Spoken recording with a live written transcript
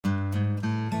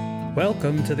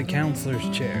Welcome to The Counselor's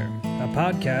Chair, a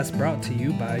podcast brought to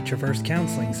you by Traverse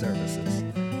Counseling Services.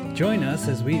 Join us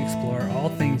as we explore all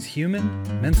things human,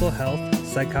 mental health,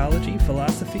 psychology,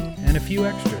 philosophy, and a few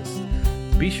extras.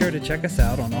 Be sure to check us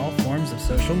out on all forms of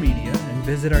social media and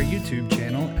visit our YouTube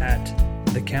channel at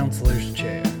The Counselor's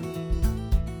Chair.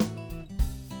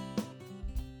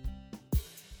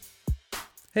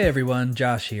 Hey everyone,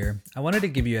 Josh here. I wanted to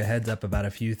give you a heads up about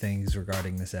a few things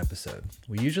regarding this episode.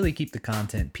 We usually keep the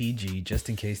content PG just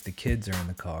in case the kids are in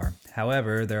the car.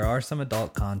 However, there are some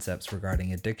adult concepts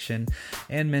regarding addiction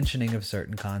and mentioning of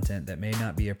certain content that may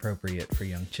not be appropriate for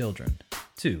young children.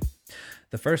 2.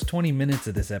 The first 20 minutes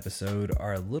of this episode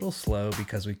are a little slow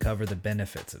because we cover the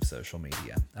benefits of social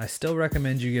media. I still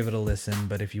recommend you give it a listen,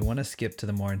 but if you want to skip to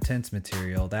the more intense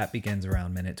material, that begins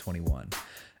around minute 21.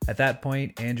 At that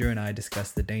point, Andrew and I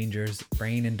discuss the dangers,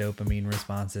 brain and dopamine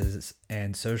responses,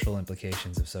 and social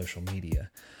implications of social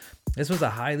media. This was a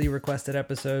highly requested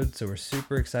episode, so we're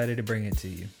super excited to bring it to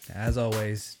you. As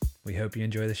always, we hope you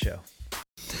enjoy the show.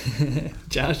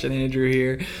 Josh and Andrew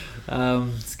here.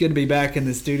 It's good to be back in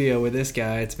the studio with this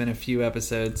guy. It's been a few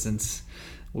episodes since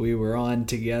we were on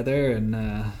together,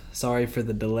 and sorry for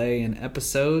the delay in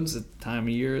episodes. The time of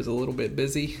year is a little bit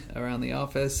busy around the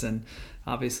office, and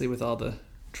obviously with all the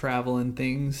travel and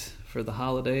things for the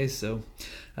holidays, so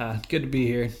good to be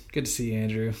here. Good to see you,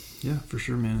 Andrew. Yeah, for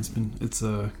sure, man. It's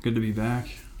good to be back.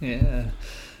 Yeah.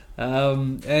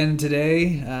 And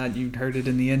today, you heard it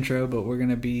in the intro, but we're going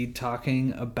to be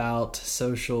talking about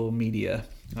social media.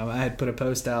 I had put a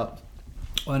post out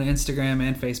on Instagram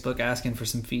and Facebook asking for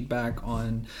some feedback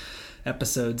on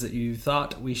episodes that you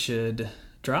thought we should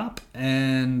drop,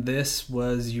 and this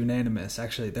was unanimous.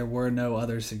 Actually, there were no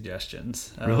other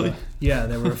suggestions. Really? Yeah,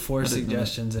 there were 4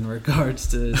 suggestions in regards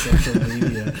to social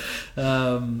media.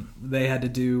 They had to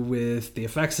do with the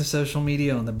effects of social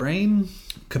media on the brain,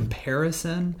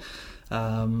 comparison.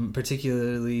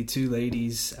 Particularly 2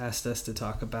 ladies asked us to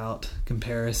talk about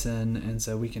comparison, and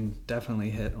so we can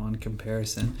definitely hit on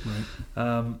comparison.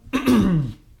 Right.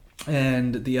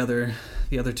 And the other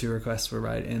 2 requests were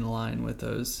right in line with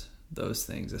those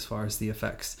things as far as the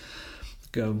effects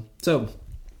go. So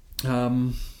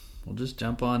we'll just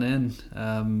jump on in.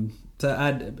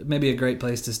 So maybe a great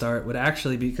place to start would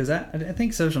actually be, because I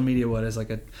think social media it's like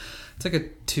a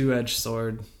 2-edged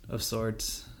sword of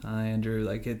sorts, Andrew.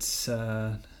 Like it's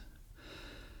been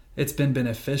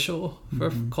beneficial for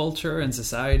culture and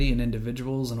society and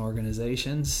individuals and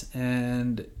organizations,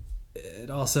 and it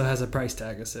also has a price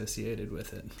tag associated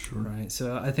with it. Sure. Right?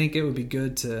 So I think it would be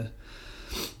good to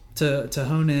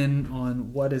hone in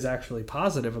on what is actually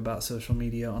positive about social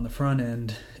media on the front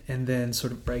end, and then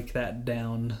sort of break that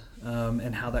down,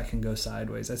 and how that can go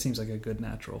sideways. That seems like a good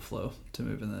natural flow to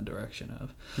move in the direction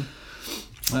of.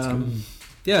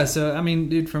 Yeah, so I mean,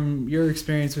 dude, from your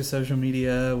experience with social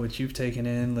media, which you've taken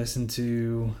in, listened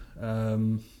to,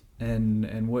 and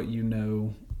what you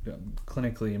know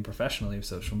clinically and professionally of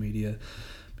social media,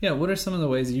 what are some of the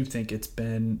ways you think it's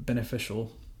been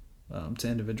beneficial to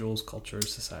individuals, culture,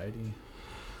 society?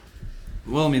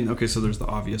 Well, I mean, okay, so there's the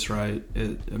obvious, right?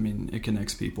 It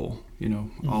connects people,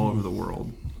 all over the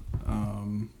world.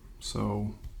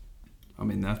 So, I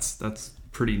mean, that's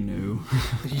pretty new.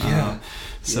 Yeah.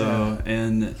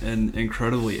 And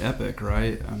incredibly epic,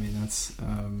 right? I mean, that's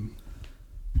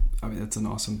an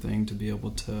awesome thing to be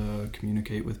able to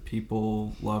communicate with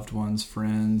people, loved ones,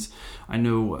 friends. I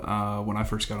know when I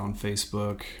first got on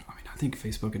Facebook, I think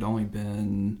Facebook had only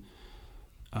been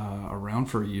around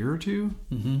for a year or 2,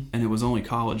 and it was only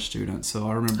college students. So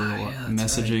I remember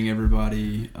messaging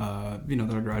everybody, that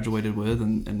I graduated with,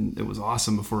 and it was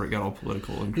awesome before it got all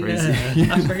political and crazy.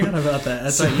 Yeah, I forgot about that.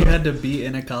 That's like you had to be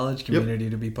in a college community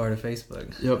to be part of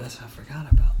Facebook. Yep. I forgot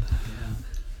about that.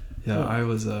 Yeah,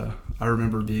 I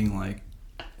remember being like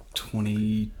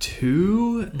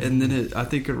 22, and then I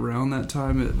think around that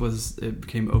time it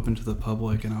became open to the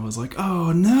public, and I was like,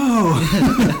 oh no.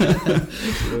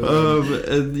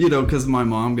 Because my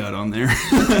mom got on there.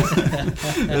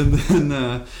 And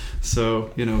then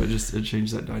so it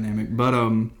changed that dynamic. But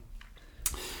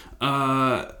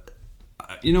I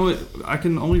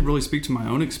can only really speak to my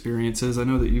own experiences. I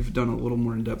know that you've done a little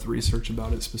more in-depth research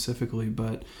about it specifically,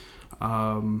 but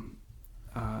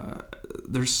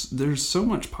there's so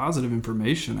much positive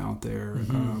information out there.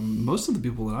 Most of the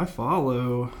people that I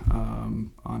follow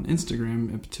on Instagram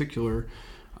in particular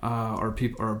are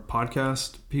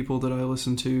podcast people that I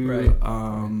listen to, right.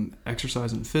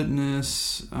 Exercise and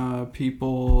fitness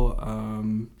people,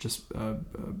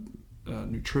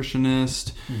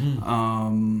 nutritionist,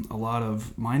 a lot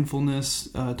of mindfulness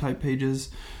type pages.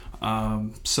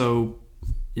 So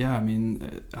Yeah, I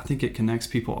mean, I think it connects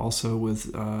people also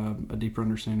with a deeper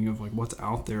understanding of like what's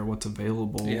out there, what's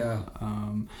available. Yeah.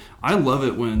 I love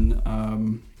it when,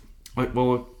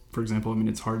 for example, I mean,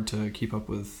 it's hard to keep up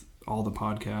with all the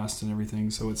podcasts and everything,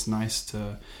 so it's nice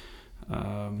to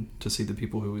see the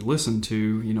people who we listen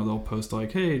to. You know, they'll post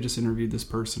like, "Hey, just interviewed this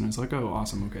person." And it's like, "Oh,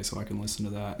 awesome! Okay, so I can listen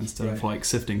to that," instead of like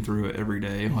sifting through it every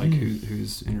day, like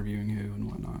who's interviewing who and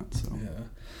whatnot. So yeah.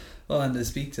 Well, and to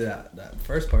speak to that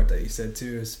first part that you said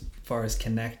too, as far as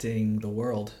connecting the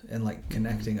world and like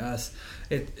connecting us,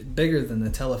 it's bigger than the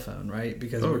telephone, right?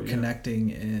 Because we're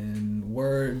connecting in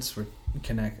words, you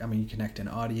connect in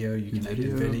audio, you connect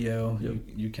in video, yep.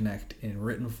 you connect in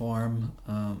written form,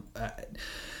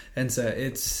 and so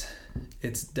it's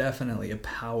definitely a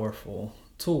powerful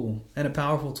tool, and a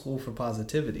powerful tool for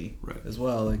positivity as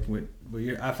well. Like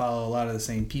I follow a lot of the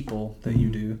same people that you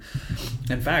do.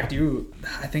 In fact,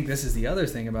 I think this is the other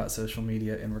thing about social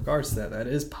media in regards to that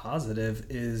is positive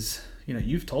is, you know,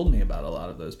 you've told me about a lot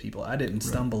of those people. I didn't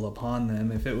stumble upon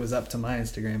them. If it was up to my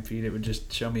Instagram feed, it would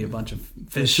just show me a bunch of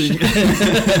fish. Show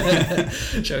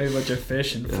me a bunch of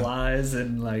fish and flies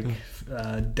and like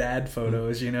dad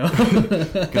photos, you know.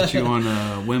 Got you on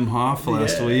Wim Hof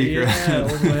last week. Yeah,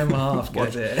 Wim Hof.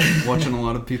 Watching a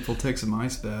lot of people take some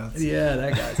ice baths. Yeah,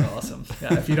 that guy's awesome.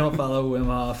 Yeah, if you don't follow Wim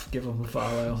Hof, give him a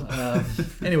follow.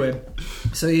 Anyway,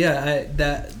 so yeah,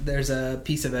 there's a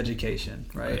piece of education,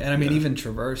 right? And I mean, even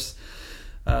Traverse,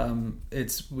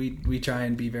 we try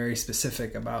and be very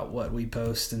specific about what we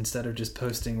post instead of just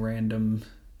posting random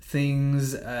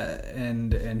things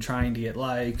and trying to get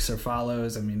likes or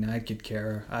follows. I mean, I could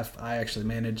care. I actually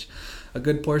manage a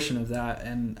good portion of that,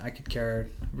 and I could care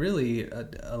really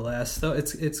a less. Though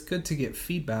it's good to get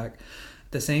feedback.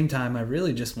 At the same time, I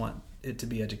really just want it to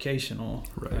be educational.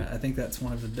 Right. I think that's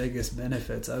one of the biggest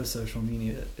benefits of social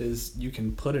media is you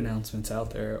can put announcements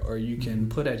out there, or you can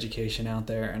put education out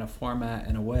there in a format,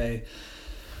 in a way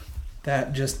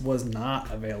that just was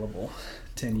not available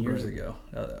 10 years ago.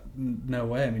 No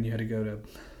way. I mean, you had to go to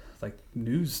like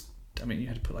news. I mean, you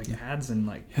had to put like ads in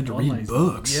like you had to read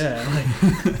books. Yeah,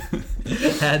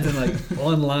 like ads in like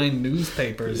online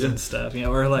newspapers and stuff, you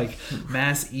know, or like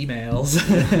mass emails,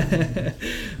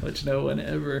 which no one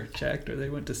ever checked, or they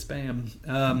went to spam.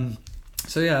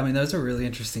 So yeah, I mean, those are really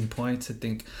interesting points. I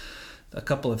think a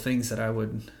couple of things that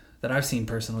I've seen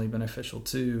personally beneficial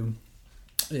too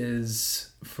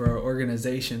is for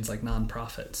organizations like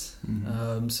nonprofits.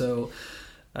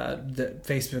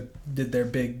 Facebook did their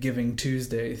big Giving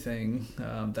Tuesday thing.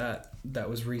 That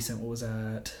was recent. What was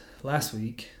that? Last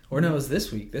week? Or no, it was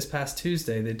this week. This past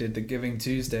Tuesday, they did the Giving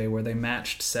Tuesday where they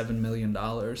matched $7 million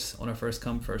on a first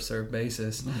come, first served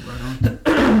basis. Oh, right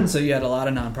on. So you had a lot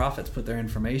of nonprofits put their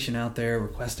information out there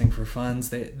requesting for funds.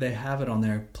 They have it on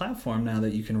their platform now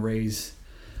that you can raise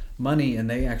money, and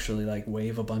they actually like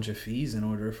waive a bunch of fees in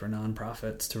order for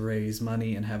nonprofits to raise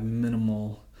money and have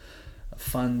minimal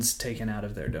funds taken out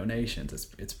of their donations.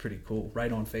 It's pretty cool.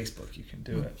 Right on Facebook you can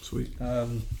do it. Sweet.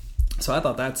 So I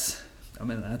thought that's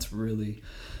really,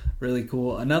 really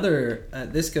cool. Another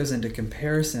this goes into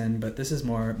comparison, but this is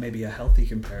more maybe a healthy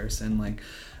comparison. Like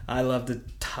I love to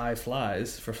tie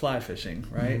flies for fly fishing,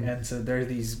 right? And so there are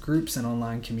these groups and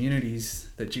online communities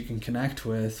that you can connect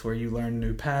with where you learn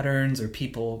new patterns, or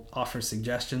people offer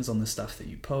suggestions on the stuff that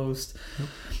you post.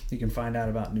 You can find out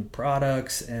about new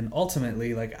products, and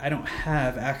ultimately, like, I don't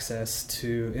have access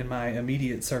to, in my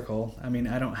immediate circle, I mean,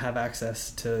 I don't have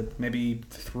access to maybe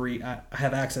I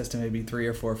have access to maybe 3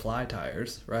 or 4 fly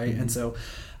tires, right? And so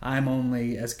I'm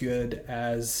only as good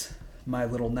as my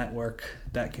little network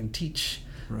that can teach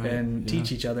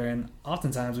teach each other, and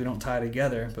oftentimes we don't tie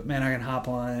together. But man, I can hop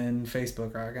on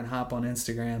Facebook, or I can hop on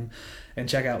Instagram and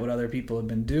check out what other people have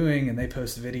been doing, and they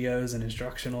post videos and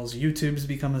instructionals. YouTube's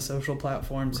become a social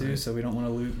platform too, so we don't want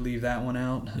to leave that one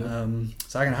out.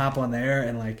 So I can hop on there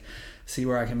and like see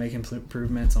where I can make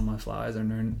improvements on my flies, or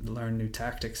learn new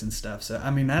tactics and stuff. So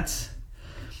I mean,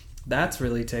 that's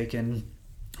really taken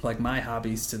like my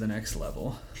hobbies to the next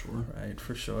level. Sure. Right,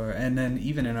 for sure. And then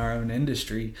even in our own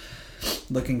industry,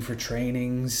 looking for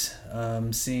trainings,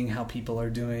 seeing how people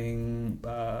are doing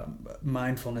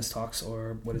mindfulness talks,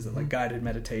 or what is it, like guided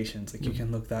meditations. Like you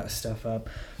can look that stuff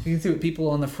up. You can see what people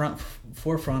on the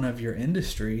forefront of your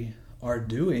industry are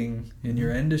doing in your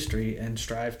industry, and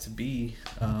strive to be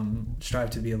a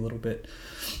little bit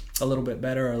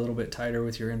better, or a little bit tighter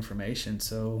with your information.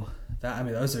 So that, I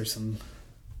mean, those are some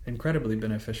incredibly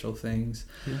beneficial things.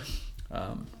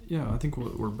 I think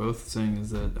what we're both saying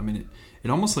is that, I mean, it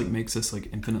almost like makes us like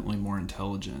infinitely more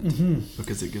intelligent,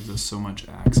 because it gives us so much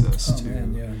access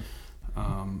to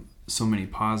so many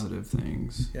positive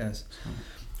things. Yes.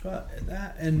 Well,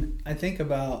 that, and I think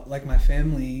about like my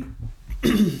family.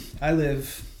 I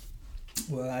live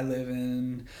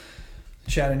in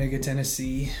Chattanooga,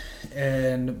 Tennessee,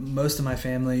 and most of my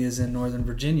family is in Northern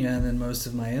Virginia, and then most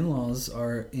of my in-laws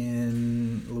are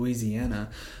in Louisiana,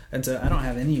 and so I don't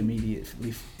have any immediate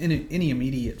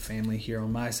family here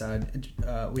on my side.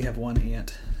 We have one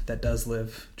aunt that does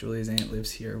live. Julia's aunt lives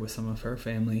here with some of her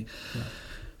family. Yeah.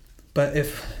 But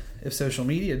if social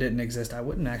media didn't exist, I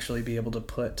wouldn't actually be able to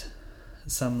put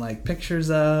some like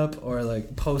pictures up or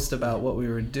like post about what we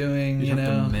were doing. You know,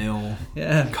 have to mail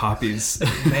copies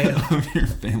of your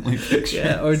family pictures.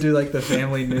 Yeah, or do like the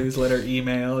family newsletter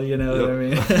email. You know what I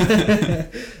mean?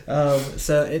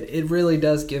 So it really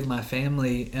does give my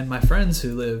family and my friends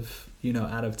who live, you know,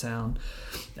 out of town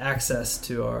access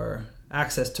to our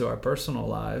personal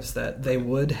lives that they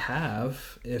would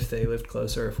have if they lived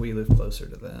closer, if we lived closer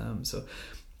to them. So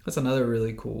that's another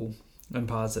really cool and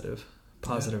positive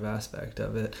aspect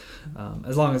of it,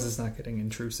 as long as it's not getting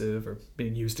intrusive or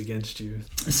being used against you.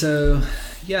 So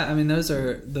yeah, I mean, those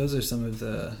are some of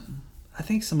the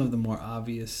more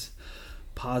obvious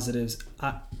positives.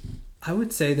 I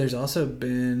would say there's also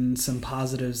been some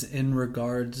positives in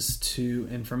regards to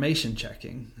information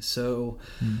checking. So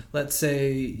let's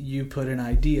say you put an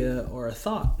idea or a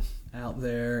thought out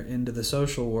there into the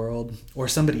social world, or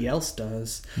somebody else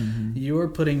does. You're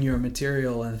putting your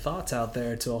material and thoughts out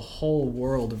there to a whole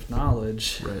world of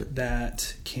knowledge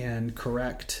that can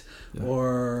correct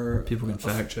or people can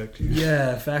fact check you.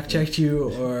 Yeah, fact check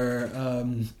you, or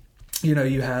you know,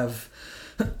 you have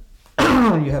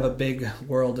a big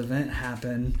world event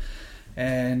happen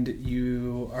and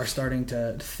you are starting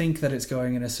to think that it's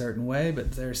going in a certain way,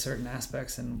 but there are certain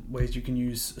aspects and ways you can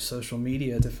use social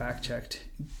media to fact check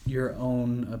your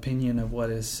own opinion of what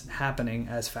is happening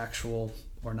as factual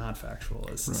or not factual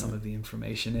as some of the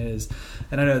information is.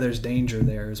 And I know there's danger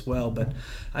there as well, but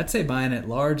I'd say by and at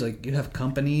large, like, you have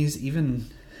companies, even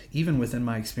within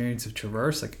my experience of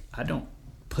Traverse, like, I don't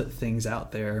put things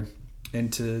out there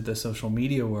into the social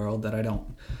media world that I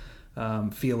don't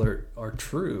feel are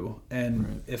true.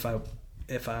 And if I'm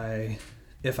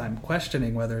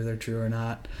questioning whether they're true or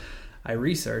not, I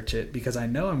research it, because I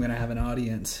know I'm going to have an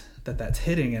audience that's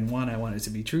hitting. And one, I want it to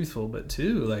be truthful, but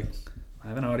two, like, I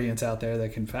have an audience out there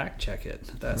that can fact check it.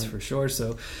 That's for sure.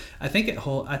 So I think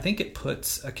it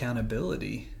puts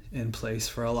accountability in place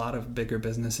for a lot of bigger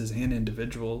businesses and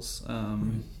individuals.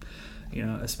 You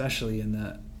know, especially in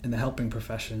the helping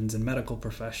professions and medical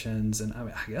professions, and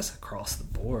I guess across the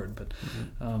board. But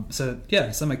so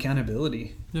yeah, some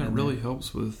accountability. Yeah, it really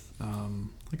helps with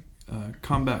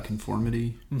combat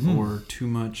conformity or too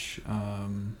much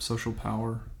social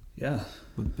power. Yeah,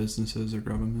 with businesses or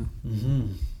government.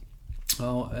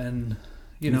 Well, and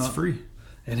you know, it's free.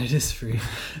 And it is free.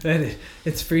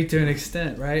 It's free to an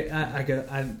extent, right? I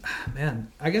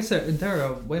guess there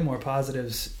are way more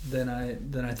positives than I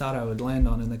thought I would land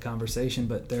on in the conversation,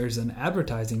 but there's an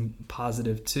advertising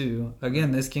positive too.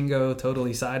 Again, this can go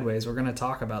totally sideways. We're going to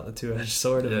talk about the two-edged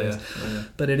sword of this. Yeah.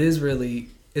 But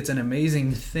it's an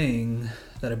amazing thing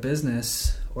that a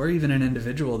business or even an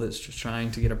individual that's just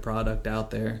trying to get a product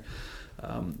out there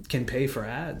can pay for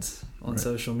ads on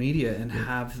social media and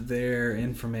have their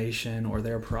information or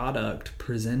their product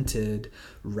presented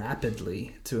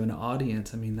rapidly to an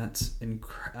audience. I mean,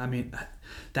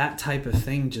 that type of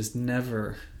thing just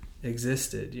never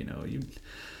existed. You know,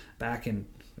 back in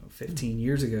 15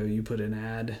 years ago, you put an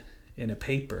ad in a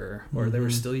paper, or they were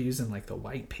still using like the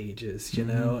white pages, you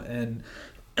know, and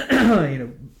you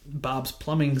know, Bob's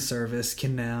Plumbing Service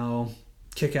can now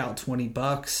kick out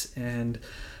 $20 and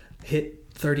hit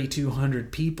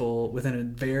 3,200 people within a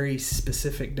very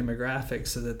specific demographic,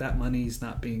 so that money's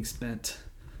not being spent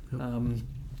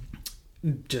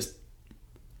just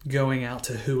going out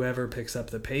to whoever picks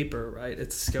up the paper, right?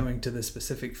 It's going to the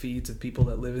specific feeds of people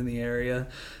that live in the area,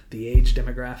 the age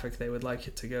demographic they would like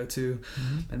it to go to.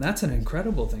 And that's an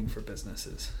incredible thing for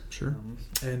businesses. Sure.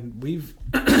 And we've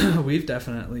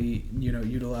definitely, you know,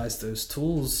 utilized those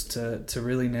tools to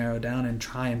really narrow down and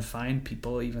try and find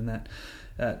people, even that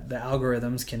the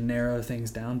algorithms can narrow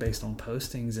things down based on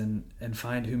postings and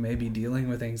find who may be dealing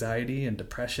with anxiety and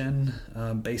depression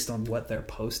based on what they're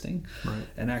posting,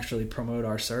 and actually promote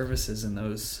our services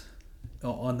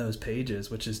on those pages,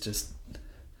 which is just...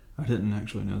 I didn't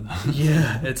actually know that.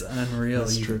 Yeah, it's unreal.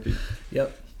 That's trippy.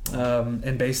 Yep.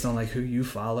 And based on like who you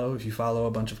follow, if you follow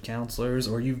a bunch of counselors,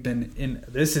 or you've been in...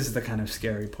 This is the kind of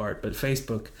scary part, but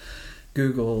Facebook,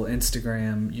 Google,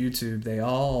 Instagram, YouTube, they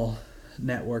all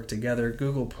network together.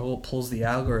 Google pulls the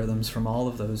algorithms from all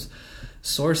of those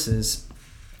sources,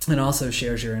 and also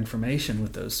shares your information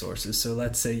with those sources. So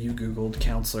let's say you Googled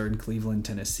counselor in Cleveland,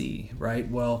 Tennessee, right?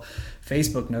 Well,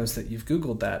 Facebook knows that you've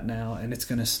Googled that now, and it's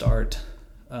going to start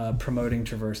promoting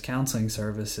Traverse Counseling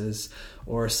Services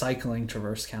or cycling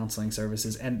Traverse Counseling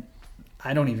Services. And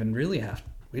I don't even really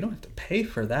we don't have to pay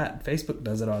for that. Facebook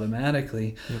does it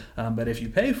automatically. Yep. But if you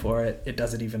pay for it, it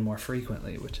does it even more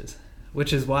frequently,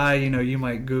 which is why, you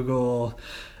might Google,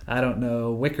 I don't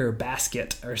know, wicker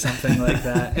basket or something like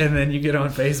that. And then you get on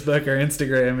Facebook or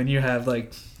Instagram and you have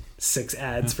like 6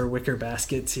 ads for wicker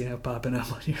baskets, popping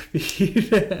up on your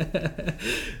feed.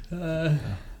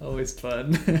 Always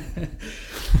fun.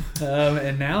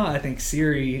 And now I think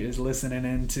Siri is listening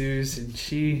in too.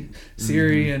 And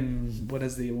Siri and what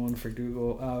is the one for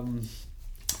Google?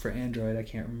 For Android, I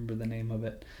can't remember the name of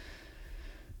it.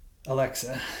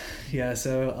 Alexa. Yeah,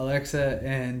 so Alexa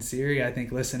and Siri, I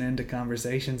think, listen into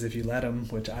conversations if you let them,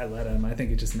 which I let them. I think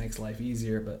it just makes life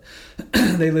easier, but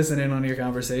they listen in on your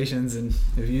conversations, and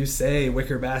if you say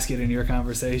wicker basket in your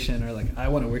conversation or like, I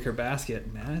want a wicker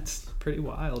basket, man, it's pretty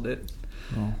wild.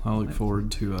 Well, I look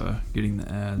forward to getting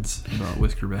the ads about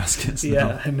wicker baskets.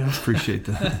 Yeah, I know. Appreciate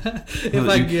that.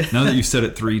 Now that you said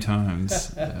it 3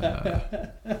 times. Yeah.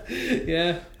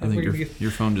 I think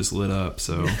your phone just lit up,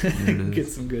 so get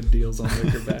some good deals on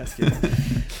wicker baskets.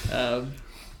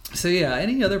 So yeah,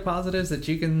 any other positives that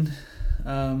you can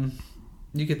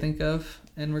think of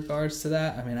in regards to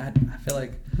that? I mean, I feel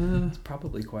like there's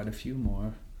probably quite a few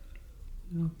more.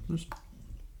 Yeah, there's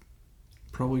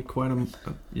probably quite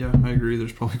I agree.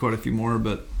 There's probably quite a few more,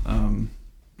 but I don't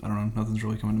know. Nothing's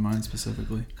really coming to mind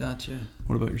specifically. Gotcha.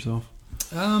 What about yourself?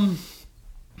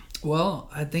 Well,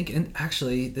 I think, and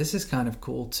actually, this is kind of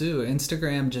cool too.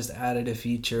 Instagram just added a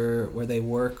feature where they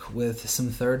work with some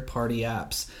third-party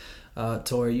apps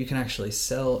to where you can actually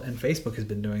sell. And Facebook has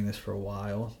been doing this for a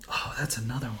while. Oh, that's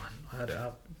another one.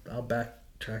 I'll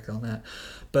backtrack on that.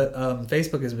 But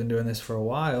Facebook has been doing this for a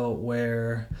while,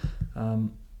 where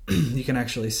you can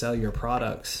actually sell your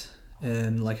products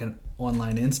in like an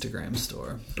online Instagram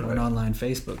store or an online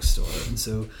Facebook store. And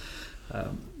so,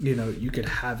 you could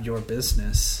have your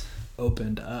business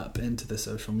opened up into the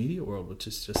social media world, which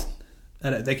is just,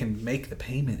 they can make the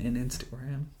payment in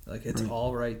Instagram. Like it's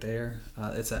all right there.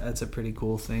 It's a pretty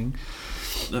cool thing.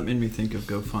 That made me think of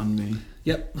GoFundMe.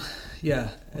 Yep. Yeah.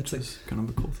 Which is kind of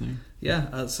a cool thing. Yeah.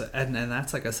 And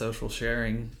that's like a social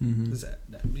sharing.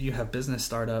 Mm-hmm. You have business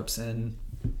startups and,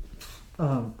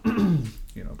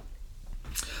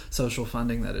 social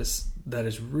funding that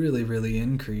is really, really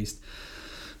increased.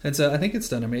 And so I think it's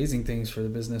done amazing things for the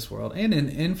business world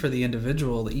and for the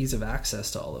individual, the ease of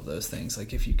access to all of those things.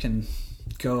 Like if you can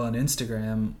go on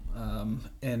Instagram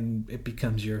and it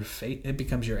becomes your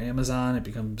Amazon, it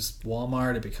becomes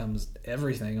Walmart, it becomes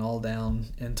everything all down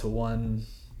into one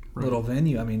little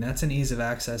venue. I mean, that's an ease of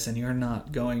access, and you're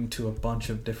not going to a bunch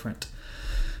of different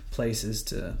places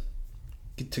to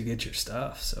get your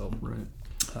stuff. So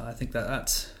I think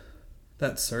that's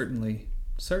certainly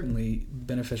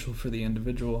beneficial for the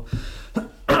individual.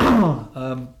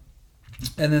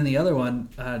 And then the other one,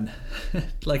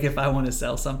 like if I want to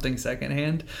sell something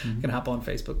secondhand, I can hop on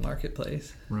Facebook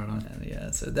Marketplace. Right on. And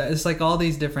yeah, so it's like all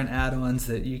these different add-ons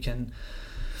that you can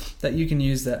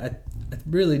use. That I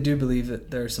really do believe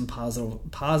that there are some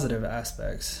positive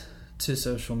aspects to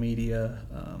social media.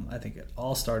 I think it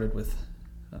all started with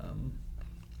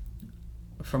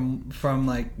from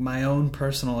like my own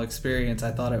personal experience. I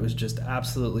thought it was just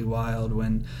absolutely wild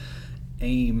when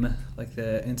AIM, like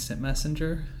the instant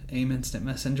messenger,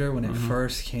 when it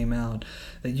first came out,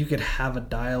 that you could have a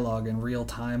dialogue in real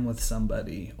time with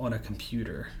somebody on a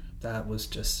computer. That was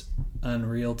just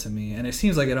unreal to me. And it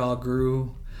seems like it all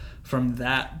grew from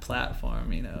that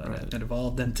platform, and it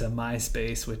evolved into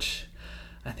MySpace, which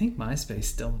I think MySpace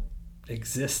still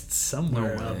exists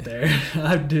somewhere out there.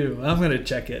 I'm going to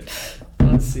check it.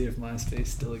 Let's see if MySpace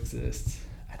still exists.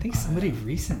 I think somebody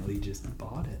recently just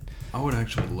bought it. I would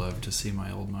actually love to see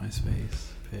my old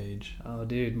MySpace page. Oh,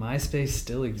 dude, MySpace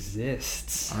still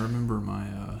exists. I remember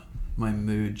my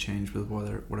mood changed with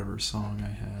whatever song I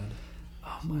had.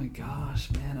 Oh my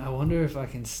gosh, man. I wonder if I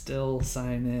can still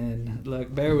sign in.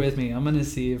 Look, bear with me. I'm going to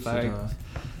see if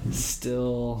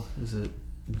still... Is it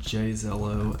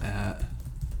jzello at...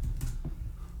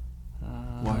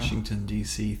 Washington,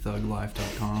 D.C.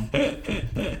 thuglife.com.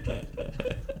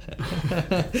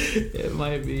 It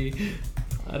might be.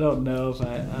 I don't know if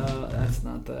that's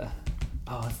not the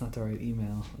right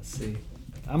email. Let's see.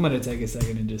 I'm going to take a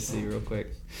second and just see real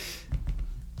quick.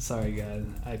 Sorry, guys.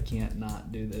 I can't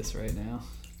not do this right now.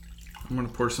 I'm going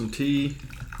to pour some tea.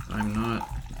 I'm not.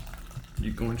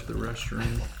 You going to the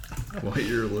restroom? While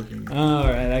you're looking. All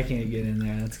right, I can't get in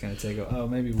there. That's going to take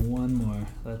maybe one more.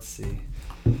 Let's see.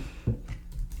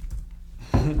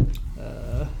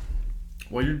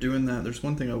 While you're doing that, there's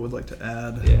one thing I would like to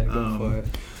add. Yeah, go for it.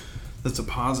 That's a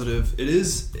positive. It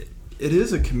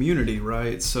is a community,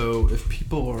 right? So if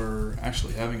people are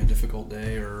actually having a difficult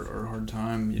day or a hard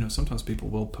time, sometimes people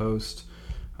will post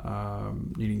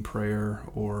needing prayer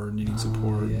or needing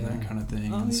support, that kind of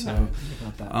thing. So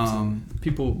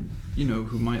people,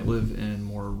 who might live in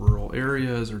more rural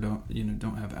areas or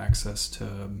don't have access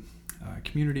to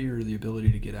community or the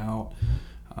ability to get out,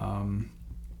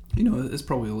 it's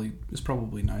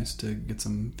probably nice to get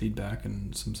some feedback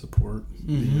and some support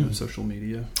via social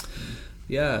media.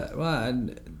 Yeah, well,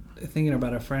 I'm thinking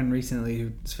about a friend recently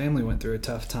whose family went through a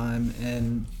tough time,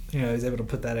 and he's able to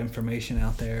put that information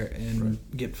out there and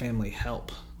get family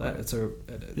help. It's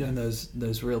in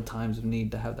those real times of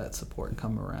need, to have that support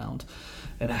come around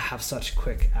and have such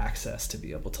quick access to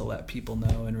be able to let people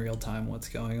know in real time what's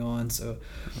going on. So,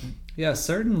 yeah,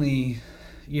 certainly.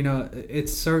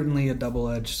 It's certainly a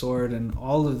double-edged sword, and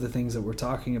all of the things that we're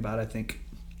talking about, I think,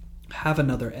 have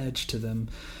another edge to them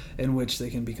in which they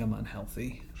can become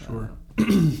unhealthy. Sure.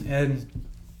 And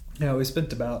we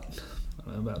spent about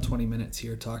 20 minutes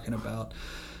here talking about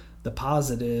the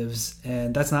positives,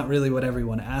 and that's not really what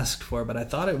everyone asked for, but I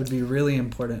thought it would be really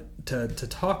important to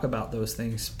talk about those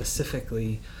things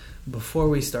specifically before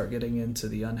we start getting into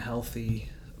the unhealthy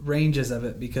ranges of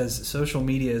it, because social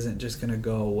media isn't just going to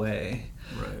go away.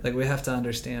 Right. Like, we have to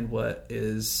understand what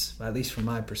is, at least from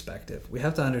my perspective, we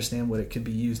have to understand what it could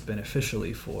be used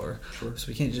beneficially for. Sure. So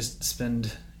we can't just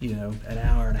spend, an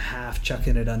hour and a half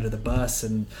chucking it under the bus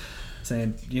and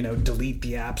saying, delete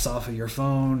the apps off of your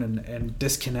phone and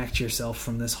disconnect yourself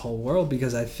from this whole world,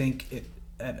 because I think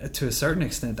to a certain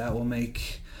extent that will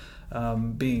make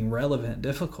being relevant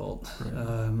difficult.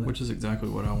 Right. Which is exactly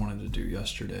what I wanted to do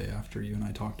yesterday after you and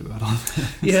I talked about all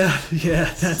that. Yeah,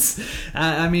 that's,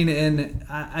 and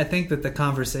I think that the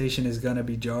conversation is going to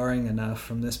be jarring enough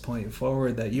from this point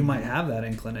forward that you might have that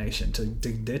inclination to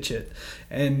ditch it,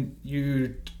 and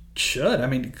you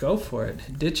should, go for it,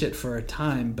 ditch it for a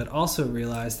time, but also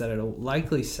realize that it'll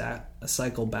likely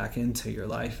cycle back into your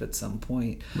life at some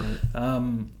point. Right.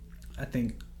 I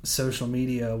think social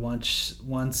media, once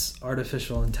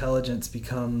artificial intelligence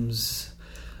becomes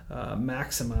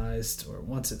maximized, or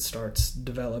once it starts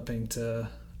developing to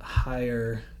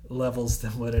higher levels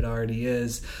than what it already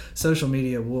is, social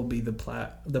media will be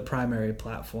the primary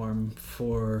platform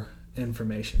for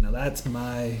information. Now that's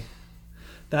my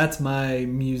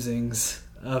musings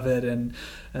of it, and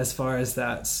as far as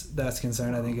that's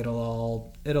concerned, I think it'll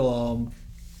all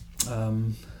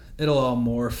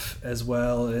morph as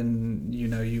well, and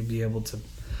you'll be able to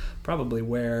probably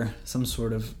wear some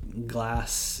sort of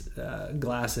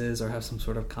glasses or have some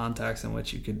sort of contacts in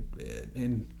which you could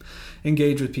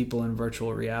engage with people in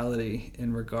virtual reality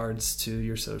in regards to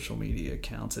your social media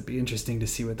accounts. It'd be interesting to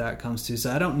see what that comes to.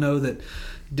 So I don't know that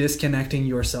disconnecting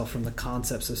yourself from the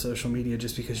concepts of social media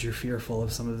just because you're fearful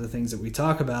of some of the things that we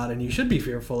talk about, and you should be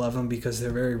fearful of them because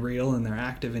they're very real and they're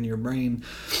active in your brain.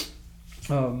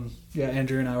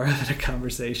 Andrew and I were having a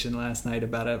conversation last night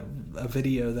about a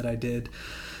video that I did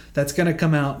that's going to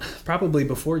come out probably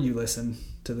before you listen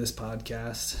to this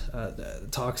podcast.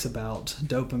 That talks about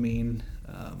dopamine,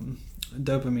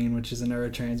 which is a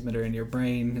neurotransmitter in your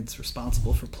brain. It's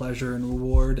responsible for pleasure and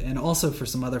reward, and also for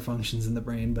some other functions in the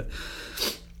brain. But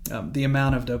the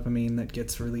amount of dopamine that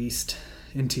gets released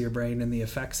into your brain and the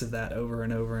effects of that over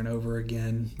and over and over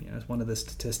again, one of the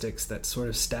statistics that's sort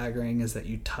of staggering is that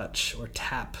you touch or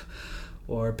tap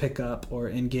or pick up or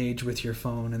engage with your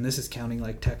phone, and this is counting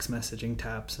like text messaging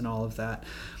taps and all of that.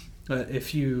 But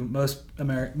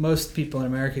most people in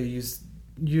America use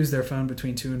their phone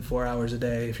between 2 and 4 hours a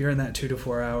day. If you're in that 2 to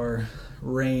 4 hour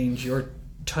range, you're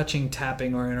touching,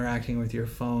 tapping, or interacting with your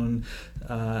phone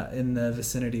in the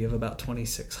vicinity of about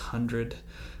 2,600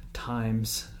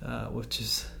 times, which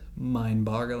is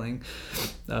mind-boggling.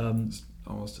 It's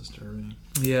almost disturbing.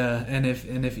 Yeah, and if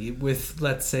with,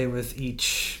 let's say, with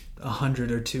each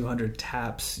 100 or 200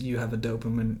 taps, you have a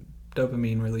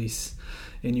dopamine release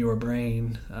in your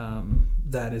brain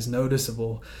that is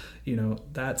noticeable.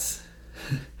 That's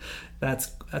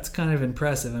kind of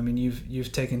impressive. I mean,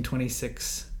 you've taken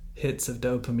 26 hits of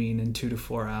dopamine in 2 to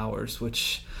 4 hours,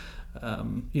 which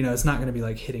it's not going to be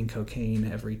like hitting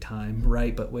cocaine every time,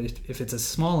 right? But if it's a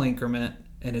small increment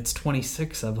and it's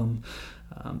 26 of them,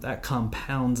 that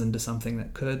compounds into something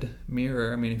that could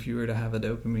mirror. I mean, if you were to have a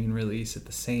dopamine release at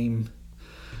the same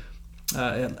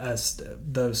as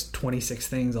those 26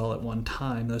 things all at one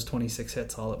time, those 26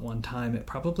 hits all at one time, it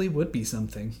probably would be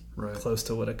something close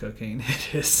to what a cocaine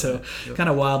hit is. So kind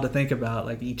of wild to think about,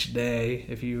 like each day,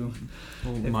 if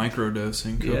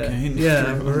microdosing cocaine.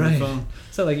 Yeah, right.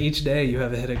 So like each day you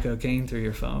have a hit of cocaine through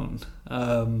your phone.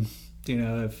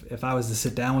 If I was to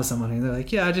sit down with someone and they're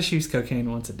like, yeah, I just use cocaine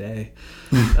once a day.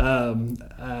 And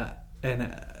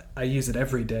I use it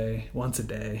every day, once a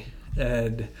day.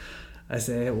 And I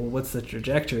say, well, what's the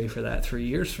trajectory for that 3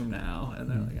 years from now? And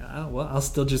they're like, I'll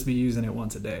still just be using it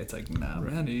once a day. It's like, no,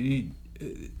 man,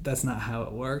 that's not how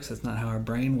it works. That's not how our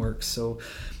brain works. So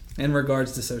in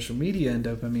regards to social media and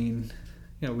dopamine,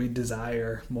 we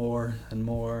desire more and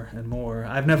more and more.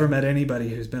 I've never met anybody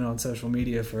who's been on social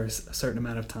media for a certain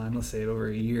amount of time, let's say over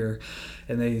a year,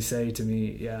 and they say to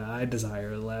me, yeah, I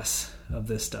desire less of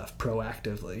this stuff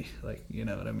proactively. Like, you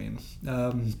know what I mean?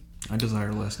 I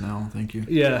desire less now, thank you.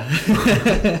 Yeah.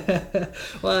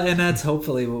 Well, and that's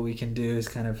hopefully what we can do, is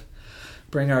kind of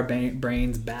bring our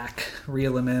brains back,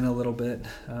 reel them in a little bit.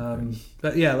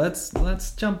 But yeah,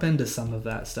 let's jump into some of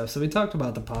that stuff. So we talked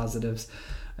about the positives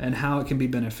and how it can be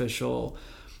beneficial,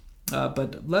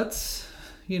 but let's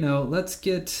get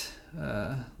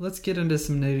into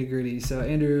some nitty gritty. So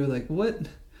Andrew, like what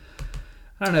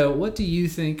do you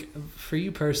think, for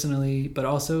you personally, but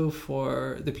also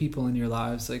for the people in your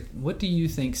lives, like what do you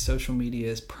think social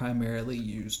media is primarily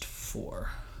used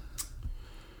for?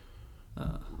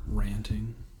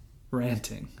 Ranting.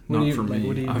 Not for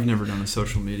me. I've never done a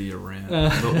social media rant,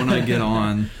 but when I get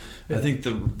on, I think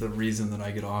the reason that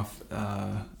I get off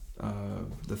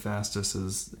the fastest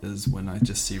is when I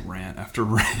just see rant after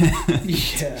rant.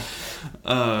 Yeah.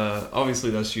 Obviously,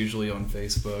 that's usually on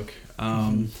Facebook.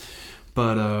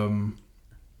 But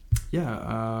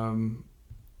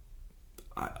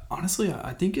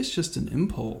I think it's just an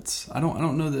impulse. I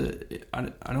don't know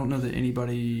that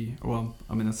anybody. Well,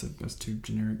 I mean that's too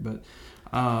generic, but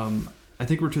I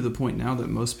think we're to the point now that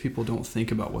most people don't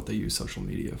think about what they use social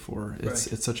media for.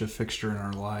 It's such a fixture in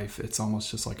our life. It's almost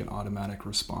just like an automatic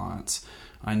response.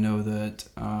 I know that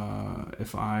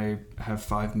if I have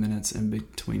 5 minutes in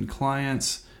between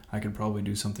clients, I could probably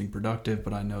do something productive,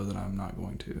 but I know that I'm not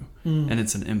going to. And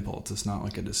it's an impulse. It's not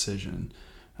like a decision.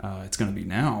 It's going to be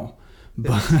now.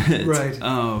 But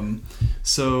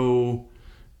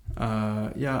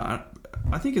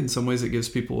I think in some ways it gives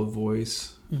people a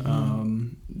voice.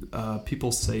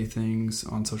 People say things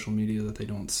on social media that they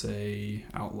don't say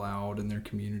out loud in their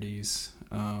communities,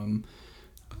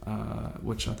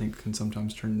 which I think can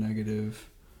sometimes turn negative.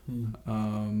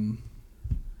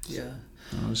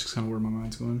 It's just kind of where my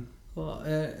mind's going. Well,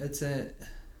 it's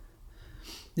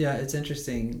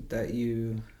interesting that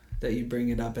you bring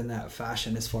it up in that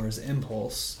fashion as far as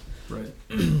impulse, right?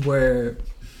 Where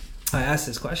I asked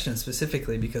this question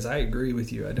specifically because I agree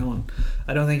with you. I don't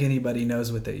think anybody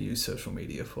knows what they use social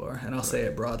media for, and I'll say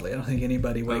it broadly. I don't think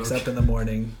anybody wakes up in the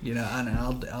morning, and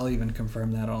I'll even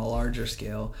confirm that on a larger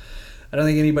scale. I don't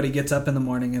think anybody gets up in the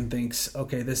morning and thinks,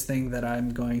 okay, this thing that I'm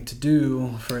going to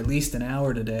do for at least an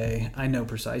hour today, I know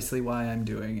precisely why I'm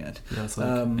doing it. Yeah, it's like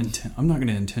I'm not going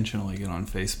to intentionally get on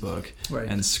Facebook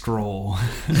and scroll.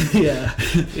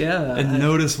 And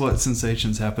notice what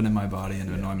sensations happen in my body and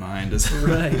in my mind.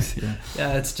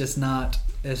 Yeah, it's not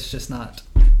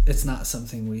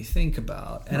something we think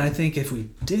about. And I think if we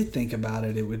did think about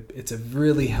it, it's a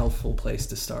really helpful place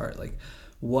to start. Like,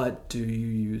 what do you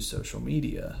use social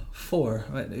media for?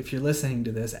 If you're listening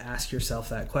to this, ask yourself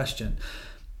that question.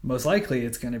 Most likely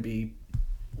it's going to be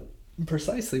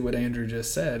precisely what Andrew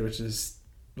just said, which is,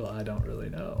 well, I don't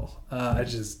really know. I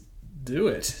just do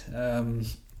it.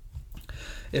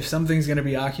 If something's going to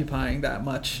be occupying that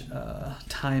much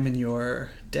time in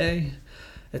your day,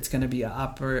 it's going to be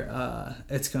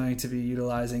it's going to be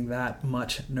utilizing that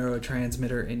much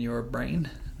neurotransmitter in your brain.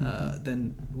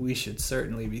 Then we should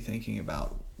certainly be thinking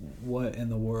about what in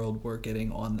the world we're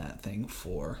getting on that thing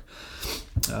for.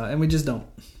 And we just don't.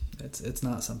 It's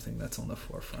not something that's on the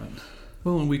forefront.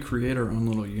 Well, and we create our own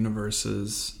little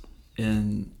universes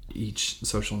in each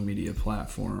social media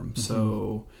platform.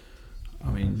 So, I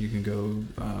mean, you can go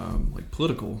like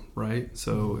political, right?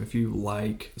 So if you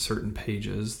like certain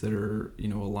pages that are,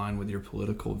 aligned with your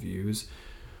political views,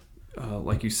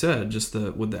 like you said, just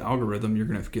with the algorithm, you're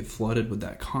going to get flooded with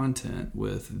that content,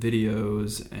 with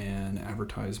videos and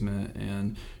advertisement,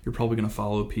 and you're probably going to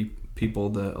follow people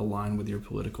that align with your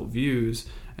political views.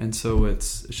 And so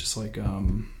it's just like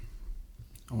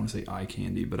I want to say eye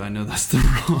candy, but I know that's the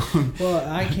wrong. Well,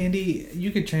 eye candy,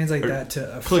 you could translate that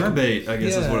to clickbait, I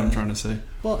guess is what I'm trying to say.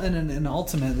 Well, and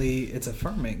ultimately it's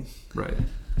affirming. Right.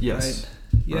 Yes. Right?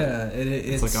 Yeah. Right.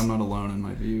 It's like I'm not alone in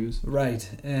my views. Right.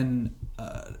 And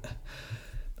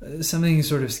something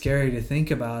sort of scary to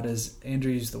think about is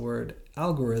Andrew used the word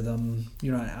algorithm.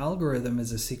 An algorithm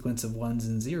is a sequence of ones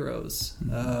and zeros.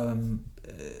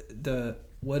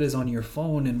 What is on your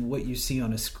phone and what you see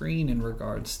on a screen in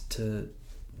regards to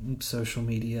social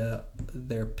media,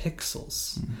 they're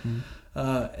pixels.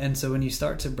 And so when you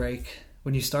start to break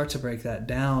that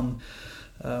down,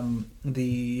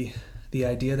 the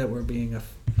idea that we're being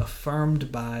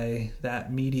affirmed by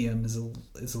that medium is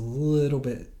a little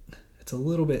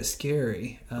bit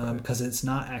scary, because it's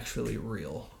not actually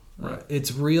real. Right.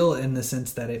 It's real in the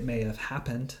sense that it may have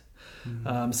happened.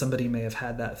 Somebody may have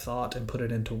had that thought and put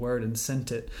it into word and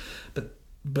sent it,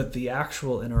 but the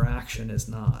actual interaction is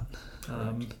not.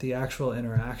 The actual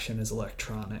interaction is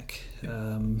electronic,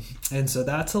 and so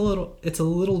it's a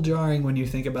little jarring when you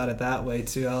think about it that way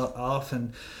too. I'll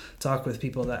often talk with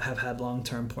people that have had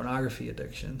long-term pornography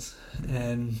addictions,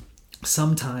 and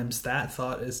sometimes that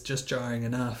thought is just jarring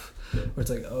enough where it's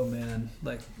like, oh man,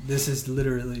 like this is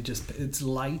literally just, it's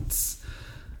lights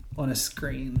on a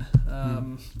screen.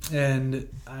 And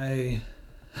I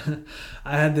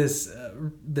had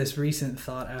this recent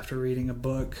thought after reading a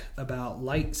book about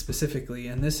light specifically,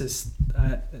 and this is,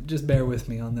 just bear with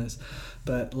me on this,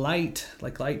 but light,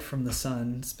 like light from the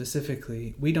sun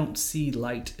specifically, we don't see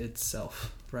light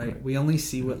itself, right? We only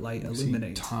see what light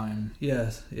illuminates. Time.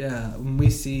 Yes, yeah. When we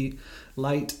see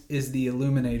light is the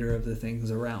illuminator of the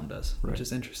things around us, which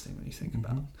is interesting when you think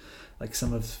about like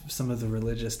some of the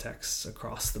religious texts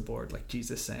across the board, like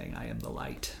Jesus saying, "I am the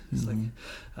light." It's like,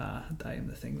 I am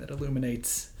the thing that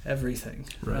illuminates everything.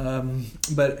 Right.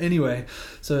 But anyway,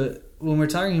 so when we're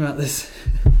talking about this,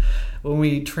 when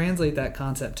we translate that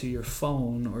concept to your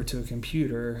phone or to a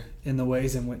computer in the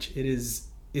ways in which it's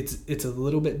a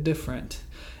little bit different.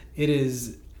 It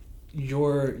is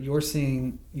you're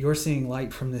seeing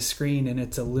light from the screen, and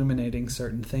it's illuminating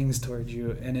certain things towards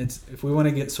you. And it's, if we want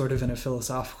to get sort of in a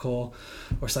philosophical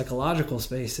or psychological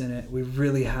space in it, we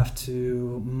really have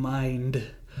to mind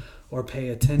or pay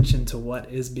attention to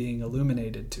what is being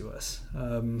illuminated to us,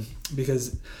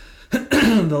 because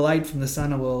the light from the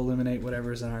sun will illuminate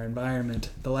whatever's in our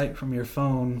environment. The light from your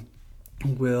phone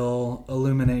will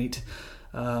illuminate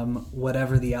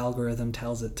whatever the algorithm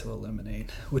tells it to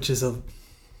illuminate, which is a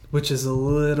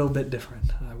little bit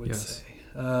different, I would say.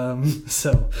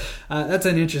 So that's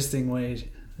an interesting way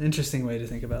to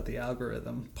think about the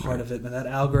algorithm part of it. But that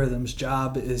algorithm's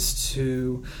job is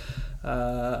to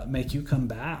make you come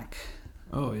back.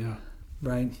 Oh yeah.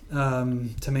 Right.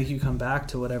 To make you come back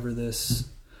to whatever this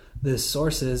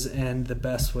source is, and the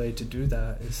best way to do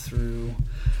that is through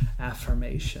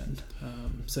affirmation.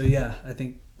 So yeah, I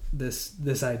think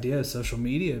this idea of social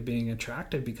media being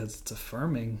attractive because it's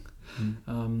affirming.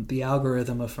 The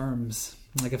algorithm affirms.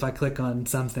 Like if I click on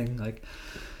something like,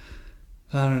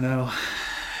 I don't know,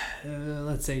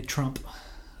 let's say Trump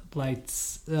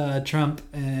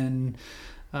and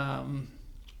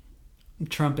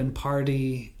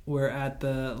party were at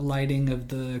the lighting of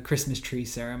the Christmas tree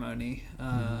ceremony,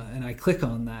 and I click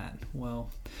on that.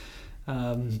 Well,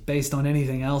 based on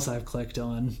anything else I've clicked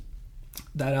on,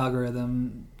 that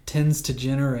algorithm tends to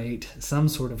generate some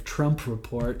sort of Trump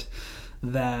report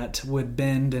that would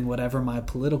bend in whatever my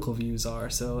political views are.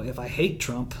 So if I hate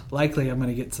Trump, likely I'm going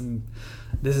to get some,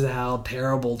 this is how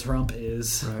terrible Trump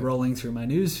is, rolling through my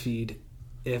news feed.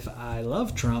 If I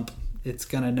love Trump, it's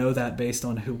going to know that based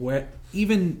on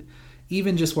even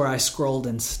just where I scrolled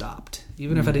and stopped.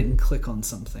 Even if I didn't click on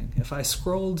something. If I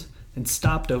scrolled and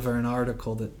stopped over an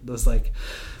article that was like,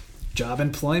 job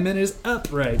employment is up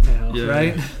right now,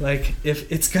 right? Like if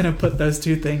it's going to put those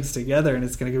two things together and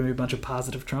it's going to give me a bunch of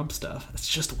positive Trump stuff, it's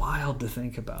just wild to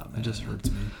think about, man. It just hurts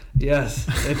me. Yes,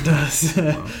 it does.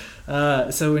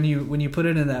 So when you put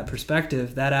it in that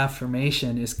perspective, that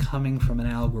affirmation is coming from an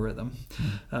algorithm.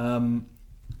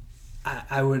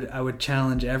 I would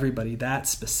challenge everybody, that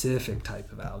specific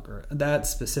type of algorithm, that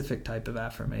specific type of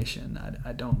affirmation.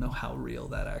 I don't know how real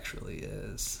that actually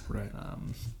is. Right.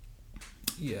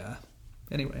 Yeah.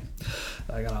 Anyway,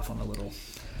 I got off on a little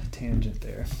tangent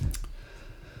there.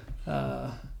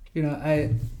 I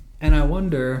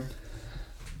wonder,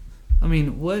 I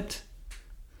mean, what,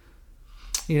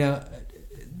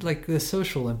 like the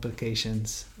social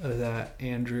implications of that,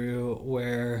 Andrew,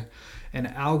 where an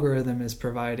algorithm is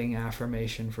providing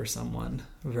affirmation for someone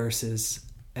versus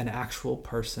an actual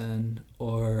person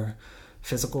or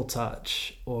physical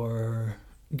touch or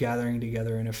gathering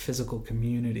together in a physical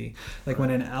community. Like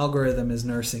when an algorithm is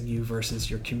nursing you versus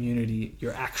your community,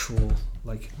 your actual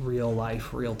like real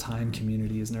life, real time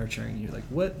community is nurturing you. Like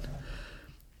what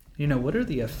are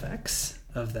the effects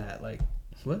of that? Like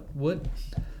what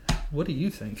do you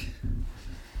think?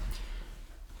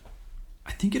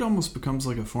 I think it almost becomes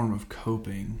like a form of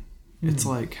coping. It's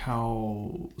like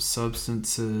how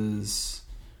substances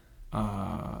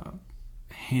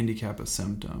handicap a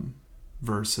symptom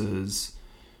versus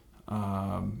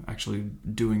actually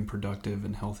doing productive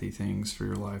and healthy things for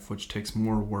your life, which takes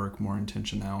more work, more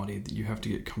intentionality. That you have to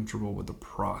get comfortable with the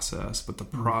process, but the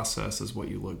process is what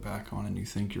you look back on and you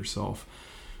thank yourself,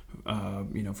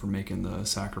 for making the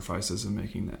sacrifices and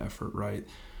making the effort, right?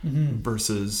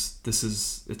 Versus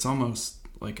it's almost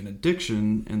like an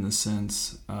addiction in the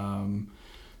sense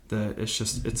that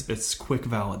it's quick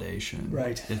validation.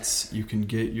 Right. It's you can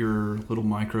get your little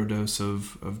microdose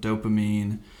of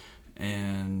dopamine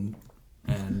and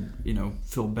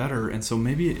feel better, and so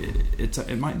maybe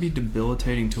it might be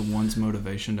debilitating to one's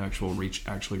motivation to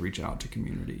actually reach out to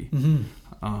community,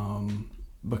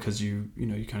 because you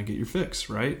kind of get your fix,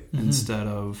 right, instead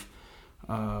of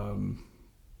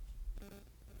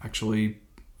actually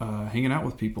hanging out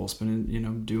with people,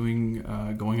 spending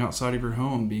going outside of your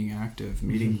home, being active,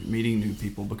 meeting new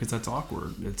people, because that's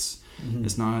awkward. It's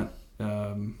not.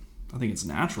 I think it's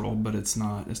natural, but it's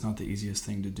not the easiest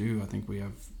thing to do. I think we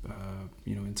have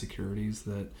insecurities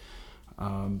that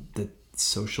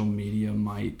social media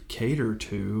might cater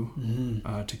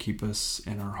to keep us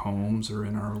in our homes or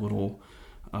in our little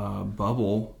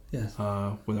bubble, yes,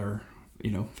 with our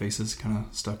faces kind of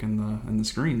stuck in the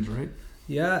screens, right?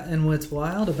 Yeah, and what's really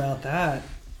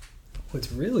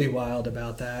wild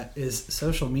about that is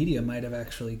social media might have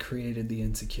actually created the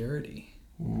insecurity.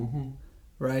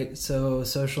 Right? So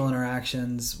social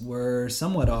interactions were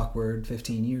somewhat awkward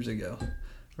 15 years ago,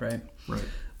 right? Right.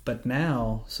 But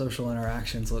now social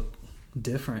interactions look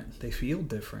different. They feel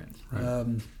different. Right.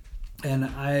 And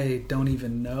I don't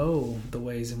even know the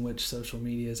ways in which social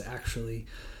media has actually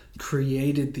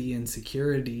created the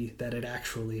insecurity that it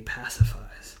actually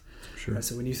pacifies. Sure. Right?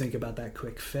 So when you think about that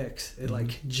quick fix, it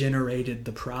like generated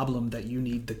the problem that you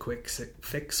need the quick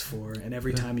fix for. And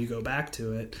every time you go back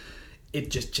to it, it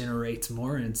just generates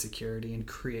more insecurity and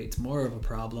creates more of a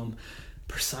problem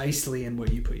precisely in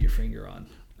what you put your finger on.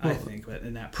 Well, I think, but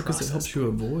in that process. Because it helps you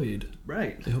avoid.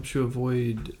 Right. It helps you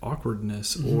avoid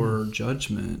awkwardness or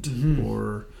judgment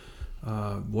or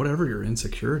whatever your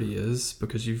insecurity is,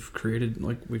 because you've created,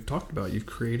 like we've talked about, you've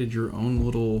created your own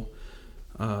little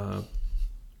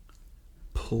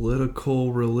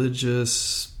political,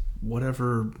 religious,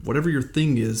 whatever your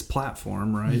thing is,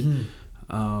 platform, right?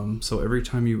 So every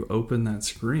time you open that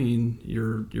screen,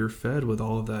 you're fed with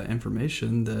all of that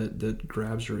information that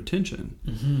grabs your attention,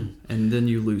 and then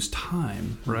you lose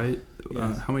time, right?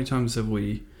 Yes. How many times have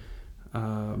we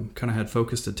kind of had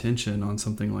focused attention on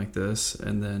something like this,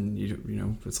 and then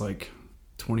it's like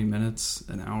 20 minutes,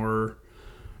 an hour,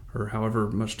 or however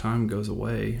much time goes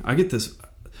away. I get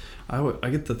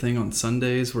the thing on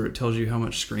Sundays where it tells you how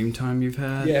much screen time you've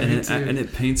had, and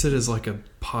it paints it as like a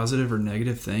positive or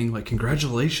negative thing, like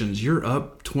congratulations, you're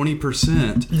up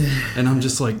 20%, and I'm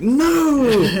just like,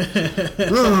 no,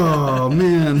 oh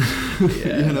man,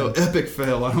 epic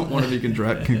fail. I don't want to be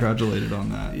congratulated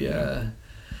on that. Yeah.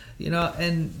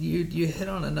 And you hit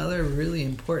on another really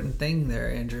important thing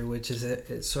there, Andrew, which is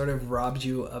it sort of robs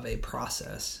you of a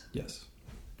process. Yes.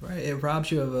 Right, it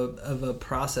robs you of a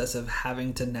process of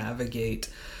having to navigate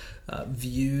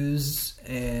views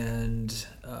and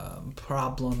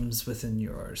problems within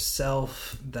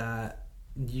yourself that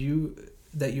you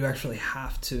actually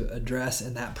have to address,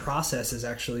 and that process is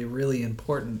actually really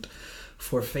important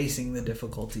for facing the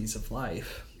difficulties of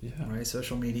life. Yeah. Right,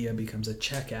 social media becomes a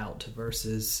checkout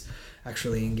versus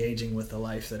actually engaging with the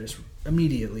life that is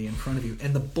immediately in front of you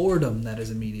and the boredom that is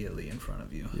immediately in front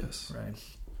of you. Yes. Right.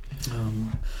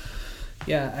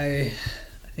 I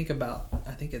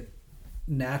think it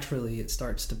naturally it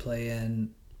starts to play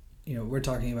in, we're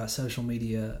talking about social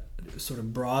media sort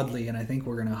of broadly, and I think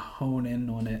we're going to hone in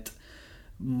on it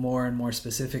more and more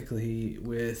specifically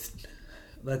with,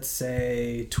 let's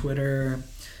say, Twitter,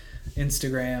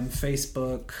 Instagram,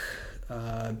 Facebook,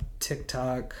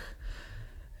 TikTok,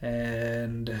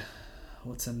 and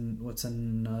what's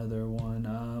another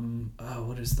one?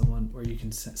 What is the one where you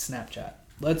can Snapchat?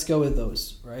 Let's go with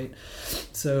those, right?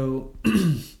 So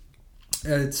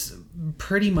it's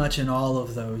pretty much in all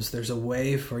of those, there's a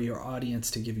way for your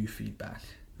audience to give you feedback.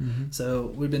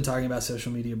 So we've been talking about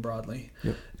social media broadly,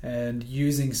 and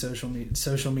using social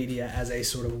media as a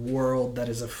sort of world that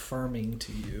is affirming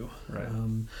to you. Right.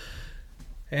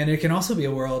 And it can also be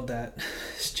a world that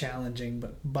is challenging,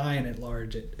 but by and at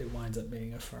large, it winds up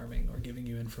being affirming or giving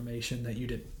you information that you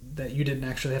didn't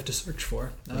actually have to search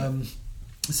for. Right.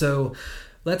 So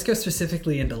let's go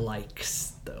specifically into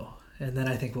likes, though, and then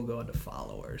I think we'll go into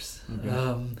followers.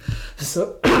 Okay.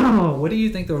 So what do you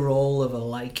think the role of a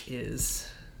like is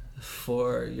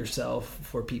for yourself,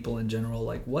 for people in general?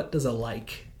 Like, what does a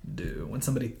like do when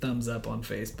somebody thumbs up on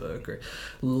Facebook or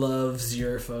loves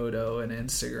your photo in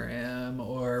Instagram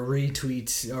or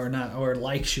retweets or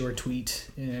likes your tweet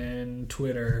in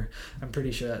Twitter? I'm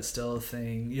pretty sure that's still a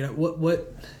thing. You know,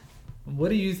 what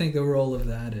do you think the role of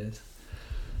that is?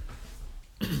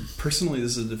 Personally,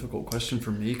 this is a difficult question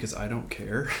for me because I don't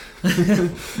care.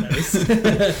 Nice.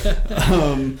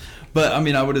 But I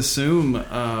mean, I would assume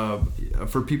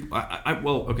for people,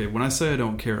 when I say I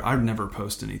don't care, I never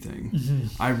post anything.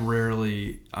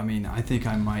 Mm-hmm. I think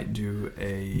I might do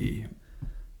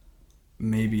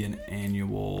maybe an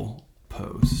annual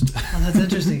post. Oh, that's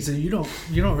interesting. So you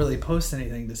don't really post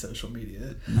anything to social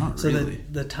media. Not really. So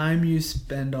the time you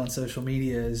spend on social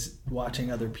media is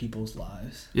watching other people's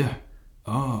lives. Yeah.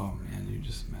 Oh man, you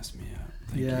just messed me up.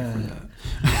 Thank you for that.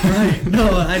 Right.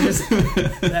 No,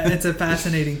 it's a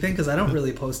fascinating thing because I don't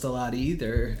really post a lot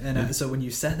either. And so when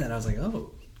you said that, I was like,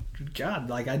 oh God,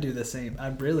 like I do the same. I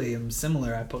really am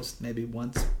similar. I post maybe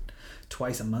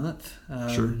twice a month.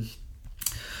 Sure.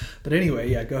 But anyway,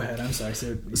 yeah, go ahead. I'm sorry.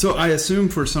 So I assume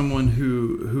for someone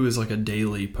who is like a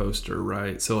daily poster,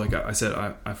 right? So like I said,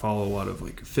 I follow a lot of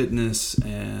like fitness,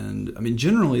 and I mean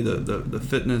generally the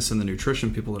fitness and the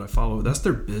nutrition people that I follow, that's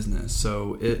their business.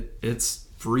 So it's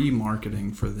free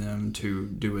marketing for them to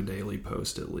do a daily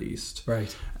post at least.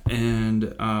 Right.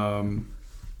 And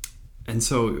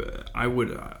so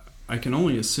I can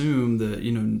only assume that,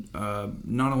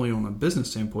 not only on a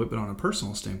business standpoint, but on a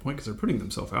personal standpoint, because they're putting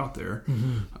themselves out there,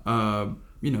 mm-hmm.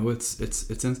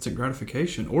 It's instant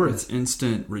gratification or it's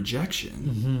instant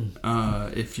rejection.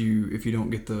 Mm-hmm. If you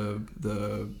don't get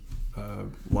the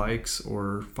likes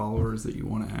or followers that you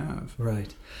want to have.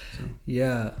 Right. So.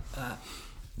 Yeah.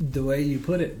 The way you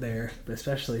put it there,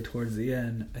 especially towards the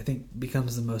end, I think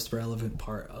becomes the most relevant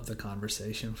part of the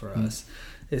conversation for us,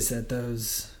 is that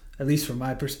those, at least from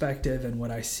my perspective and what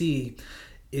I see,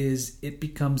 is it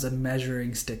becomes a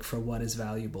measuring stick for what is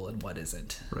valuable and what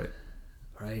isn't. Right.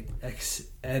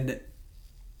 And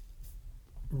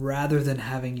rather than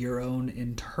having your own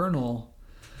internal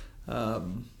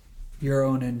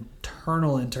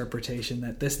interpretation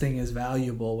that this thing is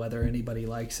valuable, whether anybody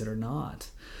likes it or not,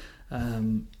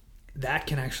 that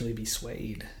can actually be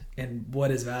swayed. And what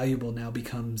is valuable now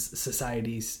becomes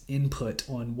society's input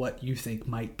on what you think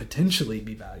might potentially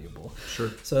be valuable. Sure.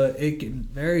 So it can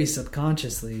very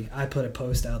subconsciously, I put a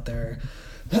post out there,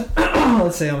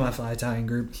 let's say on my fly tying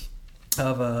group,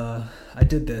 of I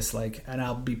did this, like, and I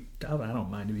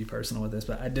don't mind to be personal with this,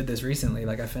 but I did this recently.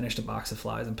 Like, I finished a box of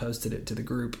flies and posted it to the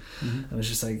group. Mm-hmm. I was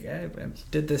just like, hey, I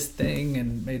did this thing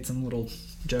and made some little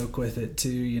joke with it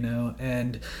too,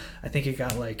 and I think it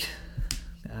got like,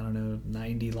 I don't know,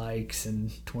 90 likes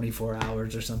in 24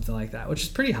 hours or something like that, which is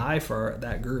pretty high for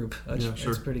that group. Yeah,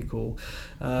 sure. It's pretty cool.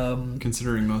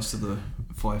 Considering most of the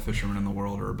fly fishermen in the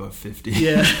world are above 50.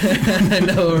 Yeah, I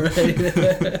know,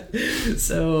 right?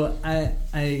 So I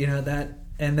that,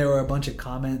 and there were a bunch of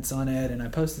comments on it, and I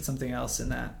posted something else in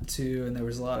that too, and there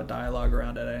was a lot of dialogue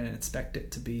around it. I didn't expect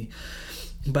it to be,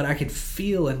 but I could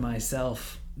feel in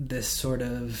myself this sort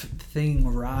of thing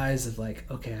rise of like,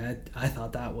 okay, I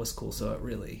thought that was cool, so it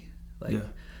really, like,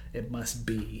 it must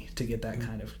be to get that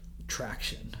kind of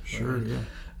traction. Sure, right?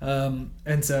 yeah.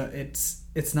 And so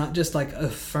it's not just like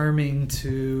affirming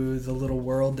to the little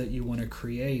world that you want to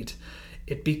create.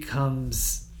 It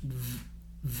becomes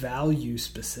value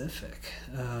specific.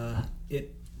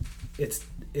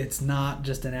 It's not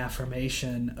just an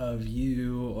affirmation of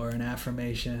you or an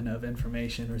affirmation of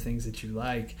information or things that you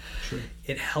like. Sure.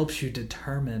 It helps you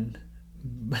determine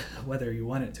whether you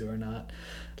want it to or not.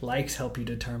 Likes help you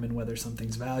determine whether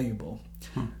something's valuable.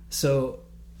 So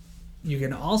you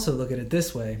can also look at it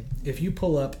this way. If you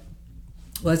pull up,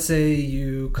 let's say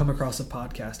you come across a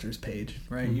podcaster's page,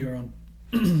 right? Mm-hmm. You're on,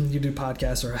 you do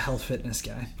podcasts, or a health fitness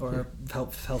guy or a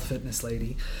health fitness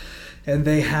lady, and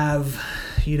they have,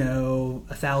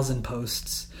 1,000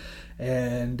 posts,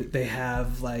 and they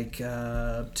have like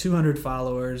 200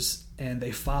 followers, and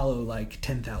they follow like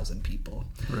 10,000 people.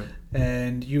 Right.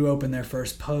 And you open their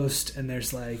first post, and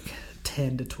there's like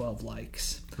 10 to 12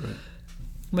 likes. Right.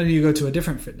 When you go to a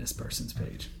different fitness person's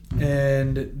page,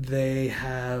 and they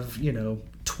have,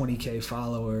 20K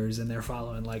followers, and they're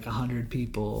following like 100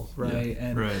 people, right? Yeah.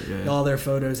 And right, all their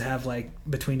photos have like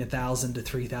between 1,000 to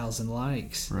 3,000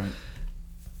 likes. Right.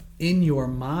 In your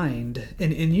mind,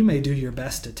 and you may do your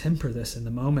best to temper this in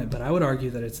the moment, but I would argue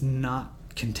that it's not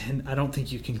I don't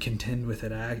think you can contend with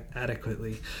it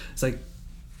adequately. It's like,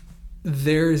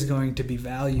 there is going to be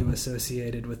value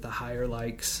associated with the higher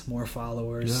likes, more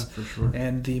followers, for sure.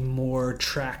 and the more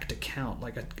tracked account,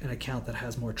 like an account that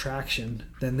has more traction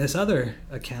than this other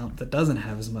account that doesn't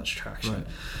have as much traction. Right.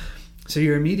 So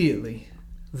you're immediately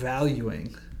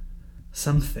valuing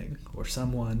something or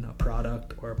someone, a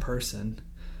product or a person,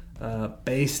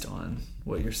 based on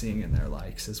what you're seeing in their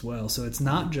likes as well. So it's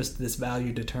not just this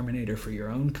value determinator for your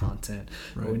own content,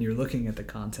 but when you're looking at the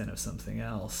content of something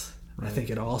else, I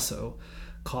think it also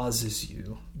causes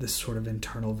you this sort of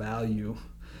internal value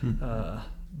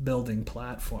building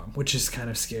platform, which is kind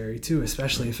of scary too,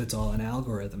 especially if it's all an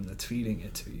algorithm that's feeding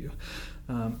it to you.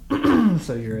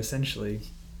 So you're essentially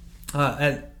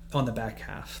on the back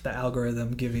half, the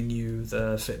algorithm giving you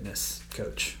the fitness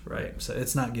coach, right? So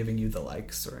it's not giving you the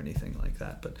likes or anything like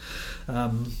that. But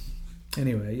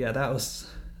anyway, yeah, that's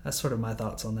sort of my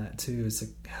thoughts on that too. Is it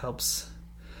helps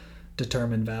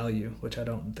determine value, which I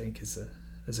don't think is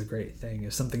a great thing.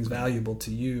 If something's valuable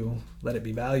to you, let it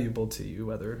be valuable to you,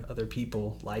 whether other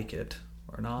people like it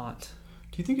or not.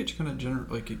 Do you think it kind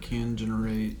of it can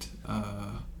generate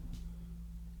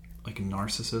like a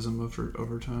narcissism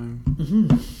over time?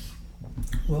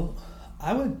 Mm-hmm. Well,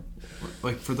 I would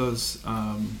like for those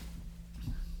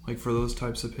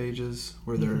types of pages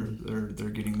where they're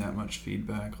getting that much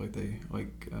feedback, like they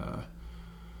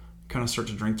kind of start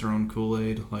to drink their own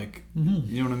Kool-Aid, like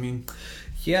you know what I mean?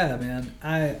 Yeah, man.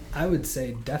 I would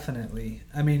say definitely.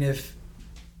 I mean, if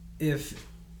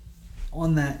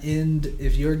on that end,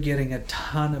 if you're getting a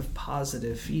ton of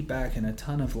positive feedback and a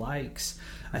ton of likes,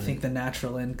 I think the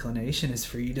natural inclination is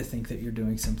for you to think that you're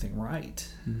doing something right.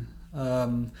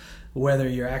 Whether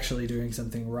you're actually doing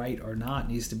something right or not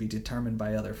needs to be determined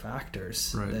by other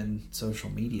factors than social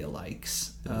media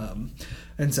likes.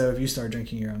 And so if you start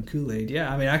drinking your own Kool-Aid,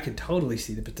 I mean, I could totally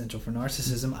see the potential for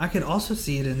narcissism. I could also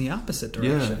see it in the opposite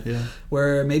direction,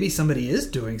 where maybe somebody is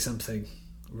doing something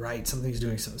right. Somebody's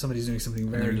doing something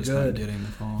very they're just good. Not getting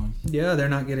the following. Yeah, they're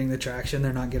not getting the traction.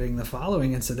 They're not getting the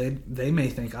following, and so they may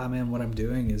think, "Oh man, what I'm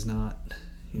doing is not,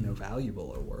 valuable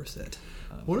or worth it."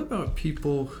 What about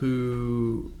people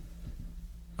who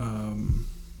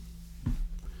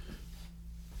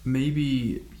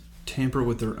maybe tamper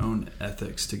with their own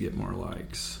ethics to get more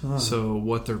likes? So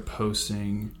what they're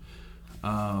posting,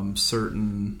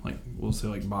 certain, like we'll say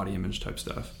like body image type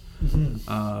stuff.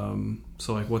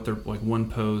 So like what they're like, one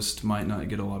post might not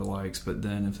get a lot of likes, but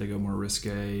then if they go more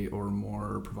risque or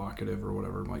more provocative or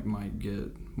whatever, like might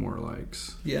get more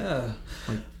likes. Yeah.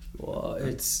 Well,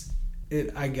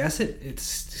 I guess it's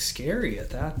scary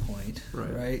at that point,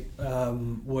 right?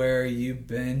 Where you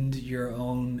bend your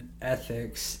own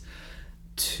ethics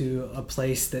to a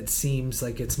place that seems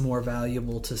like it's more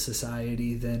valuable to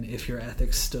society than if your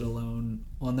ethics stood alone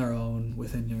on their own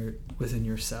within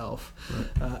yourself.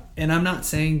 And I'm not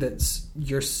saying that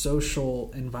your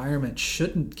social environment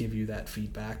shouldn't give you that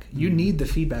feedback. You need the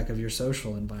feedback of your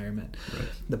social environment.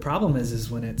 The problem is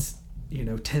when it's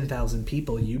 10,000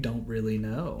 people you don't really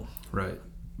know.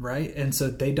 Right? And so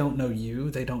they don't know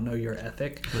you. They don't know your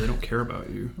ethic. They don't care about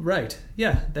you. Right.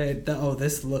 Yeah.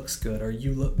 This looks good, or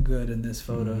you look good in this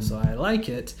photo, so I like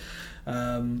it.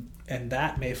 And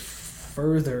that may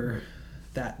further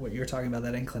what you're talking about,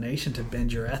 that inclination to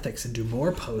bend your ethics and do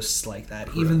more posts like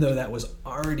that, even though that was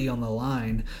already on the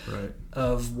line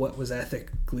of what was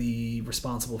ethically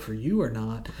responsible for you or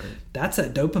not. That's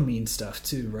that dopamine stuff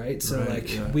too, right? So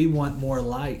we want more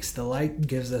likes. The like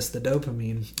gives us the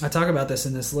dopamine. I talk about this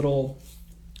in this little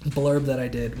blurb that I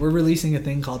did. We're releasing a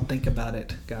thing called Think About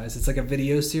It, guys. It's like a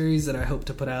video series that I hope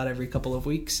to put out every couple of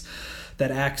weeks that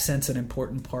accents an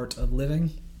important part of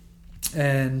living.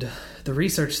 And the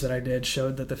research that I did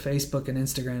showed that the Facebook and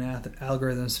Instagram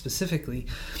algorithms specifically,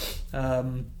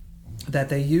 that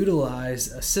they utilize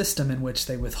a system in which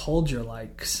they withhold your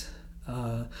likes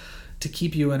to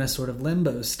keep you in a sort of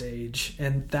limbo stage.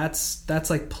 And that's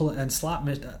like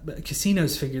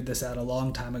casinos figured this out a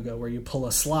long time ago, where you pull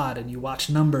a slot and you watch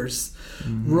numbers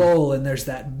roll, and there's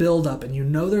that build up,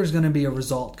 and there's going to be a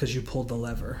result because you pulled the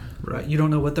lever. Right? You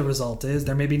don't know what the result is.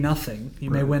 There may be nothing.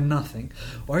 You may win nothing,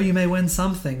 or you may win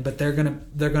something, but they're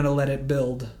gonna let it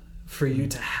build for you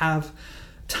to have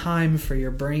time for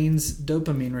your brain's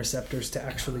dopamine receptors to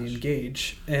actually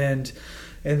engage. And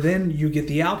then you get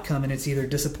the outcome, and it's either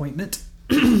disappointment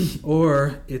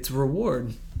or it's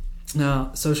reward.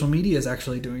 Now, social media is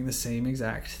actually doing the same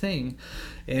exact thing.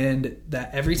 And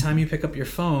that every time you pick up your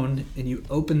phone and you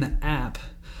open the app,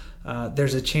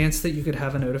 there's a chance that you could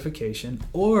have a notification,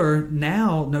 or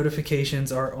now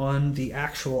notifications are on the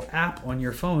actual app on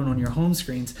your phone, on your home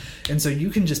screens. And so you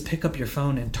can just pick up your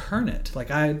phone and turn it.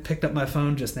 Like I picked up my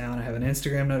phone just now and I have an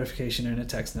Instagram notification and a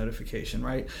text notification,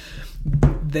 right?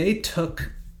 They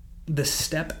took the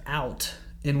step out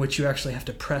in which you actually have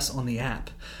to press on the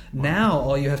app. Wow. Now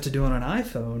all you have to do on an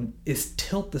iPhone is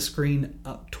tilt the screen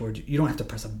up towards you. You don't have to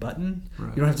press a button. Right.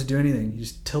 You don't have to do anything. You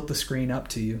just tilt the screen up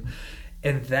to you.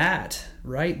 And that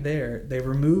right there, they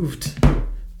removed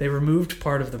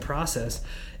part of the process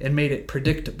and made it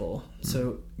predictable.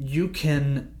 So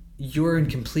you're in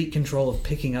complete control of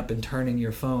picking up and turning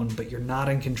your phone, but you're not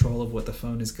in control of what the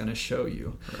phone is going to show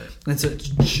you. Right. And so it's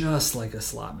just like a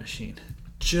slot machine.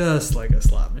 Just like a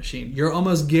slot machine. You're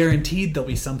almost guaranteed there'll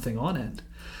be something on it,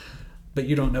 but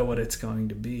you don't know what it's going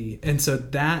to be. And so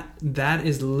that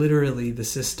is literally the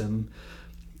system.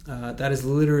 That is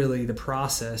literally the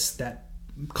process that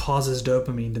causes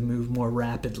dopamine to move more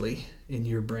rapidly in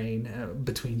your brain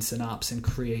between synapses and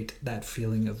create that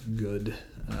feeling of good.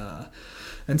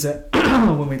 And so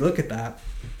when we look at that,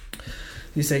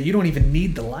 you say you don't even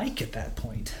need the like at that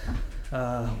point.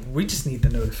 We just need the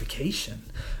notification.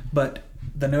 But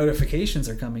the notifications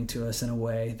are coming to us in a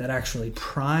way that actually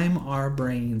prime our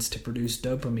brains to produce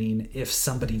dopamine if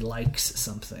somebody likes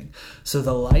something. So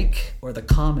the like or the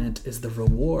comment is the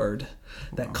reward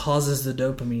that causes the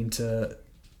dopamine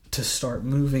to start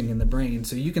moving in the brain.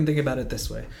 So you can think about it this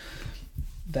way,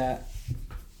 that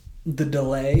the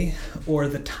delay or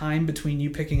the time between you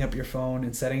picking up your phone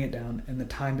and setting it down and the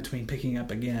time between picking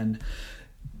up again,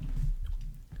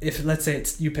 if let's say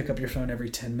it's you pick up your phone every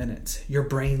 10 minutes, your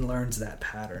brain learns that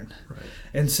pattern. Right.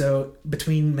 And so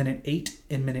between minute 8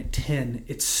 and minute 10,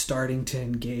 it's starting to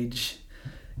engage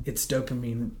its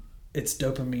dopamine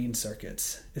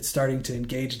circuits. It's starting to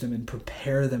engage them and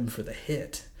prepare them for the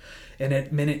hit. And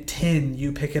at minute 10,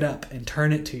 you pick it up and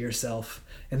turn it to yourself,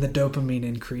 and the dopamine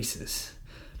increases.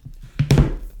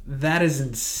 That is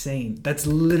insane. That's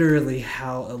literally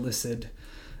how illicit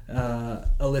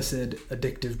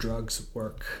addictive drugs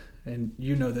work. And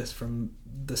you know this from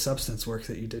the substance work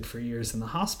that you did for years in the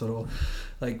hospital.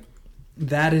 Like,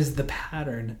 that is the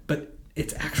pattern, but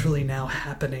it's actually now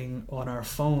happening on our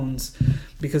phones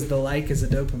because the like is a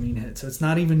dopamine hit. So it's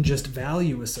not even just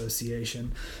value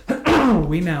association.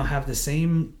 We now have the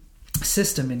same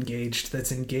system engaged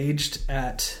that's engaged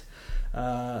at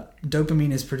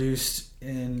dopamine is produced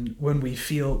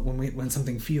when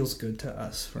something feels good to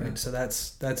us, right? Yeah. So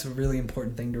that's a really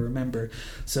important thing to remember.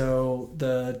 So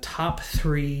the top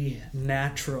two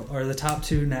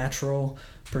natural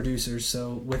producers,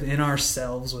 so within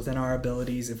ourselves, within our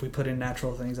abilities, if we put in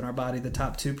natural things in our body, the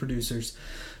top two producers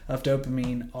of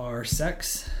dopamine are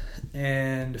sex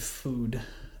and food.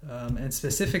 And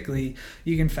specifically,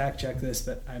 you can fact check this,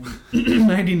 but I'm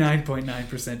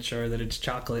 99.9% sure that it's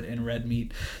chocolate and red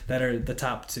meat that are the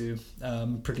top two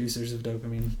producers of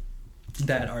dopamine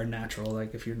that are natural.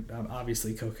 Like if you're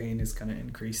obviously cocaine is going to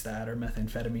increase that, or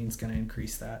methamphetamine is going to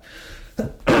increase that.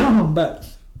 But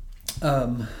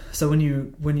so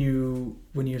when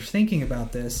you're thinking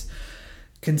about this,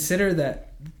 consider that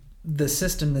the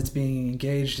system that's being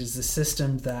engaged is the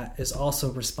system that is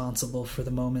also responsible for the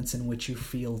moments in which you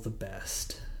feel the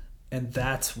best. And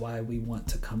that's why we want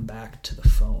to come back to the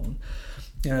phone.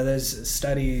 You know, there's a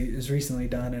study is recently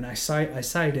done, and I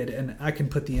cited, and I can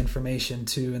put the information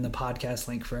too in the podcast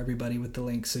link for everybody with the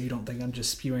link, so you don't think I'm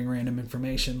just spewing random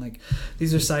information. Like,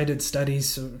 these are cited studies.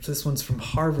 So this one's from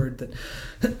Harvard, that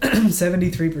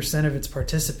 73% of its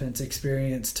participants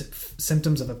experienced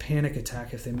symptoms of a panic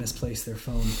attack if they misplaced their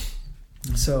phone.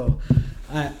 So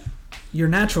your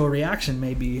natural reaction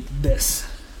may be this.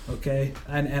 Okay,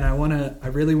 and I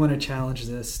really want to challenge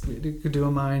this. You could do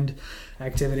a mind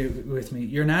activity with me.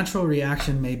 Your natural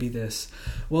reaction may be this: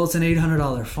 well, it's an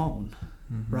 $800 phone,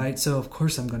 right? So of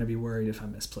course I'm going to be worried if I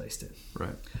misplaced it.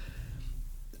 Right.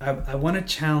 I want to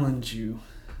challenge you.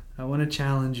 I want to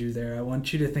challenge you there. I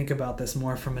want you to think about this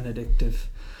more from an addictive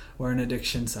or an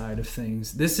addiction side of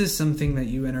things. This is something that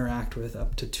you interact with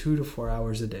up to 2 to 4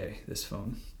 hours a day. This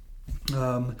phone.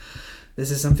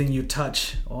 This is something you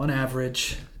touch on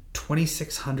average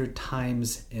 2,600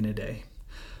 times in a day.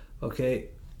 Okay?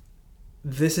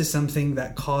 This is something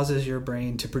that causes your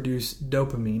brain to produce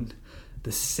dopamine,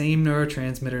 the same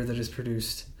neurotransmitter that is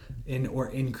produced or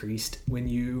increased when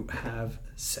you have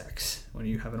sex, when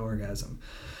you have an orgasm.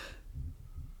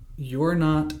 You're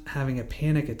not having a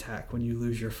panic attack when you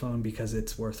lose your phone because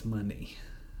it's worth money.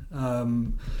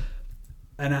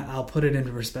 And I'll put it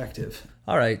into perspective.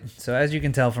 All right, so as you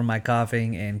can tell from my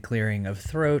coughing and clearing of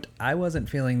throat, I wasn't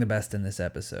feeling the best in this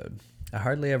episode. I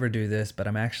hardly ever do this, but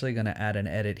I'm actually going to add an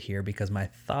edit here because my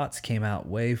thoughts came out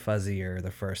way fuzzier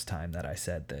the first time that I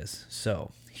said this.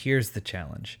 So, here's the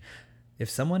challenge. If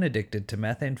someone addicted to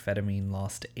methamphetamine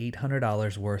lost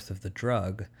 $800 worth of the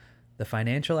drug, the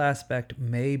financial aspect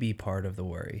may be part of the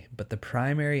worry, but the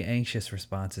primary anxious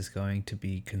response is going to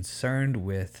be concerned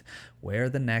with where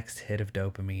the next hit of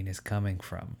dopamine is coming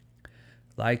from.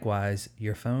 Likewise,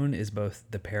 your phone is both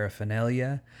the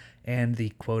paraphernalia and the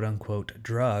quote-unquote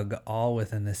drug all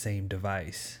within the same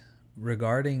device.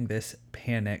 Regarding this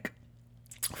panic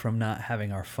from not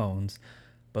having our phones,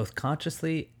 both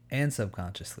consciously and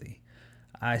subconsciously,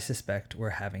 I suspect we're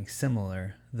having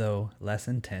similar, though less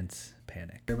intense,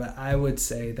 panic. But I would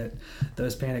say that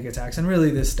those panic attacks, and really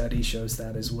this study shows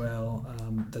that as well,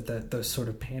 that those sort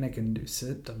of panic-induced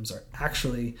symptoms are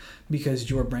actually because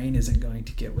your brain isn't going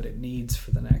to get what it needs for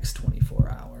the next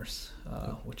 24 hours,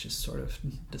 which is sort of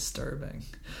disturbing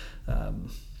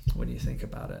when you think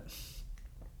about it.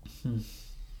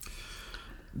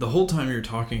 The whole time you're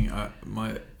talking,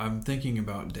 I'm thinking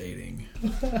about dating.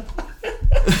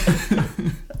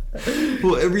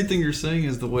 Well, everything you're saying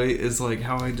is like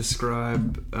how I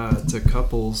describe to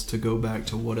couples to go back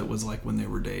to what it was like when they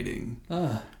were dating.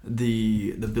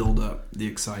 The build up, the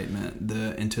excitement,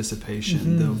 the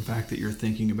anticipation, the fact that you're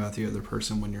thinking about the other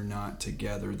person when you're not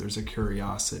together. There's a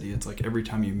curiosity. It's like every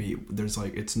time you meet, there's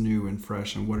like it's new and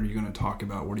fresh. And what are you going to talk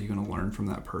about? What are you going to learn from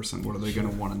that person? What are they going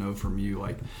to want to know from you?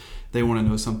 Like they want to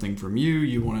know something from you.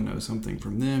 You want to know something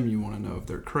from them. You want to know if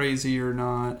they're crazy or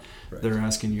not. Right. They're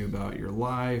asking you about your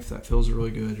life. That feels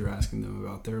really good. You're asking them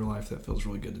about their life. That feels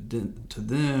really good to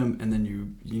them. And then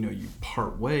you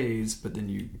part ways, but then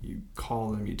you call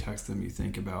them, you text them, you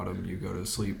think about them, you go to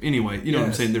sleep. Anyway, you know what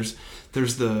I'm saying? There's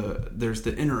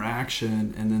the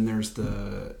interaction, and then there's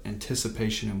the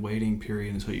anticipation and waiting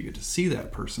period until you get to see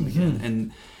that person again.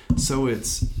 And so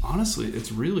it's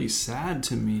really sad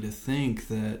to me to think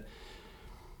that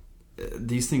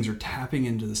these things are tapping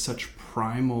into such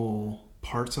primal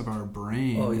parts of our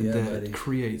brain that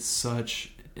create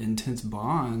such intense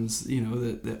bonds,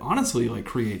 that honestly like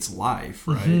creates life,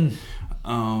 right?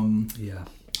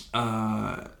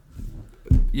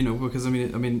 Because I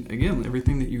mean, again,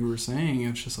 everything that you were saying,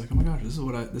 it's just like, oh my gosh,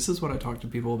 this is what I talk to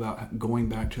people about, going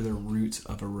back to the roots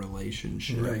of a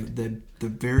relationship, right? The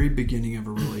very beginning of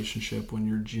a relationship, when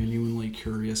you're genuinely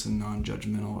curious and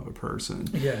non-judgmental of a person,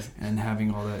 and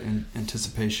having all that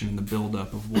anticipation and the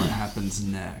build-up of what happens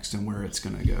next and where it's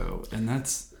going to go, and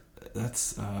that's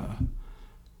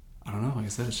I don't know. Like I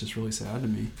said, it's just really sad to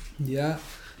me. Yeah,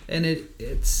 and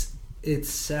it's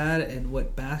sad, and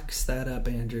what backs that up,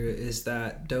 Andrew, is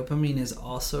that dopamine is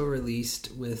also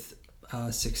released with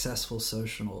successful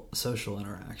social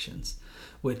interactions,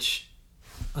 which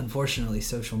unfortunately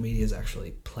social media is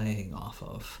actually playing off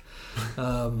of.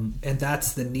 And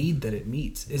that's the need that it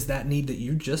meets, is that need that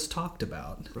you just talked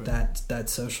about, right? That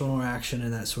social interaction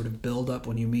and that sort of build up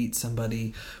when you meet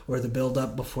somebody, or the build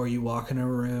up before you walk in a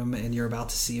room and you're about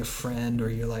to see a friend, or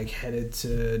you're like headed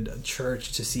to a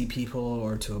church to see people,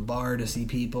 or to a bar to see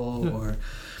people, or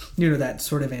that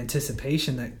sort of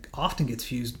anticipation that often gets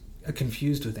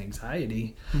confused with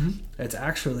anxiety. It's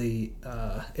actually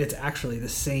the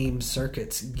same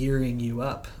circuits gearing you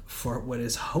up for what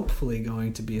is hopefully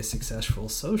going to be a successful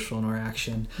social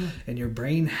interaction, and your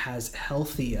brain has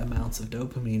healthy amounts of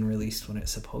dopamine released when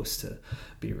it's supposed to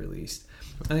be released.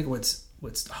 I think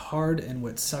what's hard and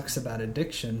what sucks about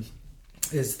addiction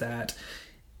is that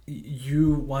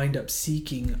you wind up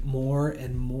seeking more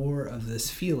and more of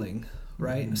this feeling,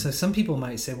 right? So some people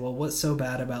might say, well, what's so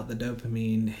bad about the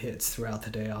dopamine hits throughout the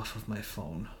day off of my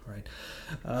phone, right?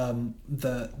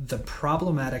 The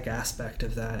problematic aspect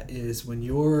of that is when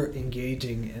you're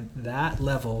engaging at that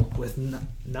level with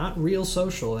not real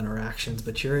social interactions,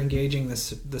 but you're engaging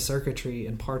the circuitry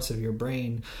and parts of your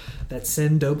brain that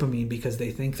send dopamine because they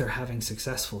think they're having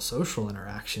successful social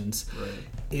interactions. Right.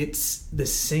 It's the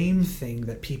same thing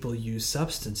that people use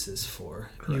substances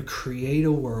for. Correct. You create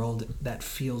a world that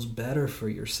feels better for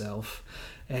yourself,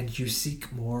 and you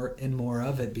seek more and more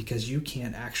of it because you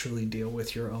can't actually deal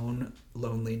with your own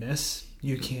loneliness.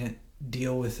 You can't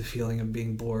deal with the feeling of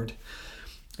being bored,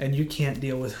 and you can't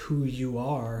deal with who you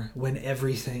are when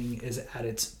everything is at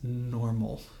its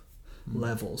normal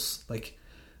levels. Like,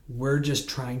 we're just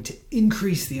trying to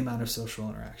increase the amount of social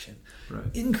interaction,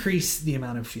 increase the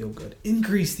amount of feel good,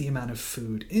 increase the amount of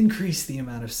food, increase the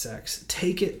amount of sex,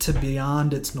 take it to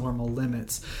beyond its normal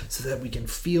limits so that we can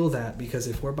feel that. Because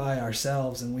if we're by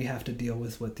ourselves and we have to deal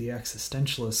with what the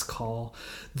existentialists call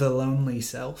the lonely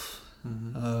self,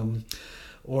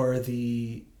 or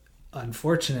the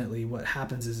unfortunately, what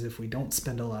happens is if we don't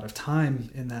spend a lot of time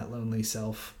in that lonely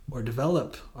self or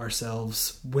develop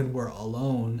ourselves when we're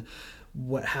alone,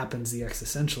 what happens, the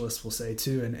existentialists will say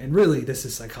too, and really this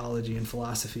is psychology and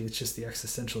philosophy, it's just the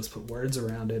existentialists put words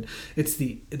around it.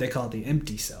 They call it the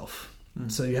empty self.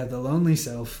 So you have the lonely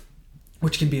self,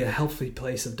 which can be a healthy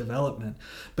place of development.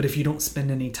 But if you don't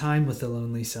spend any time with the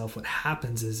lonely self, what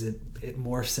happens is it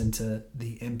morphs into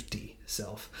the empty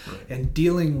self. Right. And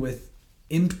dealing with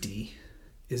empty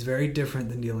is very different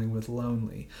than dealing with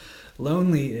lonely.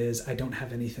 Lonely is I don't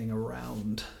have anything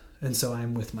around, and so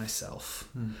I'm with myself.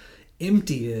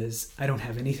 Empty is I don't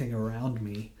have anything around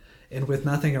me, and with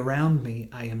nothing around me,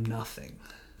 I am nothing.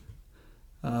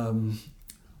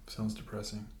 Sounds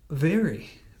depressing. Very,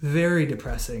 very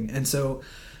depressing. And so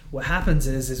what happens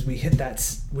is we hit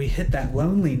that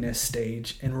loneliness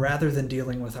stage, and rather than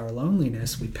dealing with our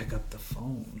loneliness, we pick up the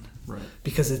phone. Right.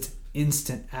 Because it's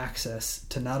instant access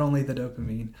to not only the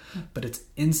dopamine, but it's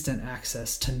instant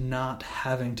access to not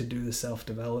having to do the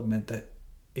self-development that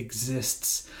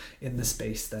exists in the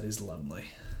space that is lonely.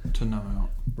 To numb out.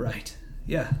 Right.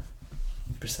 Yeah.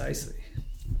 Precisely.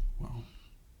 Well,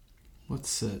 let's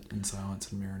sit in silence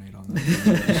and marinate on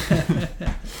that.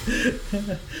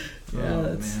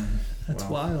 Yeah, that's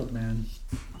Wow. wild, man.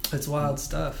 It's wild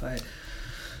stuff.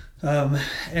 And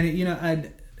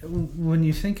when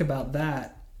you think about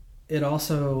that, it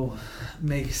also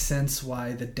makes sense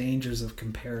why the dangers of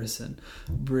comparison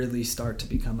really start to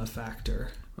become a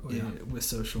factor with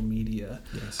social media.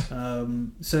 Yes.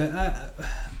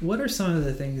 What are some of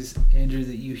the things, Andrew,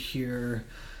 that you hear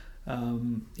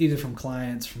either from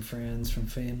clients, from friends, from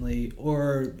family,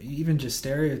 or even just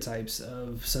stereotypes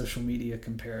of social media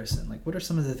comparison? Like, what are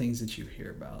some of the things that you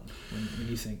hear about when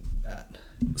you think that?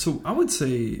 So I would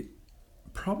say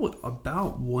probably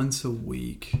about once a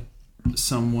week,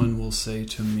 someone will say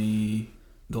to me,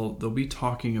 they'll be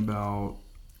talking about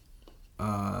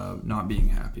not being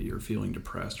happy or feeling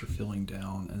depressed or feeling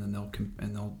down, and then they'll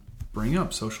bring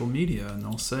up social media, and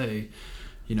they'll say,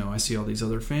 I see all these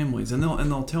other families, and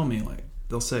they'll tell me, like,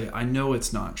 they'll say, I know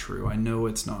it's not true, I know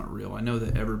it's not real, I know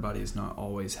that everybody is not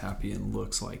always happy and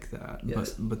looks like that,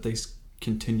 yes. but they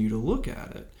continue to look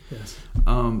at it. Yes.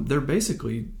 They're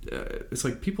basically, it's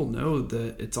like people know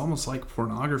that it's almost like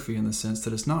pornography in the sense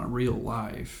that it's not real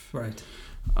life. Right.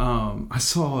 I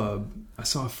saw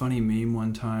a funny meme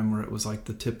one time where it was like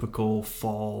the typical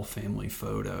fall family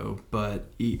photo, but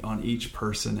on each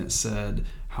person it said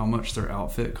how much their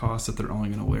outfit costs that they're only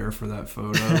going to wear for that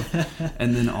photo.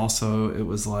 And then also it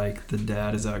was like the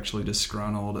dad is actually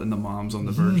disgruntled and the mom's on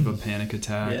the verge of a panic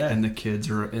attack, and the kids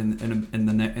are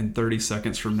in 30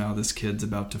 seconds from now this kid's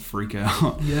about to freak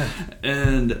out. Yeah.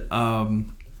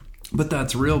 And but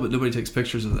that's real, but nobody takes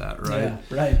pictures of that, right?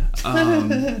 Yeah, right.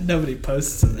 Nobody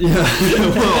posts it. Yeah.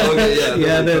 Well, okay,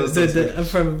 yeah.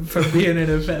 From being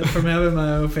from having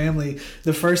my own family,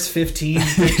 the first 15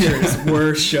 pictures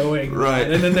were showing right,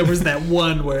 and then there was that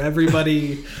one where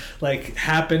everybody like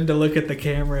happened to look at the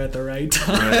camera at the right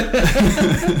time.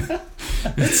 Right.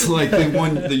 It's like they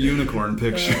won the unicorn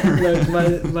picture.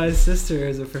 My sister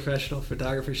is a professional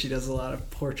photographer. She does a lot of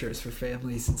portraits for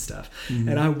families and stuff. Mm-hmm.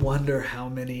 And I wonder how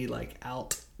many like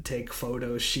outtake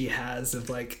photos she has of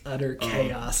like utter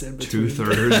chaos in between.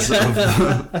 2/3 of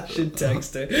them. I should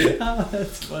text her. Oh,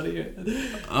 that's funny.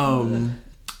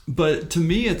 But to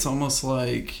me, it's almost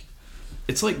like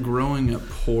it's like growing up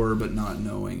poor but not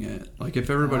knowing it. Like if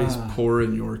everybody's poor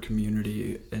in your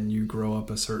community and you grow up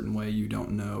a certain way, you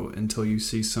don't know until you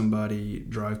see somebody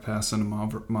drive past in a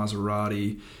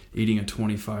Maserati eating a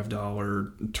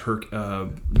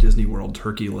 $25 Disney World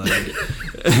turkey leg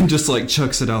and just like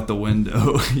chucks it out the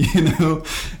window,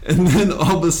 and then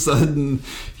all of a sudden,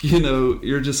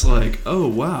 you're just like, oh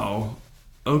wow,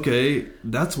 okay,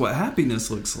 that's what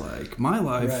happiness looks like. My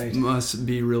life must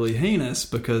be really heinous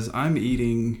because I'm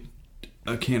eating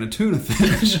a can of tuna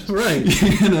fish. Right.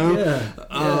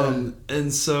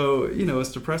 And so,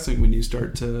 it's depressing when you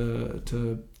start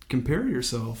to compare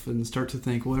yourself and start to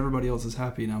think, well, everybody else is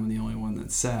happy and I'm the only one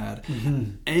that's sad.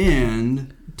 Mm-hmm.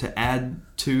 And to add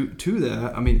to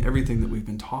that, I mean, everything that we've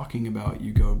been talking about,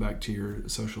 you go back to your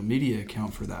social media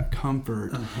account for that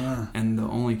comfort, and the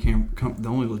only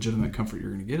legitimate comfort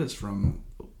you're going to get is from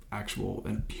actual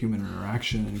human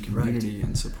interaction and community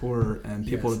and support, and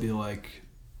people to be like,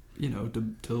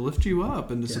 to lift you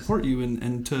up and to support you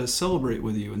and to celebrate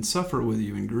with you and suffer with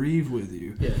you and grieve with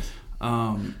you. Yes.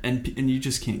 And you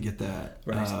just can't get that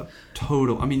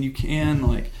total. I mean, you can,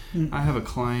 like, I have a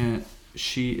client.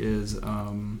 She is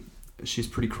she's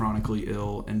pretty chronically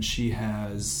ill, and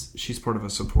she's part of a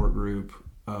support group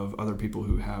of other people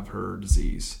who have her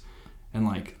disease, and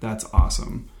like that's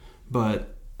awesome.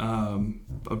 But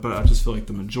I just feel like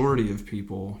the majority of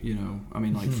people, I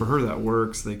mean, like for her that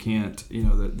works. They can't,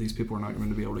 that these people are not going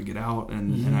to be able to get out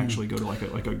and actually go to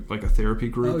like a therapy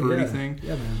group or anything.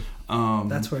 Yeah, man.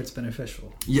 That's where it's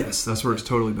beneficial. Yes, that's where it's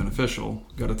totally beneficial.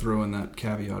 Got to throw in that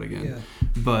caveat again. Yeah.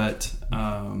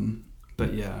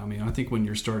 But yeah, I mean, I think when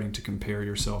you're starting to compare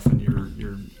yourself and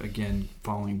you're again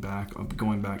going back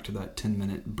to that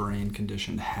 10-minute brain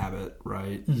conditioned habit,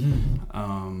 right?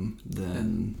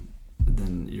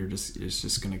 Then it's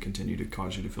just going to continue to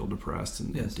cause you to feel depressed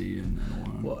and empty and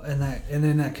alone. Well, and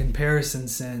in that comparison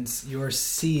sense, you're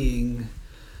seeing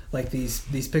like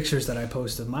these pictures that I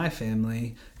post of my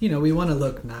family. We want to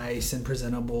look nice and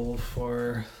presentable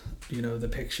for the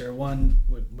picture. One,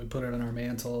 we put it on our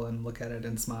mantle and look at it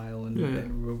and smile,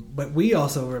 but we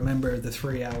also remember the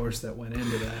 3 hours that went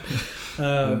into that.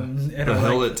 And the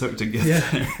hell it took to get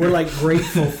there. We're like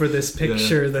grateful for this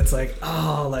picture that's like,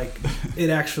 like it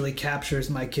actually captures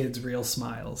my kids' real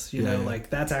smiles. Like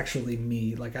that's actually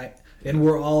me. Like and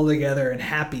we're all together and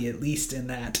happy at least in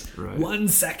that 1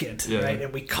 second, right?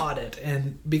 And we caught it.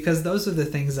 And because those are the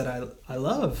things that I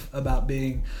love about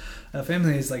being a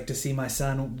family, is like to see my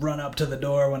son run up to the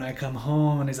door when I come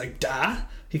home and he's like, "Da."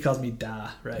 He calls me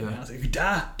Da, right? And I was like,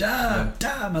 "Da, da,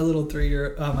 da." My little my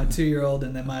 2-year-old,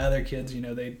 and then my other kids,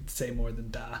 they say more than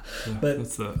Da. Yeah, but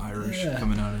that's the Irish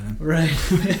coming out of him, right?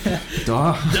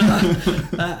 Da.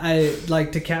 I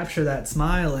like to capture that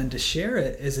smile and to share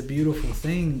it is a beautiful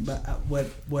thing. But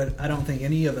what I don't think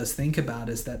any of us think about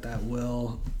is that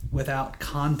will, without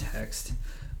context,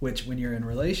 which when you're in a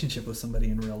relationship with somebody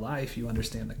in real life, you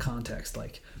understand the context.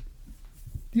 Like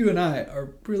you and I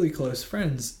are really close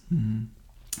friends.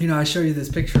 I show you this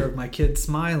picture of my kid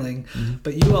smiling,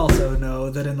 but you also know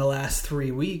that in the last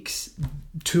 3 weeks,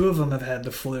 2 of them have had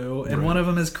the flu and one of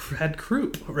them has had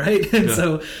croup, right? And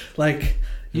so like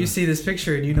you see this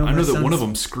picture and I know that one of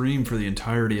them screamed for the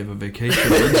entirety of a vacation.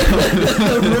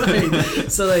 Right.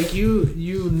 So like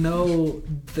you know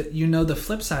the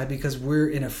flip side because we're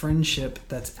in a friendship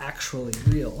that's actually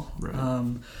real.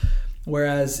 Right.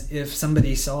 Whereas if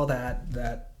somebody saw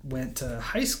that went to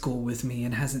high school with me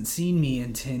and hasn't seen me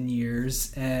in 10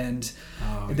 years and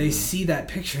they see that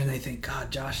picture and they think,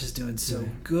 God, Josh is doing so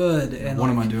good. And what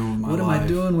am I doing with my life? What am I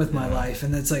doing with my life?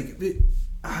 And it's like...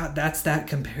 that's that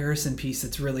comparison piece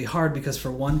that's really hard because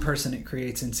for one person it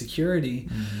creates insecurity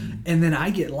and then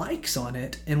I get likes on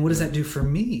it and what does that do for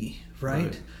me,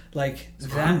 right? Like so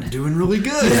that, I'm doing really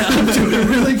good. Yeah, I'm doing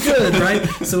really good, right?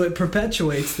 So it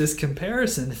perpetuates this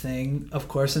comparison thing, of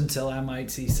course, until I might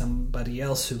see somebody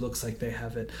else who looks like they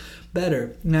have it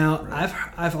better. Now,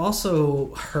 I've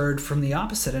also heard from the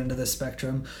opposite end of the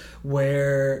spectrum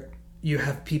where you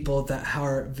have people that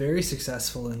are very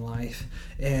successful in life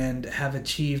and have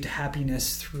achieved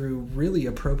happiness through really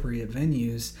appropriate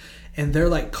venues, and they're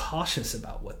like cautious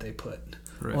about what they put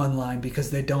online because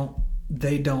they don't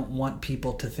want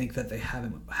people to think that they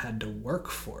haven't had to work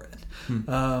for it.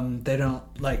 They don't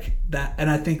like that, and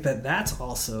I think that that's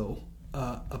also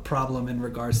a problem in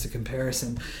regards to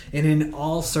comparison. And in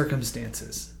all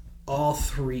circumstances, all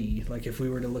three, like if we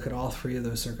were to look at all three of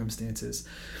those circumstances,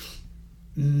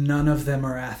 none of them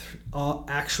are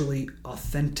actually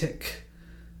authentic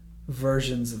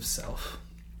versions of self.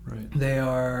 Right. They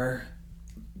are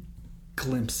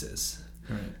glimpses.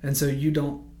 Right. And so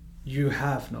you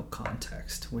have no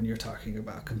context when you're talking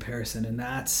about comparison, and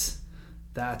that's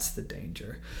the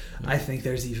danger. Yeah. I think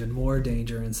there's even more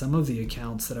danger in some of the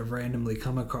accounts that I've randomly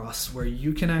come across where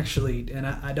you can actually, and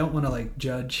I don't want to like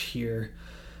judge here,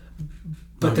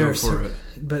 but there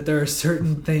are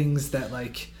certain things that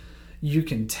like you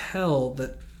can tell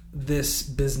that this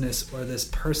business or this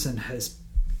person has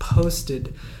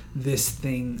posted this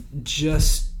thing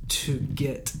just to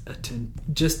get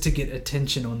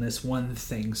attention on this one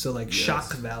thing. So like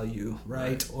shock value,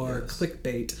 right? Or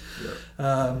clickbait. Yep.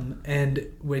 And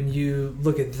when you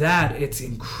look at that, it's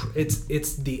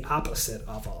the opposite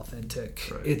of authentic.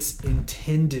 Right. It's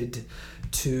intended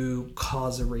to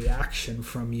cause a reaction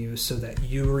from you so that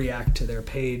you react to their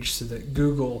page, so that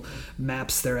Google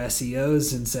maps their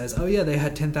SEOs and says, oh yeah, they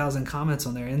had 10,000 comments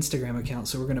on their Instagram account,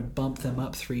 so we're going to bump them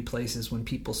up 3 places when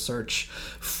people search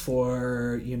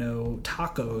for,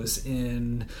 tacos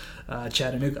in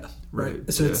Chattanooga.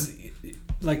 Right. So it's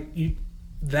like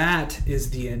that's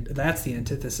the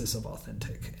antithesis of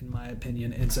authentic, in my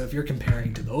opinion. And so if you're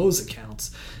comparing to those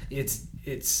accounts,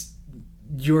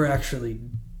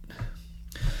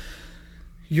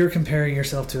 you're comparing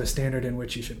yourself to a standard in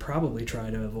which you should probably try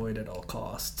to avoid at all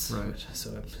costs. Right.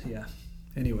 So, yeah.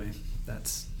 Anyway,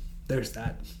 there's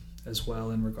that as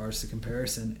well in regards to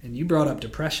comparison. And you brought up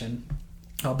depression.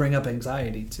 I'll bring up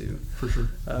anxiety too. For sure.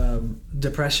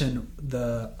 Depression,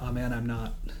 oh man, I'm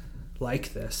not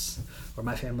like this, or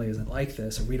my family isn't like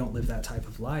this, or we don't live that type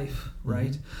of life,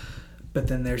 right? But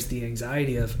then there's the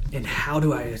anxiety of, and how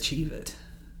do I achieve it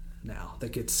now,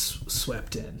 that gets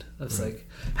swept in. It's like,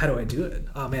 how do I do it?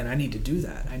 Oh man, I need to do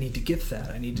that. I need to get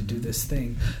that. I need to do this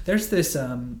thing. There's this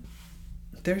mom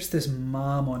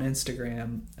on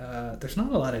Instagram. There's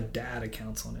not a lot of dad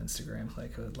accounts on Instagram,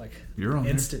 like you're on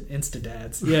Insta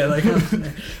dads. Yeah,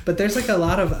 but there's like a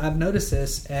lot of, I've noticed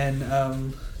this,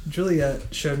 and Julia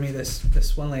showed me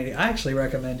this one lady. I actually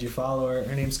recommend you follow her.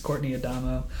 Her name's Courtney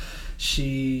Adamo.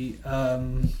 She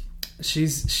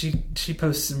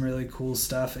posts some really cool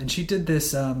stuff, and she did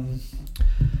this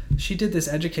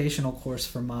educational course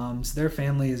for moms. Their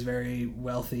family is very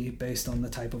wealthy based on the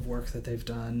type of work that they've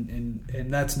done,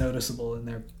 and that's noticeable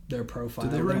in their profile.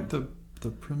 Did they write the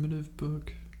Primitive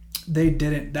book? They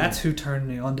didn't. That's who turned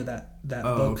me onto that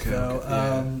book, though.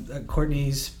 Okay. Yeah.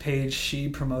 Courtney's page, she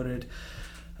promoted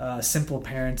Simple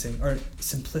Parenting, or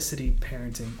Simplicity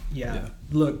Parenting. Yeah.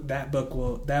 Look, that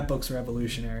book's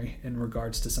revolutionary in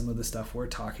regards to some of the stuff we're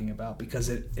talking about, because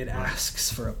it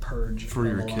asks for a purge for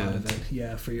your kids.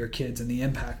 Yeah, for your kids and the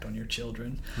impact on your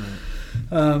children.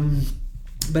 Right.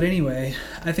 But anyway,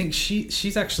 I think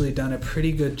she's actually done a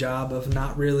pretty good job of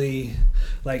not really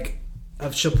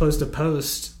she'll post a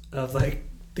post of like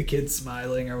the kids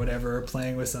smiling or whatever, or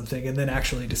playing with something, and then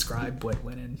actually describe what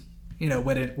went in.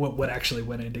 What actually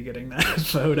went into getting that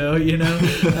photo,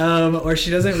 or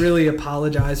she doesn't really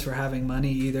apologize for having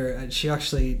money either. She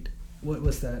actually, what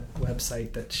was that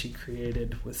website that she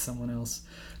created with someone else?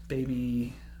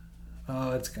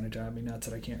 It's going to drive me nuts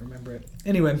that I can't remember it.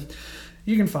 Anyway,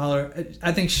 you can follow her.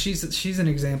 I think she's an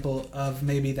example of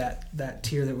maybe that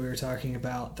tier that we were talking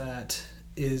about that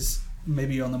is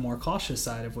maybe on the more cautious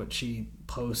side of what she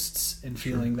posts and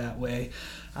feeling that way.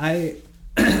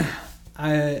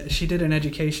 She did an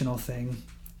educational thing.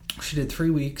 She did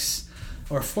 3 weeks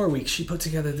or 4 weeks. She put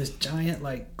together this giant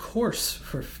course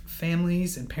for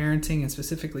families and parenting, and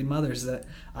specifically mothers, that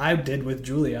I did with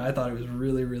Julia. I thought it was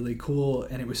really, really cool,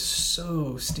 and it was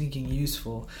so stinking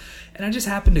useful. And I just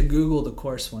happened to Google the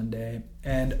course one day,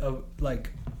 and a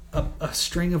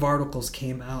string of articles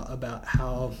came out about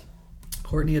how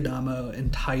Courtney Adamo,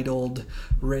 entitled,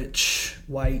 rich,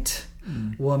 white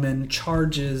woman,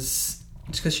 charges,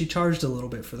 because she charged a little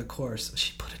bit for the course.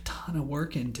 She put a ton of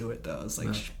work into it, though. It's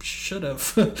like, she should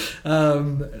have.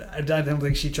 I don't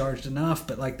think she charged enough,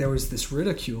 but there was this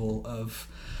ridicule of,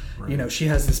 she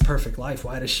has this perfect life.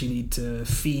 Why does she need to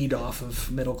feed off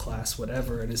of middle class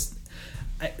whatever? And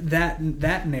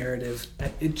that narrative,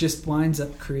 it just winds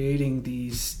up creating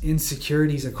these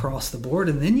insecurities across the board,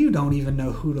 and then you don't even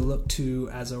know who to look to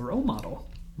as a role model,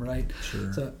 right?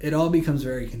 Sure. So it all becomes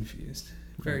very confusing.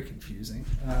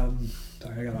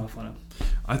 Sorry, I got off on it.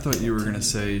 I thought you were going to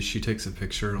say she takes a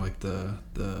picture, like the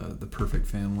perfect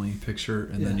family picture,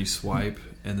 and then you swipe,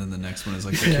 and then the next one is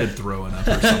like the kid throwing up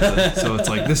or something. So it's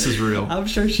like, this is real. I'm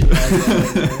sure she has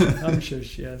that. I'm sure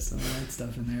she has some of that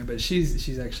stuff in there. But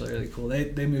she's actually really cool.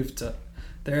 They moved to,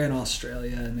 they're in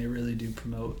Australia, and they really do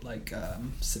promote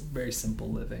very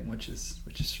simple living, which is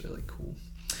really cool.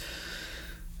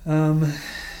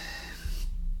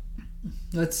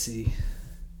 Let's see.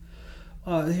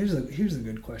 Here's a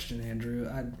good question, Andrew.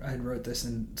 I wrote this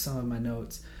in some of my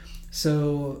notes.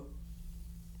 So,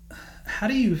 how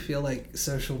do you feel like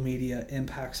social media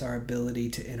impacts our ability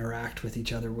to interact with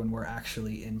each other when we're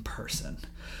actually in person?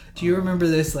 Do you remember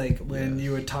this, when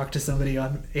you would talk to somebody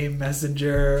on a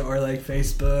messenger or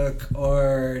Facebook,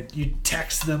 or you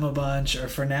text them a bunch, or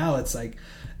for now it's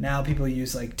now people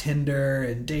use Tinder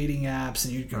and dating apps,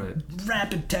 and you go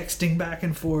rapid texting back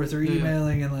and forth or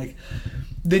emailing, and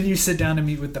then you sit down to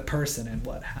meet with the person, and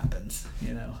what happens?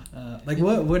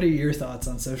 What are your thoughts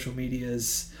on social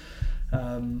media's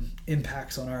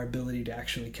impacts on our ability to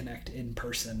actually connect in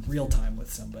person, real time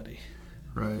with somebody?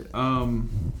 Right.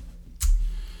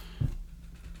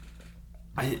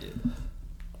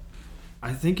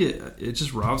 I think it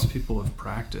just robs people of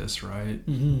practice, right?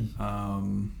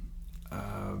 Mm-hmm.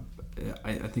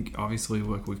 I think obviously,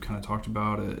 like we've kind of talked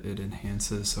about, it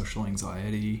enhances social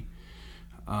anxiety.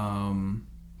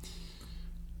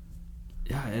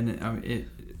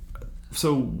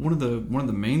 So one of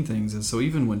the main things is, so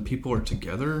even when people are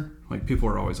together, people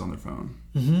are always on their phone.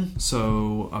 Mm-hmm.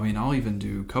 So I'll even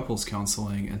do couples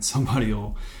counseling, and somebody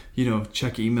will,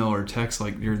 check email or text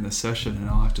during the session, and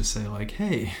I'll have to say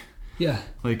hey, yeah,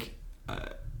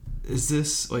 is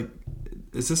this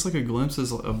is this like a glimpse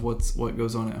of what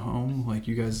goes on at home? Like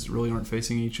you guys really aren't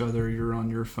facing each other. You're on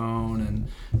your phone and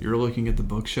you're looking at the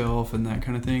bookshelf and that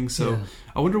kind of thing. So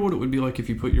I wonder what it would be like if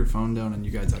you put your phone down and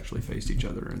you guys actually faced each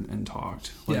other and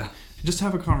talked. Like, just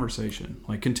have a conversation.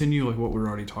 Like continue like what we were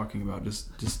already talking about.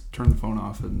 Just turn the phone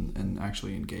off and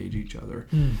actually engage each other.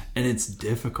 And it's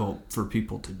difficult for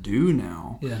people to do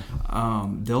now.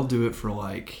 They'll do it for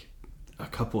like a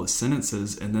couple of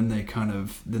sentences and then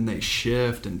they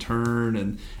shift and turn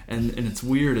and it's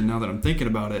weird. And now that I'm thinking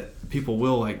about it, people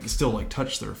will like still like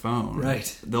touch their phone.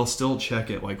 Right. They'll still check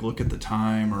it, like look at the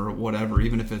time or whatever,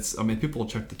 even if it's, I mean, people will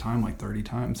check the time like 30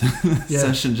 times in a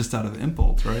session just out of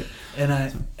impulse, right?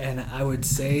 And I would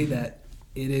say that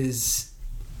it's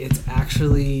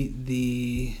actually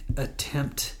the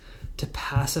attempt to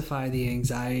pacify the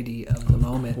anxiety of the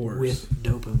moment with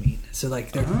dopamine. So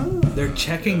like they're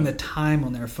checking the time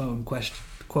on their phone,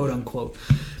 quote unquote.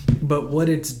 But what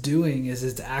it's doing is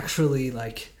it's actually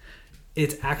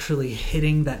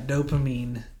hitting that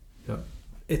dopamine.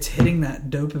 It's hitting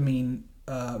that dopamine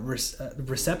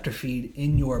receptor feed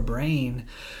in your brain,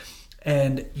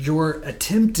 and you're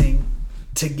attempting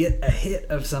to get a hit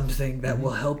of something that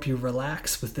will help you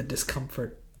relax with the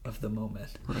discomfort of the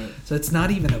moment. Right. So it's not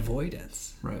even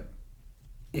avoidance. Right.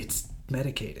 It's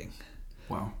medicating.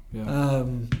 Wow. Yeah.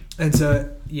 And so,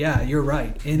 you're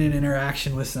right. In an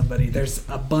interaction with somebody, there's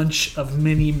a bunch of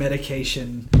mini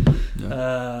medication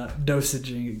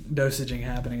dosaging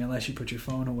happening unless you put your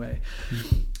phone away.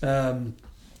 And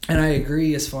I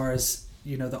agree as far as,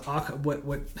 you know,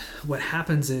 what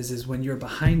happens is when you're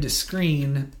behind a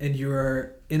screen and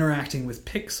you're interacting with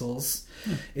pixels,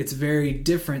 it's very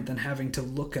different than having to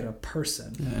look at a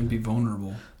person and be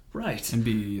vulnerable, right? And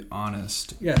be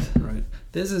honest. Yes, right.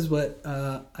 This is what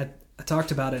I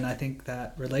talked about in I think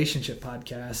that relationship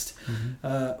podcast,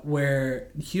 where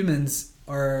humans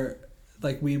are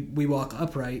like we walk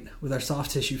upright with our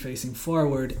soft tissue facing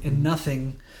forward and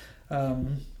nothing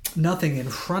in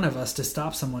front of us to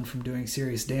stop someone from doing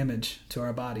serious damage to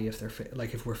our body if they're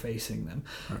if we're facing them.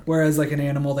 Right. Whereas like an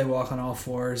animal, they walk on all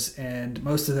fours and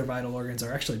most of their vital organs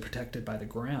are actually protected by the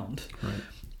ground. Right.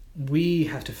 We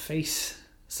have to face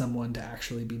someone to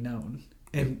actually be known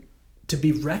and to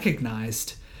be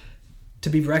recognized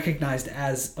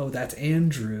as, oh, that's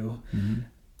Andrew.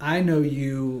 I know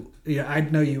you,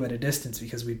 I'd know you at a distance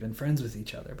because we've been friends with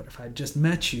each other. But if I just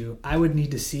met you, I would need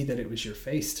to see that it was your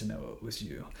face to know it was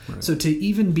you. Right. So to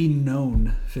even be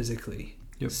known physically,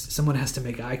 someone has to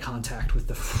make eye contact with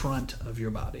the front of your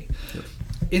body,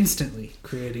 instantly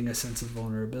creating a sense of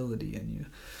vulnerability in you.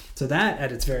 So that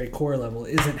at its very core level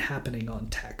isn't happening on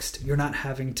text. You're not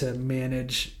having to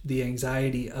manage the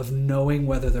anxiety of knowing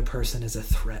whether the person is a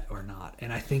threat or not.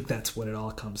 And I think that's what it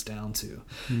all comes down to,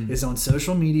 is on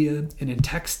social media and in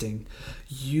texting,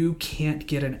 you can't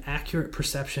get an accurate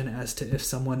perception as to if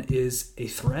someone is a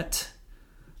threat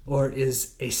or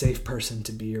is a safe person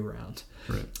to be around.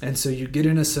 Right. And so you get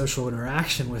in a social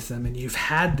interaction with them and you've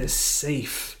had this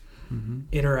safe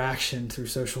interaction through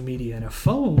social media and a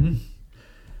phone.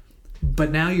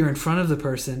 But now you're in front of the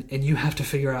person and you have to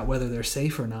figure out whether they're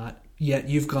safe or not, yet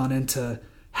you've gone into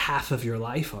half of your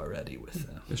life already with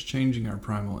them. It's changing our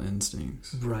primal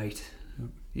instincts. Right.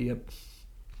 Yep.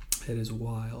 It is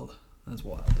wild. That's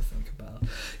wild to think about.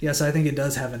 Yes, I think it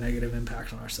does have a negative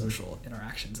impact on our social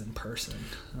interactions in person.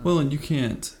 Well, and you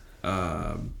can't...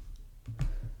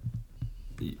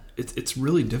 It's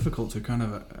really difficult to kind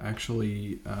of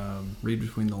actually read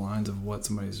between the lines of what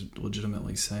somebody's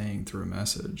legitimately saying through a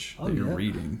message that you're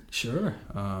reading. Sure.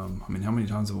 I mean, how many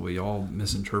times have we all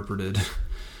misinterpreted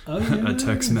a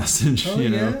text message?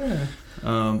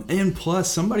 And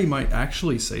plus, somebody might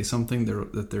actually say something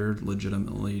that they're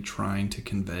legitimately trying to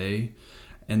convey,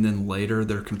 and then later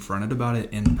they're confronted about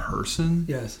it in person.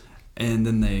 Yes. And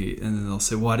then they'll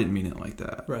say, "Well, I didn't mean it like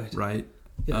that." Right. Right.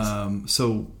 Yes.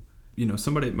 So. You know,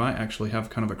 somebody might actually have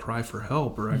kind of a cry for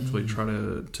help or actually try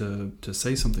to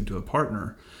say something to a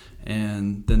partner,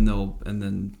 and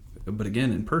then but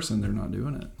again, in person, they're not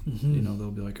doing it. You know,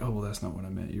 they'll be like, "Oh, well, that's not what I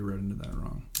meant. You read into that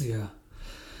wrong." Yeah,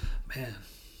 man.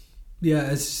 Yeah,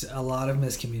 it's a lot of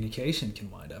miscommunication can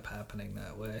wind up happening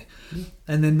that way,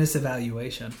 and then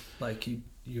misevaluation. Like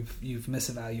you've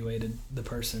misevaluated the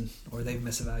person, or they've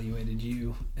misevaluated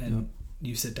you, and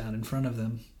you sit down in front of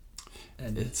them,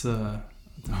 and it's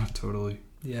Oh, totally.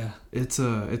 Yeah.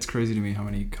 It's crazy to me how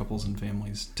many couples and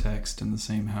families text in the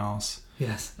same house.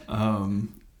 Yes.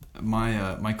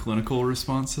 My clinical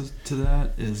response to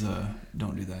that is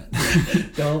don't do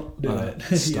that. Don't do it.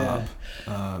 Stop.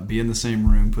 Be in the same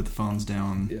room. Put the phones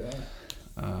down.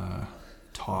 Yeah.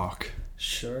 Talk.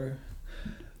 Sure.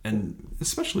 and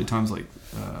especially times like,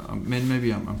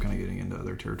 maybe I'm kind of getting into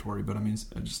other territory, but I mean,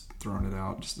 just throwing it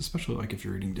out, just especially like if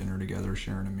you're eating dinner together,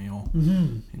 sharing a meal,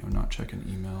 not checking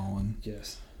email and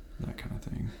yes, that kind of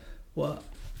thing. Well,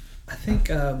 I think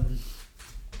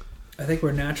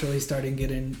we're naturally starting to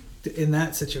get in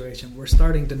that situation. We're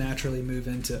starting to naturally move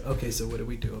into, okay, so what do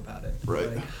we do about it?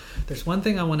 Right. Like, there's one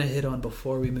thing I want to hit on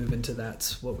before we move into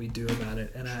that's what we do about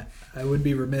it. And I would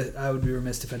be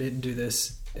remiss if I didn't do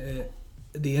this.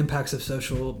 The impacts of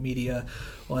social media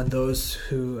on those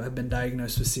who have been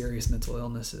diagnosed with serious mental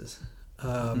illnesses.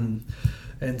 And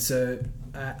so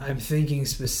I'm thinking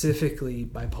specifically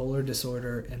bipolar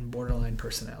disorder and borderline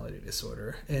personality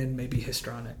disorder, and maybe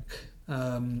histrionic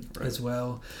as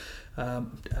well.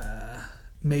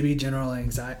 Maybe general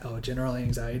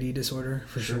anxiety disorder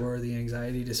for sure. The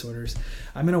anxiety disorders.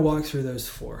 I'm going to walk through those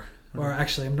 4, or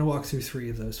actually I'm going to walk through 3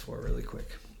 of those 4 really quick.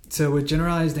 So with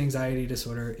generalized anxiety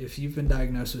disorder, if you've been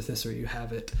diagnosed with this or you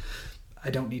have it, I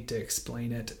don't need to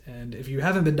explain it. And if you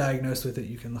haven't been diagnosed with it,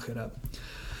 you can look it up.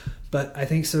 But I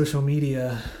think social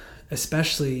media,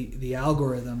 especially the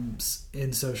algorithms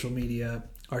in social media,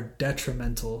 are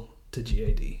detrimental to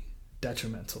GAD.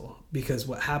 Detrimental. Because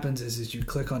what happens is you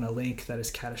click on a link that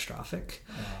is catastrophic,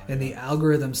 and the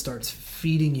algorithm starts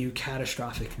feeding you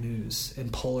catastrophic news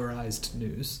and polarized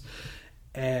news.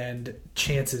 And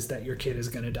chances that your kid is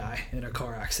going to die in a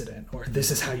car accident, or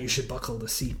this is how you should buckle the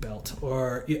seatbelt,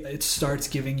 or it starts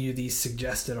giving you these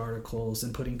suggested articles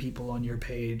and putting people on your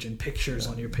page and pictures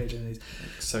on your page, and these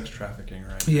sex trafficking,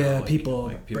 right? Yeah,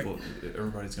 people.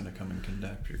 Everybody's going to come and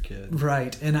kidnap your kid,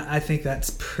 right? And I think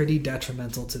that's pretty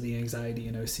detrimental to the anxiety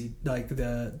and OC, like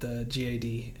the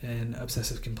GAD and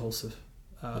obsessive compulsive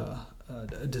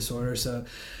disorder. So,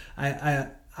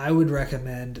 I would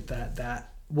recommend that.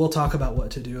 We'll talk about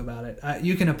what to do about it.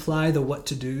 You can apply the what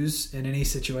to do's in any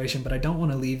situation, but I don't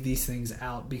want to leave these things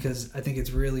out because I think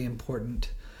it's really important,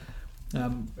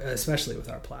 especially with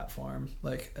our platform.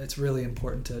 Like, it's really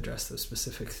important to address those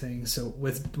specific things. So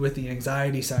with the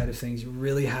anxiety side of things, you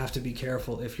really have to be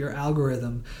careful. If your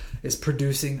algorithm is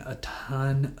producing a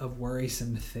ton of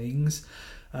worrisome things,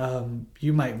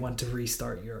 you might want to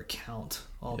restart your account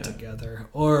altogether,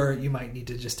 or you might need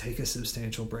to just take a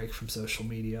substantial break from social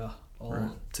media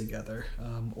altogether,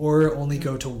 or only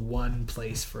go to one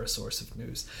place for a source of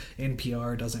news.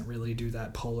 NPR doesn't really do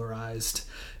that polarized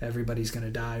everybody's going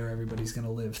to die or everybody's going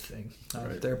to live thing.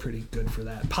 They're pretty good for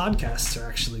that. Podcasts are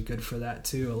actually good for that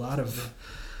too. A lot of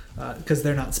because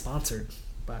they're not sponsored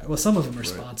by, well, some of them are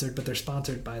sponsored, but they're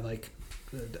sponsored by like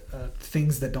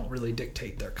things that don't really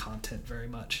dictate their content very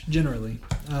much generally.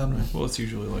 Well, it's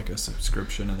usually like a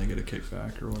subscription and they get a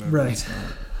kickback or whatever. Right.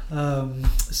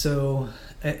 So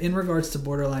in regards to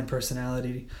borderline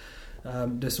personality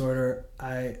disorder,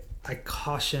 I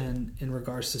caution in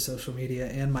regards to social media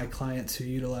and my clients who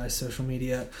utilize social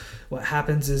media. What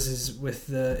happens is with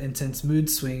the intense mood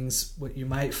swings, what you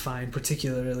might find,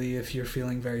 particularly if you're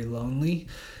feeling very lonely,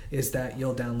 is that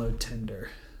you'll download Tinder,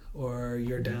 or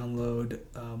you'll download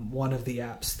one of the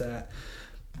apps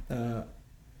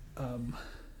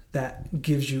that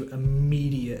gives you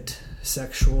immediate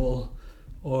sexual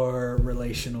or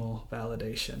relational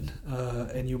validation,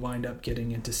 and you wind up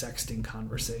getting into sexting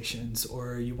conversations,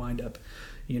 or you wind up,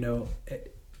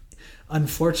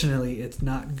 unfortunately, it's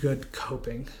not good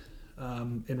coping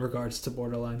in regards to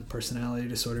borderline personality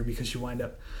disorder, because you wind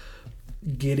up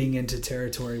getting into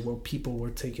territory where people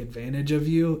will take advantage of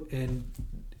you, and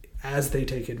as they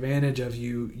take advantage of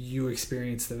you, you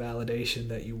experience the validation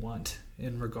that you want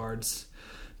in regards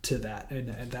to that, and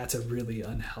that's a really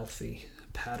unhealthy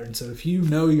pattern. So if you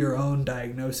know your own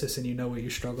diagnosis and you know what you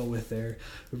struggle with there,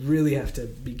 you really have to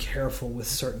be careful with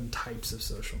certain types of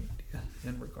social media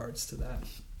in regards to that.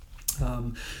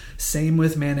 Same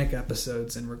with manic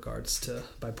episodes in regards to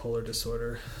bipolar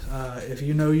disorder. If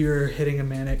you know you're hitting a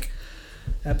manic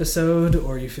episode,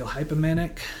 or you feel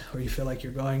hypomanic, or you feel like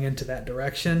you're going into that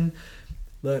direction,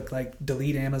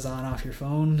 delete Amazon off your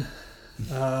phone,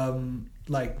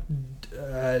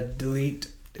 delete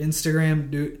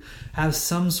Instagram, have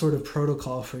some sort of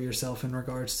protocol for yourself in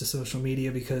regards to social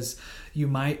media, because you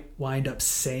might wind up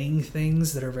saying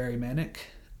things that are very manic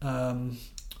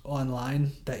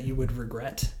online that you would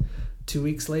regret 2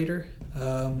 weeks later.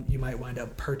 You might wind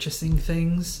up purchasing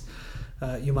things.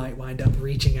 You might wind up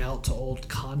reaching out to old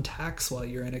contacts while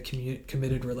you're in a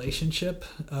committed relationship.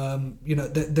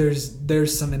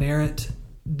 There's some inherent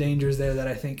dangers there that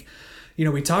I think,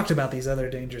 we talked about these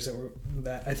other dangers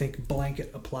that I think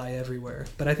blanket apply everywhere.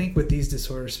 But I think with these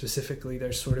disorders specifically,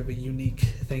 there's sort of a unique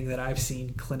thing that I've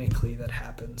seen clinically that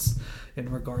happens in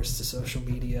regards to social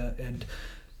media. And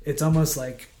it's almost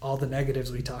like all the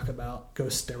negatives we talk about go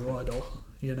steroidal,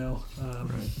 you know.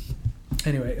 Right.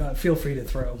 Anyway, feel free to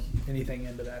throw anything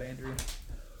into that, Andrew.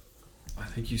 I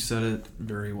think you said it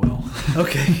very well.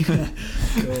 Okay.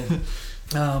 Cool.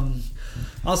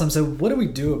 Awesome. So what do we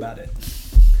do about it?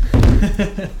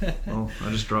 Well, I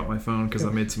just dropped my phone because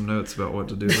I made some notes about what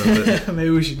to do about it. Maybe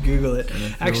we should Google it.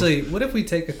 Actually, what if we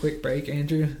take a quick break,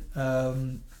 Andrew?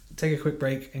 Take a quick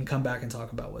break and come back and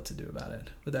talk about what to do about it.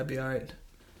 Would that be all right?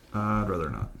 I'd rather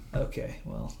not. Okay,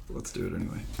 well. Let's do it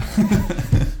anyway.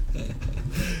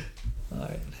 All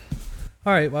right.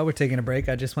 All right, while we're taking a break,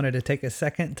 I just wanted to take a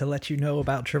second to let you know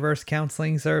about Traverse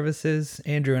Counseling Services.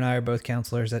 Andrew and I are both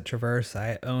counselors at Traverse.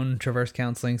 I own Traverse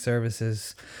Counseling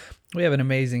Services. We have an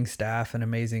amazing staff, an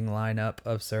amazing lineup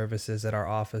of services at our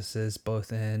offices,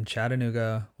 both in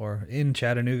Chattanooga,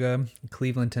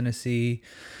 Cleveland, Tennessee,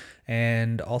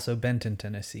 and also Benton,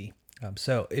 Tennessee.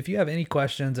 So if you have any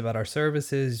questions about our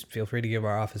services, feel free to give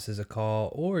our offices a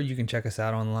call, or you can check us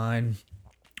out online.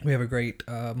 We have a great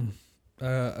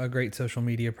social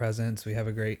media presence. We have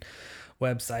a great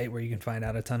website where you can find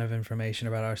out a ton of information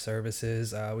about our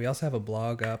services. We also have a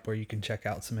blog up where you can check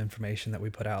out some information that we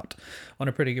put out on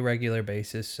a pretty regular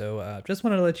basis. So just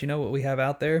wanted to let you know what we have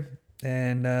out there,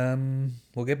 and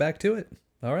we'll get back to it.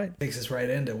 All right. Takes us right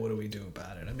into what do we do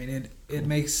about it. I mean, it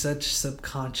makes such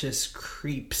subconscious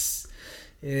creeps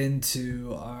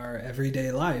into our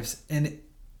everyday lives, and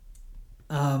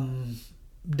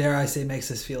dare I say,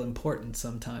 makes us feel important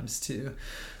sometimes too.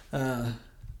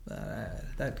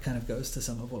 That kind of goes to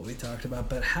some of what we talked about.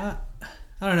 But I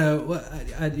don't know.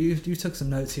 You took some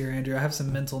notes here, Andrew. I have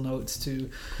some mental notes too.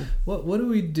 Cool. What do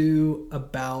we do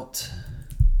about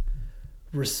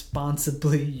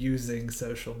responsibly using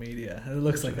social media? It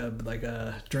looks like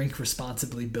a drink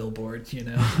responsibly billboard, you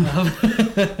know.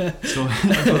 So I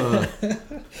have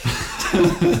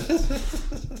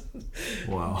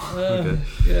wow. Okay.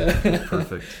 Yeah.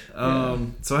 Perfect.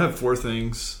 So I have 4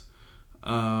 things.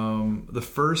 The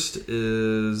first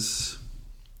is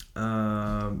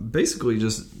basically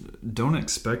just don't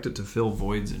expect it to fill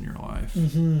voids in your life.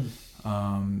 Mm-hmm.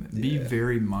 Be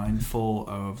very mindful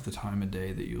of the time of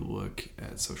day that you look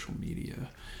at social media,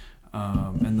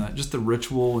 and that just the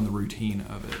ritual and the routine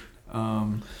of it.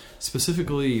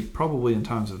 Specifically, probably in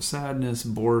times of sadness,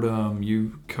 boredom.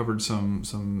 You covered some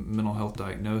mental health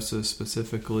diagnosis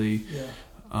specifically. Yeah.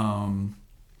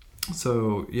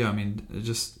 So yeah, I mean,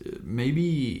 just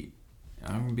maybe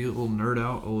I'm gonna be a little nerd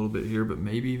out a little bit here, but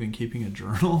maybe even keeping a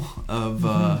journal of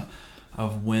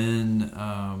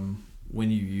when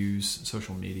you use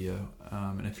social media,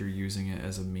 and if you're using it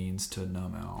as a means to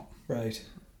numb out, right,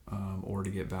 or to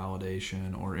get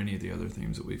validation, or any of the other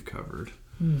themes that we've covered.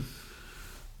 And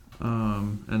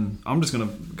I'm just gonna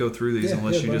go through these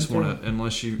unless you just want to, and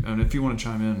if you want to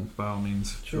chime in, by all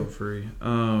means, sure. Feel free.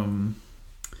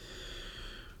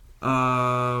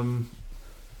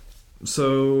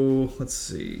 So let's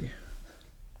see.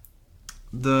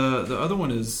 The other one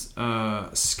is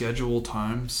schedule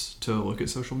times to look at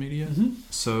social media. Mm-hmm.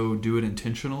 So do it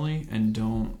intentionally, and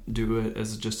don't do it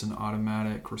as just an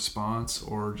automatic response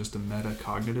or just a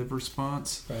metacognitive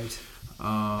response. Right.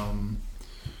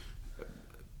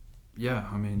 Yeah,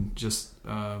 I mean, just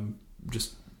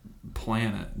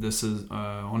plan it. This is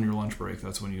on your lunch break.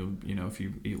 That's when you if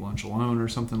you eat lunch alone or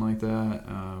something like that.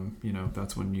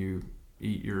 That's when you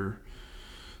eat your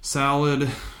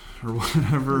salad or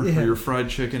whatever, or your fried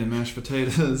chicken and mashed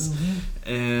potatoes,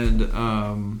 and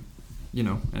and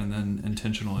then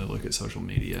intentionally look at social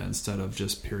media instead of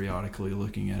just periodically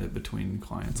looking at it between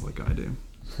clients like I do.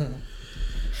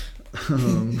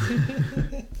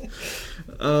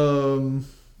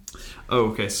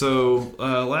 Okay. So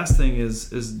last thing is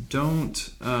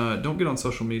don't get on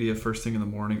social media first thing in the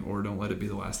morning, or don't let it be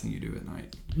the last thing you do at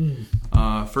night.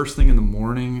 First thing in the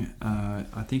morning,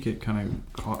 I think it kind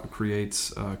of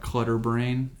creates clutter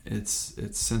brain. It's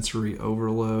sensory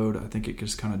overload. I think it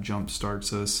just kind of jump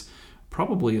starts us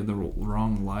probably in the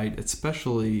wrong light,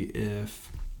 especially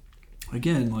if,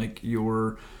 again, like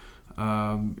your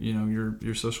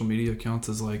social media accounts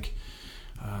is like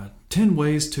 10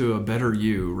 ways to a better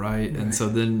you, right? And so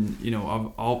then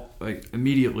I'll like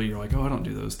immediately you're like, oh, I don't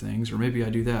do those things, or maybe I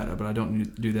do that, but I don't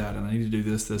need to do that, and I need to do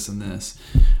this and this,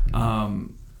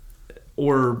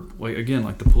 or like, again,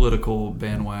 like the political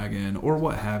bandwagon or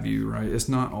what have you, right? It's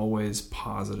not always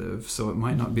positive, so it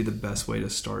might not be the best way to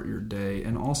start your day.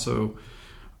 And also,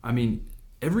 I mean,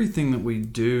 everything that we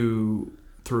do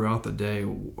throughout the day,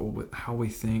 how we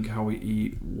think, how we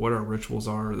eat, what our rituals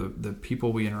are, the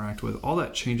people we interact with, all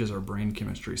that changes our brain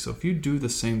chemistry. So if you do the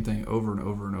same thing over and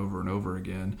over and over and over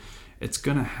again, it's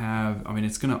going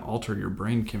to alter your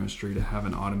brain chemistry to have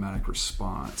an automatic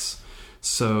response.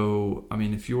 So, I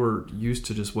mean, if you're used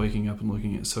to just waking up and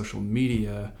looking at social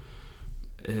media,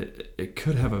 it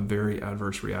could have a very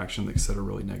adverse reaction that could set a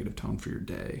really negative tone for your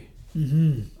day.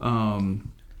 Mm-hmm.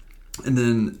 And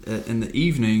then in the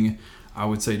evening, I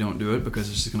would say don't do it because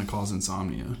it's just going to cause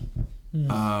insomnia.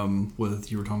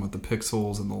 With you were talking about the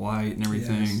pixels and the light and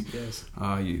everything. Yes.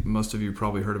 Most of you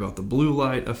probably heard about the blue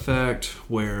light effect,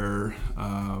 where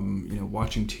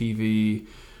watching TV,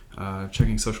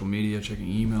 checking social media, checking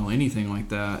email, anything like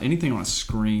that, anything on a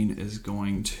screen is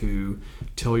going to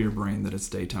tell your brain that it's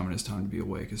daytime and it's time to be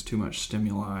awake. It's too much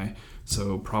stimuli.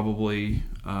 So probably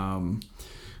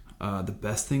the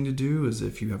best thing to do is,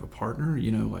 if you have a partner,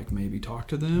 like maybe talk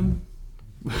to them.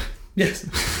 Yes,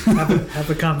 have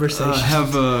a conversation.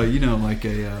 Have a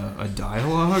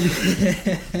dialogue.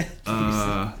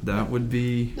 That would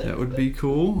be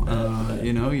cool.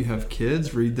 You have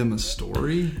kids, read them a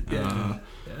story. Yeah.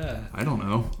 I don't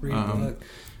know. Read a book.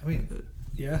 I mean,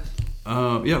 yeah.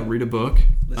 Read a book.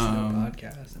 Listen to a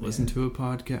podcast. Listen to a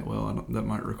podcast. Well, that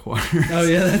might require. Oh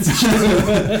yeah, that's true.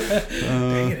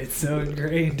 Dang it, it's so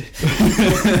ingrained.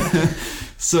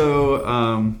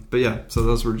 So, but yeah. So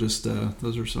those were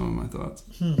some of my thoughts.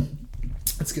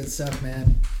 That's good stuff,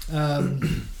 man.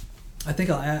 I think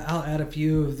I'll add a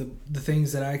few of the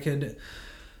things that I could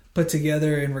put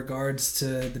together in regards to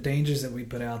the dangers that we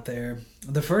put out there.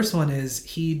 The first one is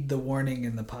heed the warning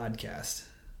in the podcast.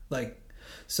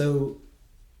 So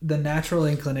the natural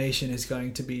inclination is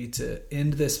going to be to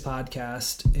end this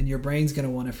podcast, and your brain's going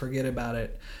to want to forget about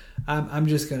it. I'm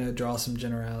just going to draw some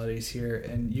generalities here,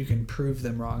 and you can prove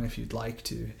them wrong if you'd like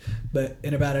to. But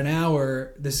in about an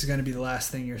hour, this is going to be the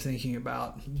last thing you're thinking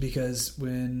about, because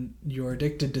when you're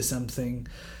addicted to something,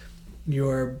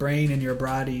 your brain and your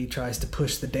body tries to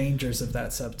push the dangers of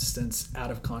that substance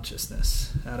out of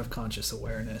consciousness, out of conscious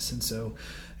awareness. And so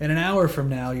in an hour from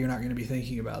now, you're not going to be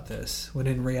thinking about this, when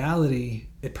in reality,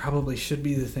 it probably should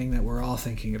be the thing that we're all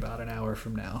thinking about an hour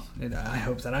from now. And I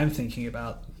hope that I'm thinking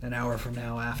about an hour from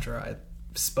now after I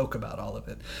spoke about all of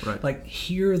it. Right.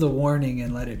 Hear the warning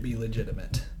and let it be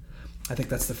legitimate. I think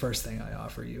that's the first thing I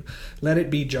offer you. Let it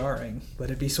be jarring.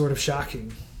 Let it be sort of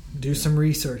shocking. Do some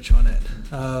research on it.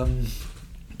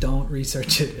 Don't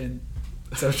research it in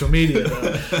social media,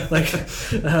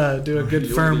 though. Do a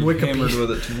good firm Wikipedia.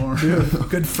 With it tomorrow. Do a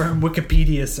good firm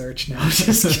Wikipedia search. No,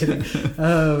 just kidding.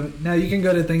 Now you can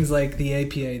go to things like the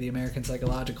APA, the American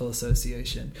Psychological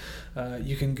Association.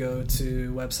 You can go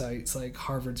to websites like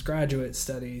Harvard's Graduate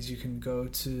Studies. You can go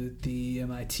to the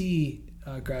MIT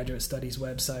Graduate Studies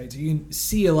websites. You can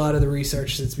see a lot of the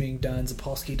research that's being done.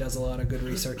 Zapolsky does a lot of good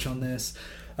research on this.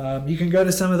 You can go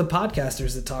to some of the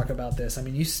podcasters that talk about this. I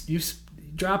mean, you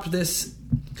dropped this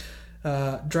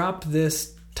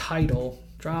title,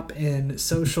 drop in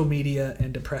social media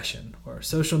and depression, or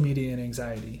social media and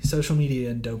anxiety, social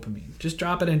media and dopamine. Just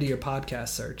drop it into your podcast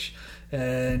search,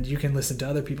 and you can listen to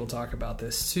other people talk about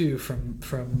this too,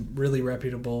 from really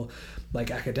reputable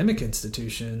academic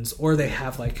institutions, or they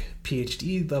have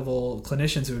PhD level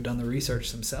clinicians who have done the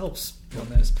research themselves on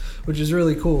this, which is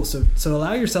really cool. So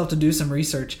allow yourself to do some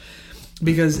research,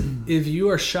 because if you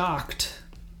are shocked,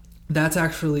 that's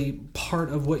actually part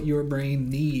of what your brain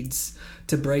needs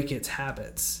to break its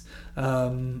habits.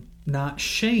 Not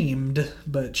shamed,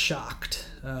 but shocked.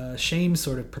 Shame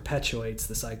sort of perpetuates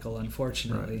the cycle,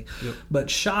 unfortunately. Right. Yep. But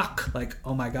shock,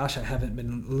 oh my gosh, I haven't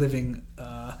been living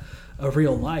a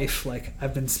real life.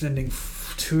 I've been spending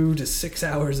 2 to 6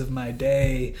 hours of my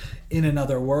day in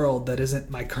another world that isn't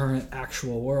my current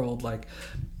actual world.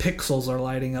 Pixels are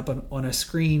lighting up on a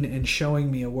screen and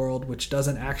showing me a world which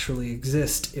doesn't actually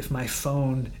exist if my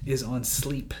phone is on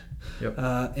sleep. Yep.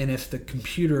 And if the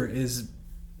computer is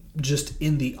just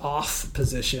in the off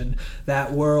position,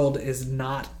 that world is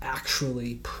not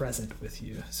actually present with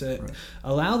you. So right.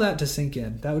 Allow that to sink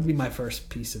in. That would be my first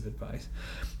piece of advice.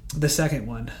 The second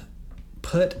one,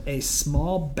 put a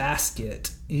small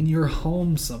basket in your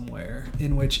home somewhere,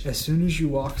 in which as soon as you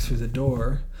walk through the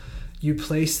door, you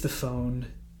place the phone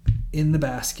in the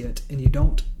basket and you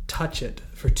don't touch it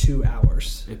for 2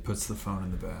 hours. It puts the phone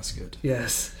in the basket.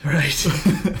 Yes, right.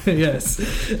 Yes.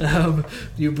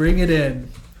 You bring it in,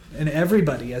 and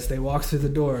everybody, as they walk through the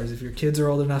doors, if your kids are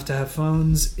old enough to have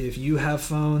phones, if you have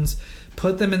phones,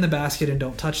 put them in the basket and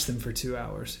don't touch them for 2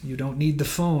 hours. You don't need the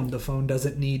phone. The phone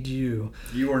doesn't need you.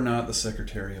 You are not the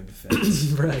Secretary of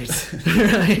Defense. Right.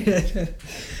 Right.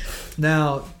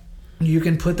 Now, You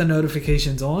can put the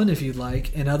notifications on if you'd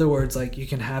like. In other words, like you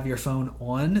can have your phone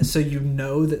on so you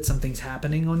know that something's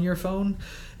happening on your phone.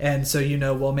 And so you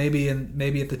know, well, maybe at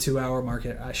the 2-hour mark,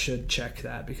 I should check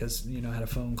that because, you know, I had a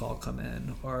phone call come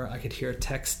in, or I could hear a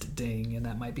text ding, and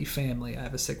that might be family. I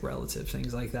have a sick relative,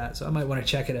 things like that. So I might want to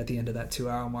check it at the end of that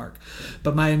 2-hour mark.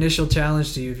 But my initial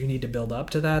challenge to you, if you need to build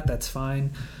up to that, that's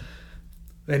fine.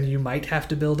 And you might have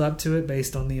to build up to it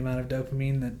based on the amount of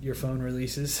dopamine that your phone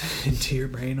releases into your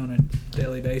brain on a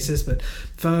daily basis. But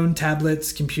phone,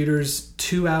 tablets, computers,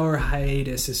 2-hour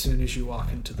hiatus as soon as you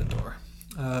walk into the door.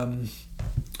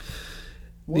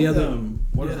 What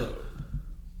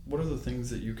are the things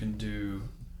that you can do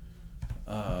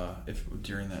if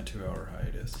during that 2-hour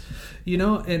hiatus? You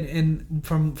know, and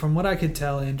from what I could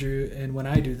tell, Andrew, and when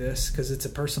I do this, because it's a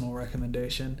personal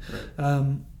recommendation,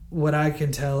 right. What I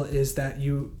can tell is that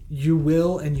you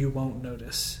will and you won't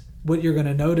notice. What you're going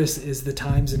to notice is the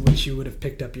times in which you would have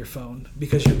picked up your phone,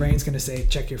 because your brain's going to say,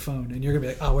 check your phone. And you're going to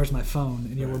be like, oh, where's my phone?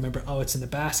 And you'll remember, oh, it's in the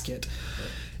basket. Right.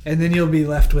 And then you'll be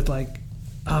left with like,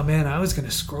 oh man, I was going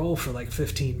to scroll for like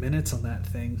 15 minutes on that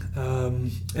thing.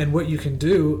 And what you can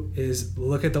do is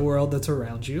look at the world that's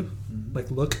around you, like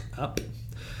look up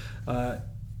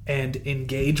and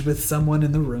engage with someone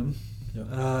in the room.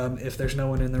 Yep. If there's no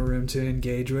one in the room to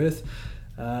engage with,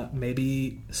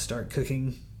 maybe start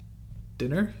cooking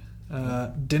dinner.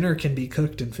 Dinner can be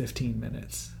cooked in 15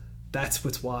 minutes. That's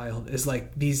what's wild, is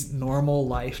like these normal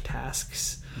life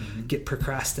tasks get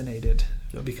procrastinated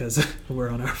because we're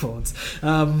on our phones.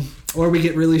 Or we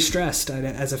get really stressed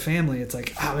as a family. It's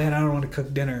like, oh man, I don't want to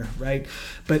cook dinner, right?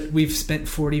 But we've spent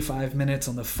 45 minutes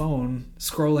on the phone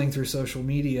scrolling through social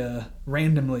media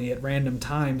randomly at random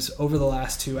times over the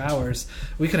last 2 hours.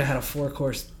 We could have had a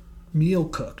 4-course meal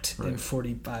cooked in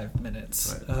 45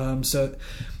 minutes. Right. So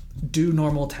do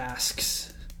normal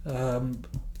tasks.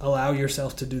 Allow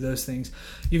yourself to do those things.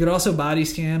 You could also body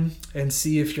scan and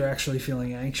see if you're actually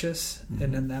feeling anxious,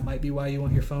 and then that might be why you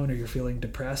want your phone, or you're feeling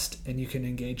depressed, and you can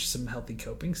engage some healthy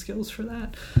coping skills for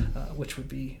that, which would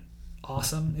be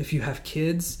awesome. If you have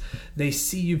kids, they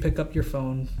see you pick up your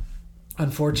phone.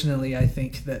 Unfortunately, I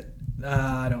think that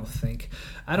I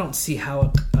don't see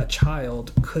how a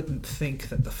child couldn't think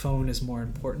that the phone is more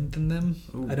important than them.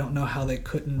 Ooh. I don't know how they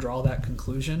couldn't draw that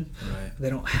conclusion. Right. They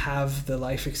don't have the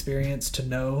life experience to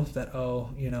know that,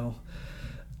 oh, you know,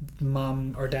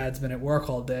 mom or dad's been at work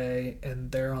all day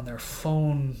and they're on their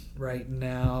phone right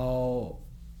now.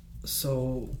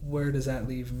 So where does that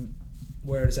leave me?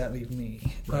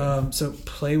 Right. So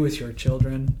play with your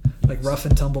children, like rough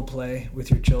and tumble play with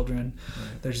your children.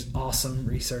 Right. There's awesome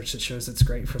research that shows it's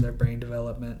great for their brain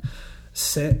development.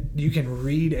 You can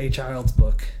read a child's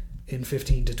book in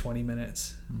 15 to 20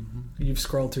 minutes. You've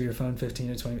scrolled through your phone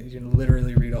 15 to 20 minutes. You can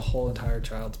literally read a whole entire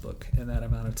child's book in that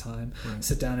amount of time. Right.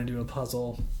 Sit down and do a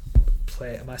puzzle.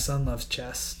 Play. My son loves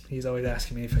chess. He's always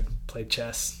asking me if I can play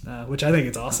chess, which I think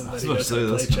it's awesome that he knows how to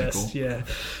play chess. Cool. Yeah.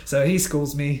 So he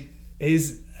schools me.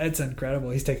 It's incredible.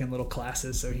 He's taking little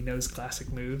classes, so he knows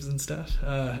classic moves and stuff.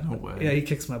 No way. Yeah, he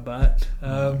kicks my butt.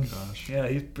 Oh my gosh. Yeah,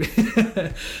 he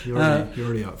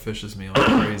already outfishes me like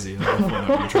crazy. I don't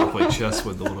know if you try to play chess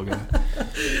with the little guy.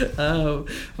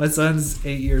 My son's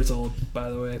 8 years old,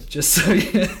 by the way. Just so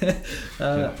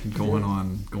going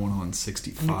on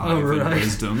 65 in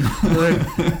wisdom.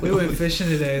 We went fishing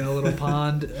today in a little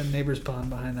pond, a neighbor's pond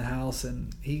behind the house,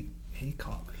 and he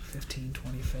caught 15,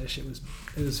 20 fish. It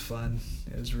was fun.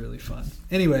 It was really fun.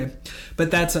 Anyway, but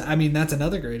that's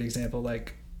another great example.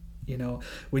 Like, you know,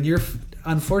 when you're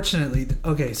unfortunately,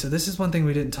 okay, so this is one thing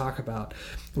we didn't talk about.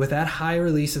 With that high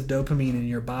release of dopamine in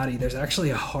your body, there's actually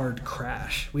a hard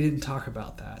crash. We didn't talk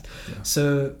about that. Yeah.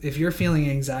 So if you're feeling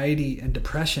anxiety and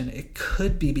depression, it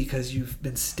could be because you've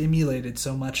been stimulated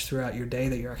so much throughout your day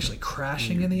that you're actually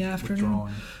crashing in the afternoon.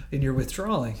 And you're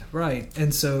withdrawing. Right.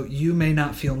 And so you may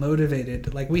not feel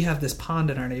motivated. Like, we have this pond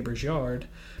in our neighbor's yard.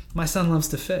 My son loves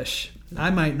to fish. I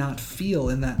might not feel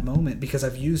in that moment because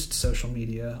I've used social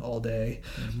media all day.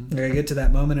 I get to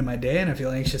that moment in my day and I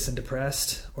feel anxious and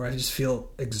depressed, or I just feel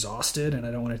exhausted and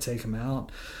I don't want to take him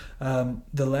out.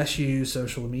 The less you use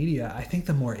social media, I think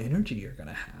the more energy you're going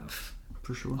to have.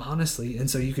 For sure. Honestly. And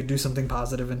so you could do something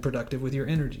positive and productive with your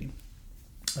energy.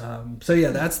 So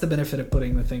yeah, that's the benefit of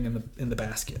putting the thing in the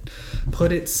basket.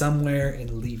 Put it somewhere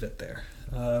and leave it there.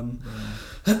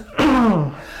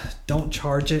 Don't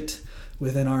charge it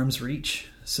within arm's reach.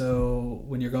 So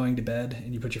when you're going to bed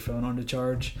and you put your phone on to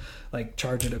charge, like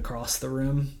charge it across the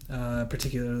room,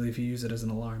 particularly if you use it as an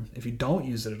alarm. If you don't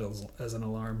use it as an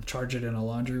alarm, charge it in a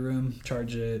laundry room,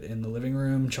 charge it in the living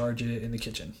room, charge it in the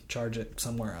kitchen, charge it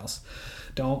somewhere else.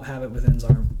 Don't have it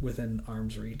within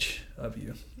arm's reach of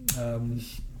you.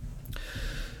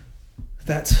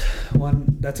 That's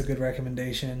a good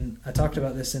recommendation. I talked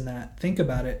about this in that Think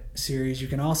About It series. You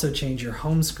can also change your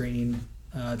home screen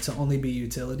to only be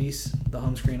utilities, the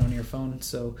home screen on your phone.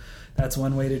 So that's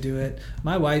one way to do it.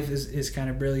 My wife is kind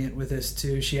of brilliant with this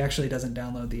too. She actually doesn't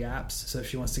download the apps. So if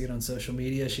she wants to get on social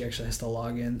media, she actually has to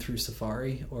log in through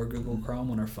Safari or Google Chrome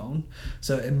on her phone.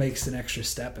 So it makes an extra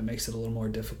step. It makes it a little more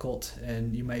difficult.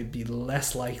 And you might be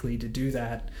less likely to do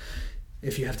that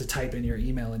if you have to type in your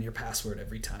email and your password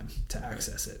every time to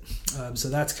access it. So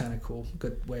that's kind of cool.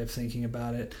 Good way of thinking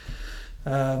about it.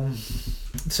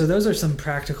 So those are some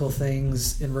practical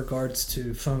things in regards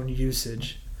to phone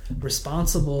usage.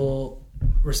 Responsible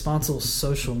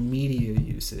social media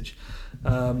usage.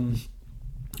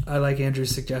 I like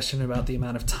Andrew's suggestion about the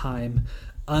amount of time.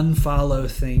 Unfollow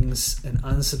things and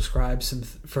unsubscribe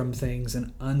from things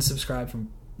and unsubscribe from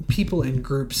people in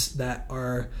groups that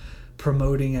are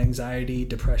promoting anxiety,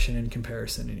 depression, and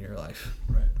comparison in your life.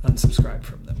 Right. Unsubscribe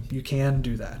from them. You can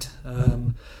do that.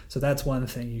 So that's one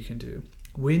thing you can do.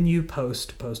 When you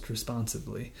post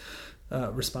responsibly.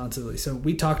 So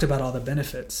we talked about all the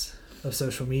benefits of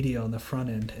social media on the front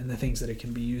end and the things that it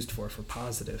can be used for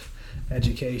positive.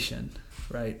 Education,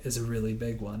 right, is a really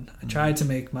big one. I try to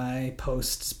make my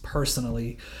posts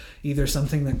personally either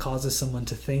something that causes someone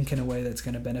to think in a way that's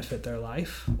going to benefit their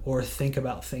life, or think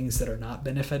about things that are not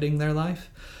benefiting their life,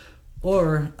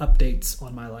 or updates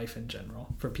on my life in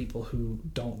general for people who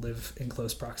don't live in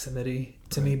close proximity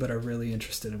to me but are really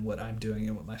interested in what I'm doing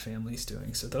and what my family's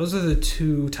doing. So those are the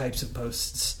two types of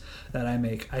posts that I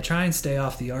make. I try and stay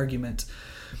off the argument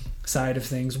side of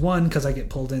things. One, because I get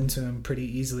pulled into them pretty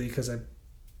easily, because I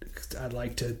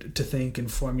like to think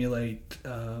and formulate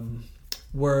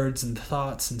words and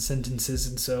thoughts and sentences,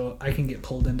 and so I can get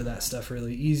pulled into that stuff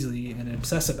really easily and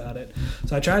obsess about it.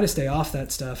 So I try to stay off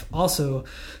that stuff. Also,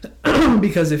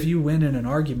 because if you win in an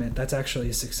argument, that's actually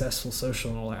a successful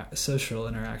social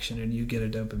interaction, and you get a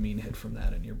dopamine hit from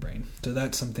that in your brain. So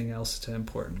that's something else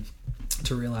important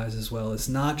to realize as well. It's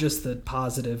not just the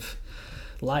positive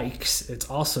likes, it's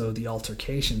also the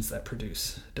altercations that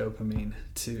produce dopamine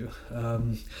too.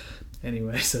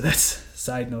 Anyway, so that's a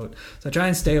side note. So I try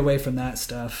and stay away from that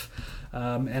stuff,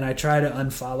 and I try to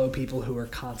unfollow people who are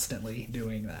constantly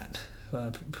doing that,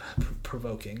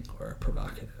 provoking or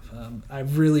provocative. I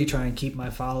really try and keep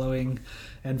my following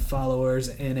and followers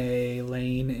in a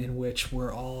lane in which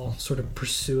we're all sort of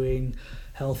pursuing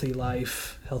healthy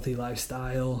life, healthy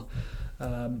lifestyle,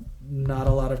 not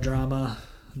a lot of drama,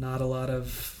 not a lot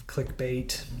of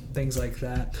clickbait, things like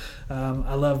that.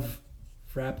 I love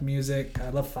rap music. I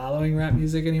love following rap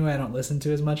music anyway. I don't listen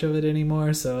to as much of it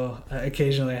anymore, so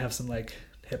occasionally I have some like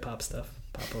hip hop stuff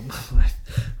pop up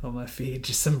on my feed,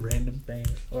 just some random thing,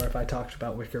 or if I talked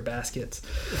about wicker baskets.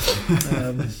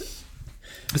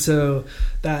 So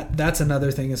that's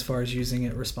another thing as far as using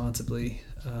it responsibly.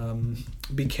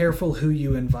 Be careful who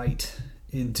you invite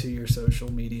into your social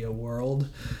media world,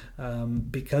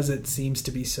 because it seems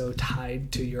to be so tied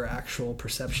to your actual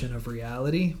perception of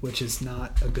reality, which is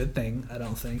not a good thing, I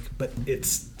don't think, but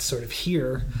it's sort of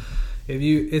here.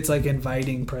 It's like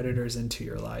inviting predators into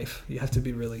your life. You have to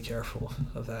be really careful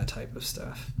of that type of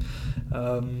stuff.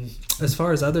 As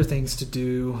far as other things to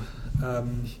do,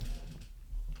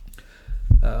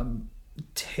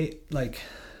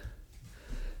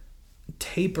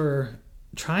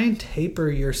 try and taper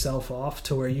yourself off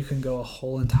to where you can go a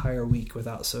whole entire week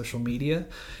without social media,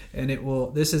 and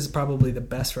this is probably the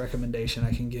best recommendation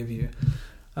I can give you.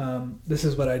 This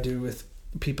is what I do with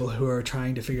people who are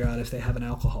trying to figure out if they have an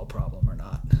alcohol problem or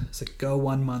not. It's like, go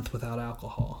 1 month without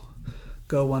alcohol,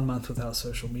 go 1 month without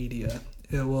social media.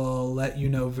 It will let you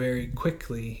know very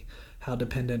quickly how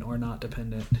dependent or not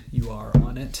dependent you are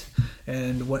on it,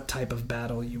 and what type of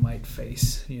battle you might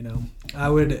face. I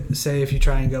would say if you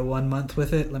try and go 1 month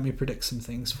with it, let me predict some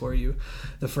things for you.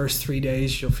 The first 3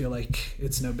 days, you'll feel like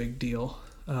it's no big deal.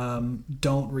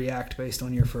 Don't react based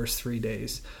on your first 3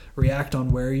 days. React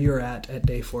on where you're at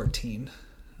day 14.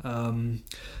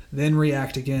 Then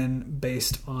react again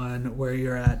based on where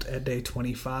you're at day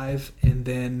 25, and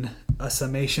then a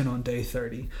summation on day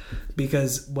 30.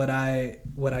 Because what I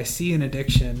see in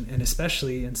addiction, and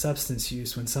especially in substance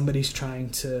use, when someone's trying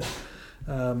to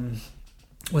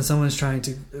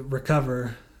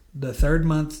recover, The 3rd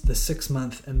month, the 6th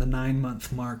month, and the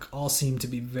 9-month mark all seem to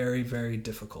be very, very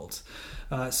difficult.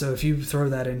 So if you throw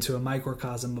that into a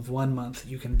microcosm of 1 month,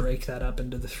 you can break that up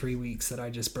into the 3 weeks that I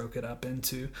just broke it up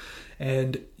into.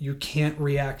 And you can't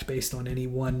react based on any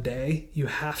one day. You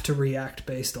have to react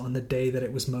based on the day that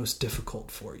it was most difficult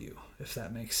for you, if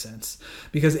that makes sense.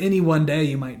 Because any one day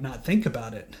you might not think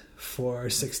about it for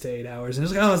 6 to 8 hours. And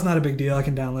it's like, oh, it's not a big deal. I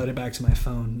can download it back to my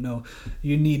phone. No,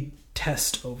 you need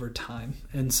test over time.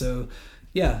 And so,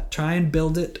 yeah, try and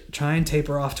build it. Try and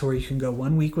taper off to where you can go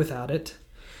 1 week without it.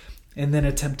 And then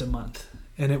attempt a month,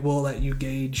 and it will let you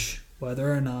gauge whether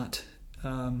or not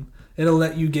it'll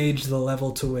let you gauge the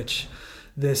level to which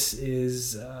this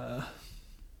is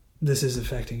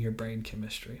affecting your brain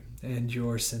chemistry and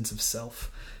your sense of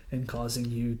self, and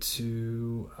causing you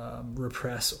to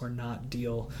repress or not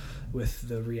deal with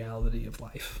the reality of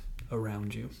life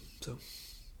around you. So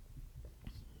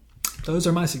those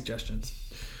are my suggestions.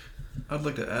 I'd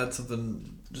like to add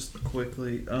something just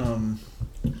quickly.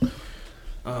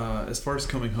 As far as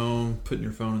coming home, putting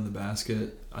your phone in the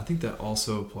basket, I think that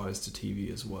also applies to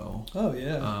TV as well. Oh,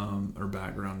 yeah. Or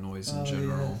background noise in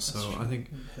general. Yeah, so I think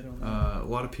a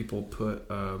lot of people put,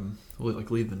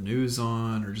 leave the news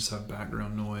on or just have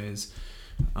background noise.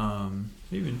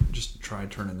 Even just try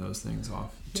turning those things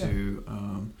off too,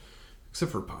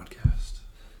 except for a podcast.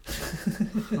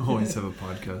 I always have a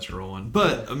podcast rolling.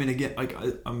 But, I mean, again, like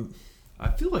I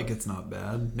feel like it's not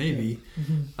bad. Maybe. Yeah.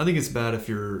 Mm-hmm. I think it's bad if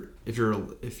you're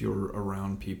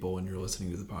around people and you're listening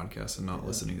to the podcast and not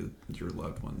listening to your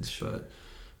loved ones. Sure.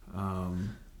 But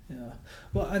yeah.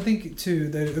 Well, I think too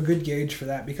that a good gauge for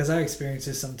that, because I experience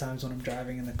this sometimes when I'm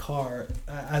driving in the car.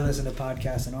 I listen to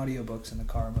podcasts and audiobooks in the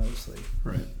car mostly.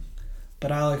 Right.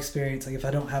 But I'll experience, like, if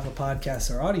I don't have a podcast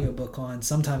or audiobook on,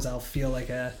 sometimes I'll feel like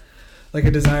a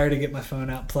desire to get my phone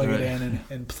out, plug it in,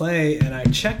 and play. And I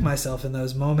check myself in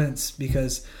those moments,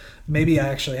 because maybe I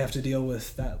actually have to deal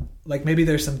with that. Like, maybe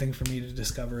there's something for me to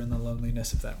discover in the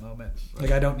loneliness of that moment. Right.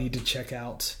 Like, I don't need to check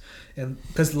out. And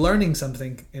because learning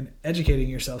something and educating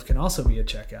yourself can also be a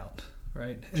checkout,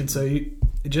 right? True. And so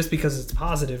just because it's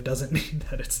positive doesn't mean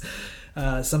that it's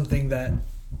something that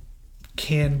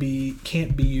can't be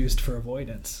used for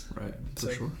avoidance. Right,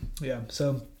 for sure. Yeah,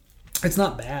 so it's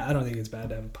not bad. I don't think it's bad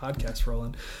to have a podcast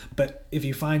rolling. But if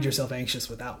you find yourself anxious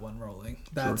without one rolling,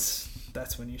 that's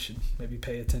when you should maybe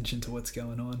pay attention to what's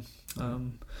going on.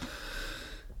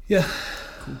 Yeah.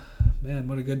 Cool. Man,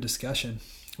 what a good discussion.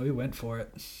 We went for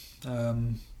it.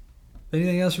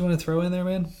 Anything else you want to throw in there,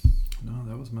 man? No,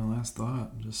 that was my last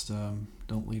thought. Just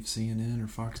don't leave CNN or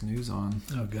Fox News on.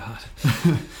 Oh God.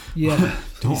 Yeah.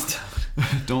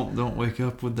 Don't wake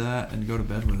up with that and go to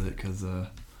bed with it, because I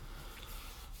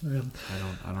don't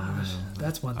even know.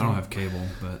 That's one thing. I don't have cable,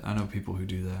 but I know people who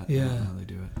do that. Yeah. I don't know how they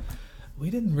do it. We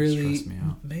didn't really. Stress me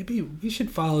out. Maybe we should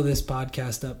follow this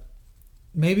podcast up.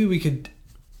 Maybe we could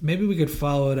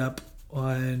follow it up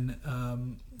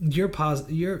on you're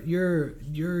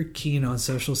keen on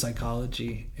social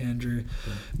psychology, Andrew.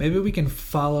 Yeah. Maybe we can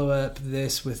follow up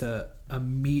this with a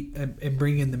meet and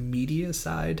bring in the media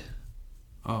side.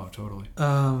 Oh, totally.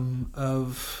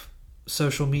 Of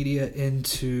social media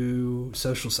into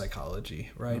social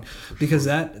psychology, right? Because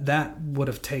that would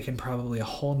have taken probably a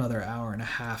whole nother hour and a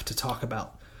half to talk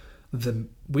about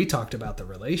we talked about the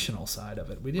relational side of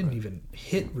it. We didn't even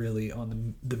hit really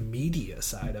on the media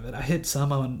side of it. I hit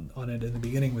some on it in the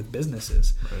beginning with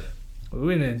businesses. Right.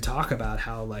 We didn't talk about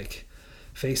how, like,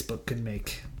 Facebook can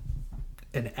make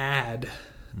an ad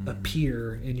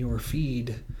appear in your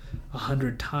feed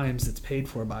 100 times that's paid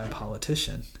for by a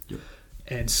politician. Yep.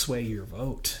 And sway your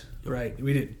vote. Yep. Right.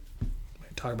 We didn't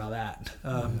talk about that.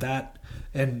 That,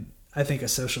 and I think a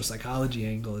social psychology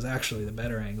angle is actually the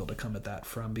better angle to come at that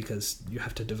from, because you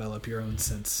have to develop your own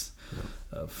sense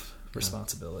of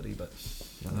responsibility. But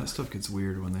that stuff gets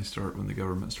weird when the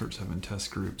government starts having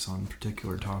test groups on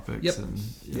particular topics. Yep. And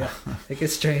it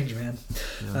gets strange, man.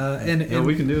 And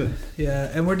we can do it. Yeah,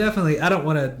 and we're definitely. I don't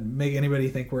want to make anybody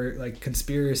think we're like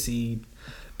conspiracy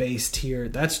based here.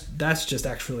 That's just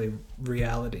actually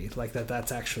reality. Like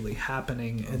that's actually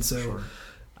happening, and so. Sure.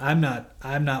 I'm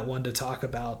not one to talk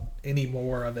about any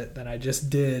more of it than I just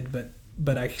did,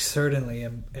 but I certainly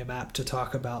am apt to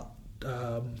talk about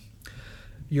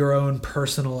your own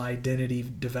personal identity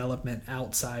development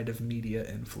outside of media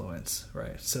influence,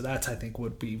 right? So that's, I think,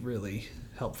 would be really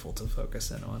helpful to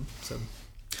focus in on. So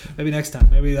maybe next time,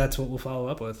 maybe that's what we'll follow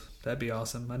up with. That'd be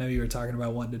awesome. I know you were talking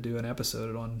about wanting to do an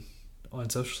episode on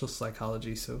social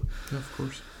psychology, so yeah, of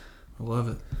course, I love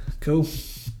it. Cool.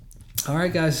 All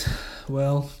right, guys.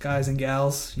 Well, guys and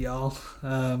gals, y'all,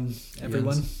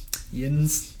 everyone,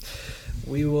 yins.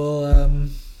 We will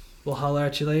We'll holler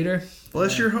at you later.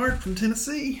 Bless your heart from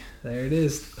Tennessee. There it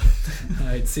is. All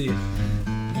right, see you.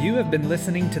 You have been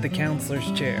listening to The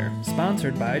Counselor's Chair,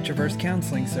 sponsored by Traverse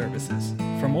Counseling Services.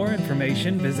 For more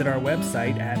information, visit our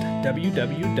website at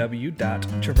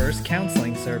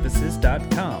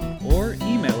www.traversecounselingservices.com or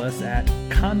email us at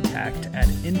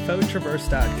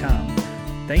contact@infotraverse.com.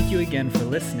 Thank you again for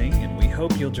listening, and we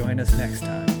hope you'll join us next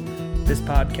time. This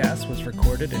podcast was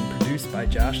recorded and produced by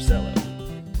Josh Zello.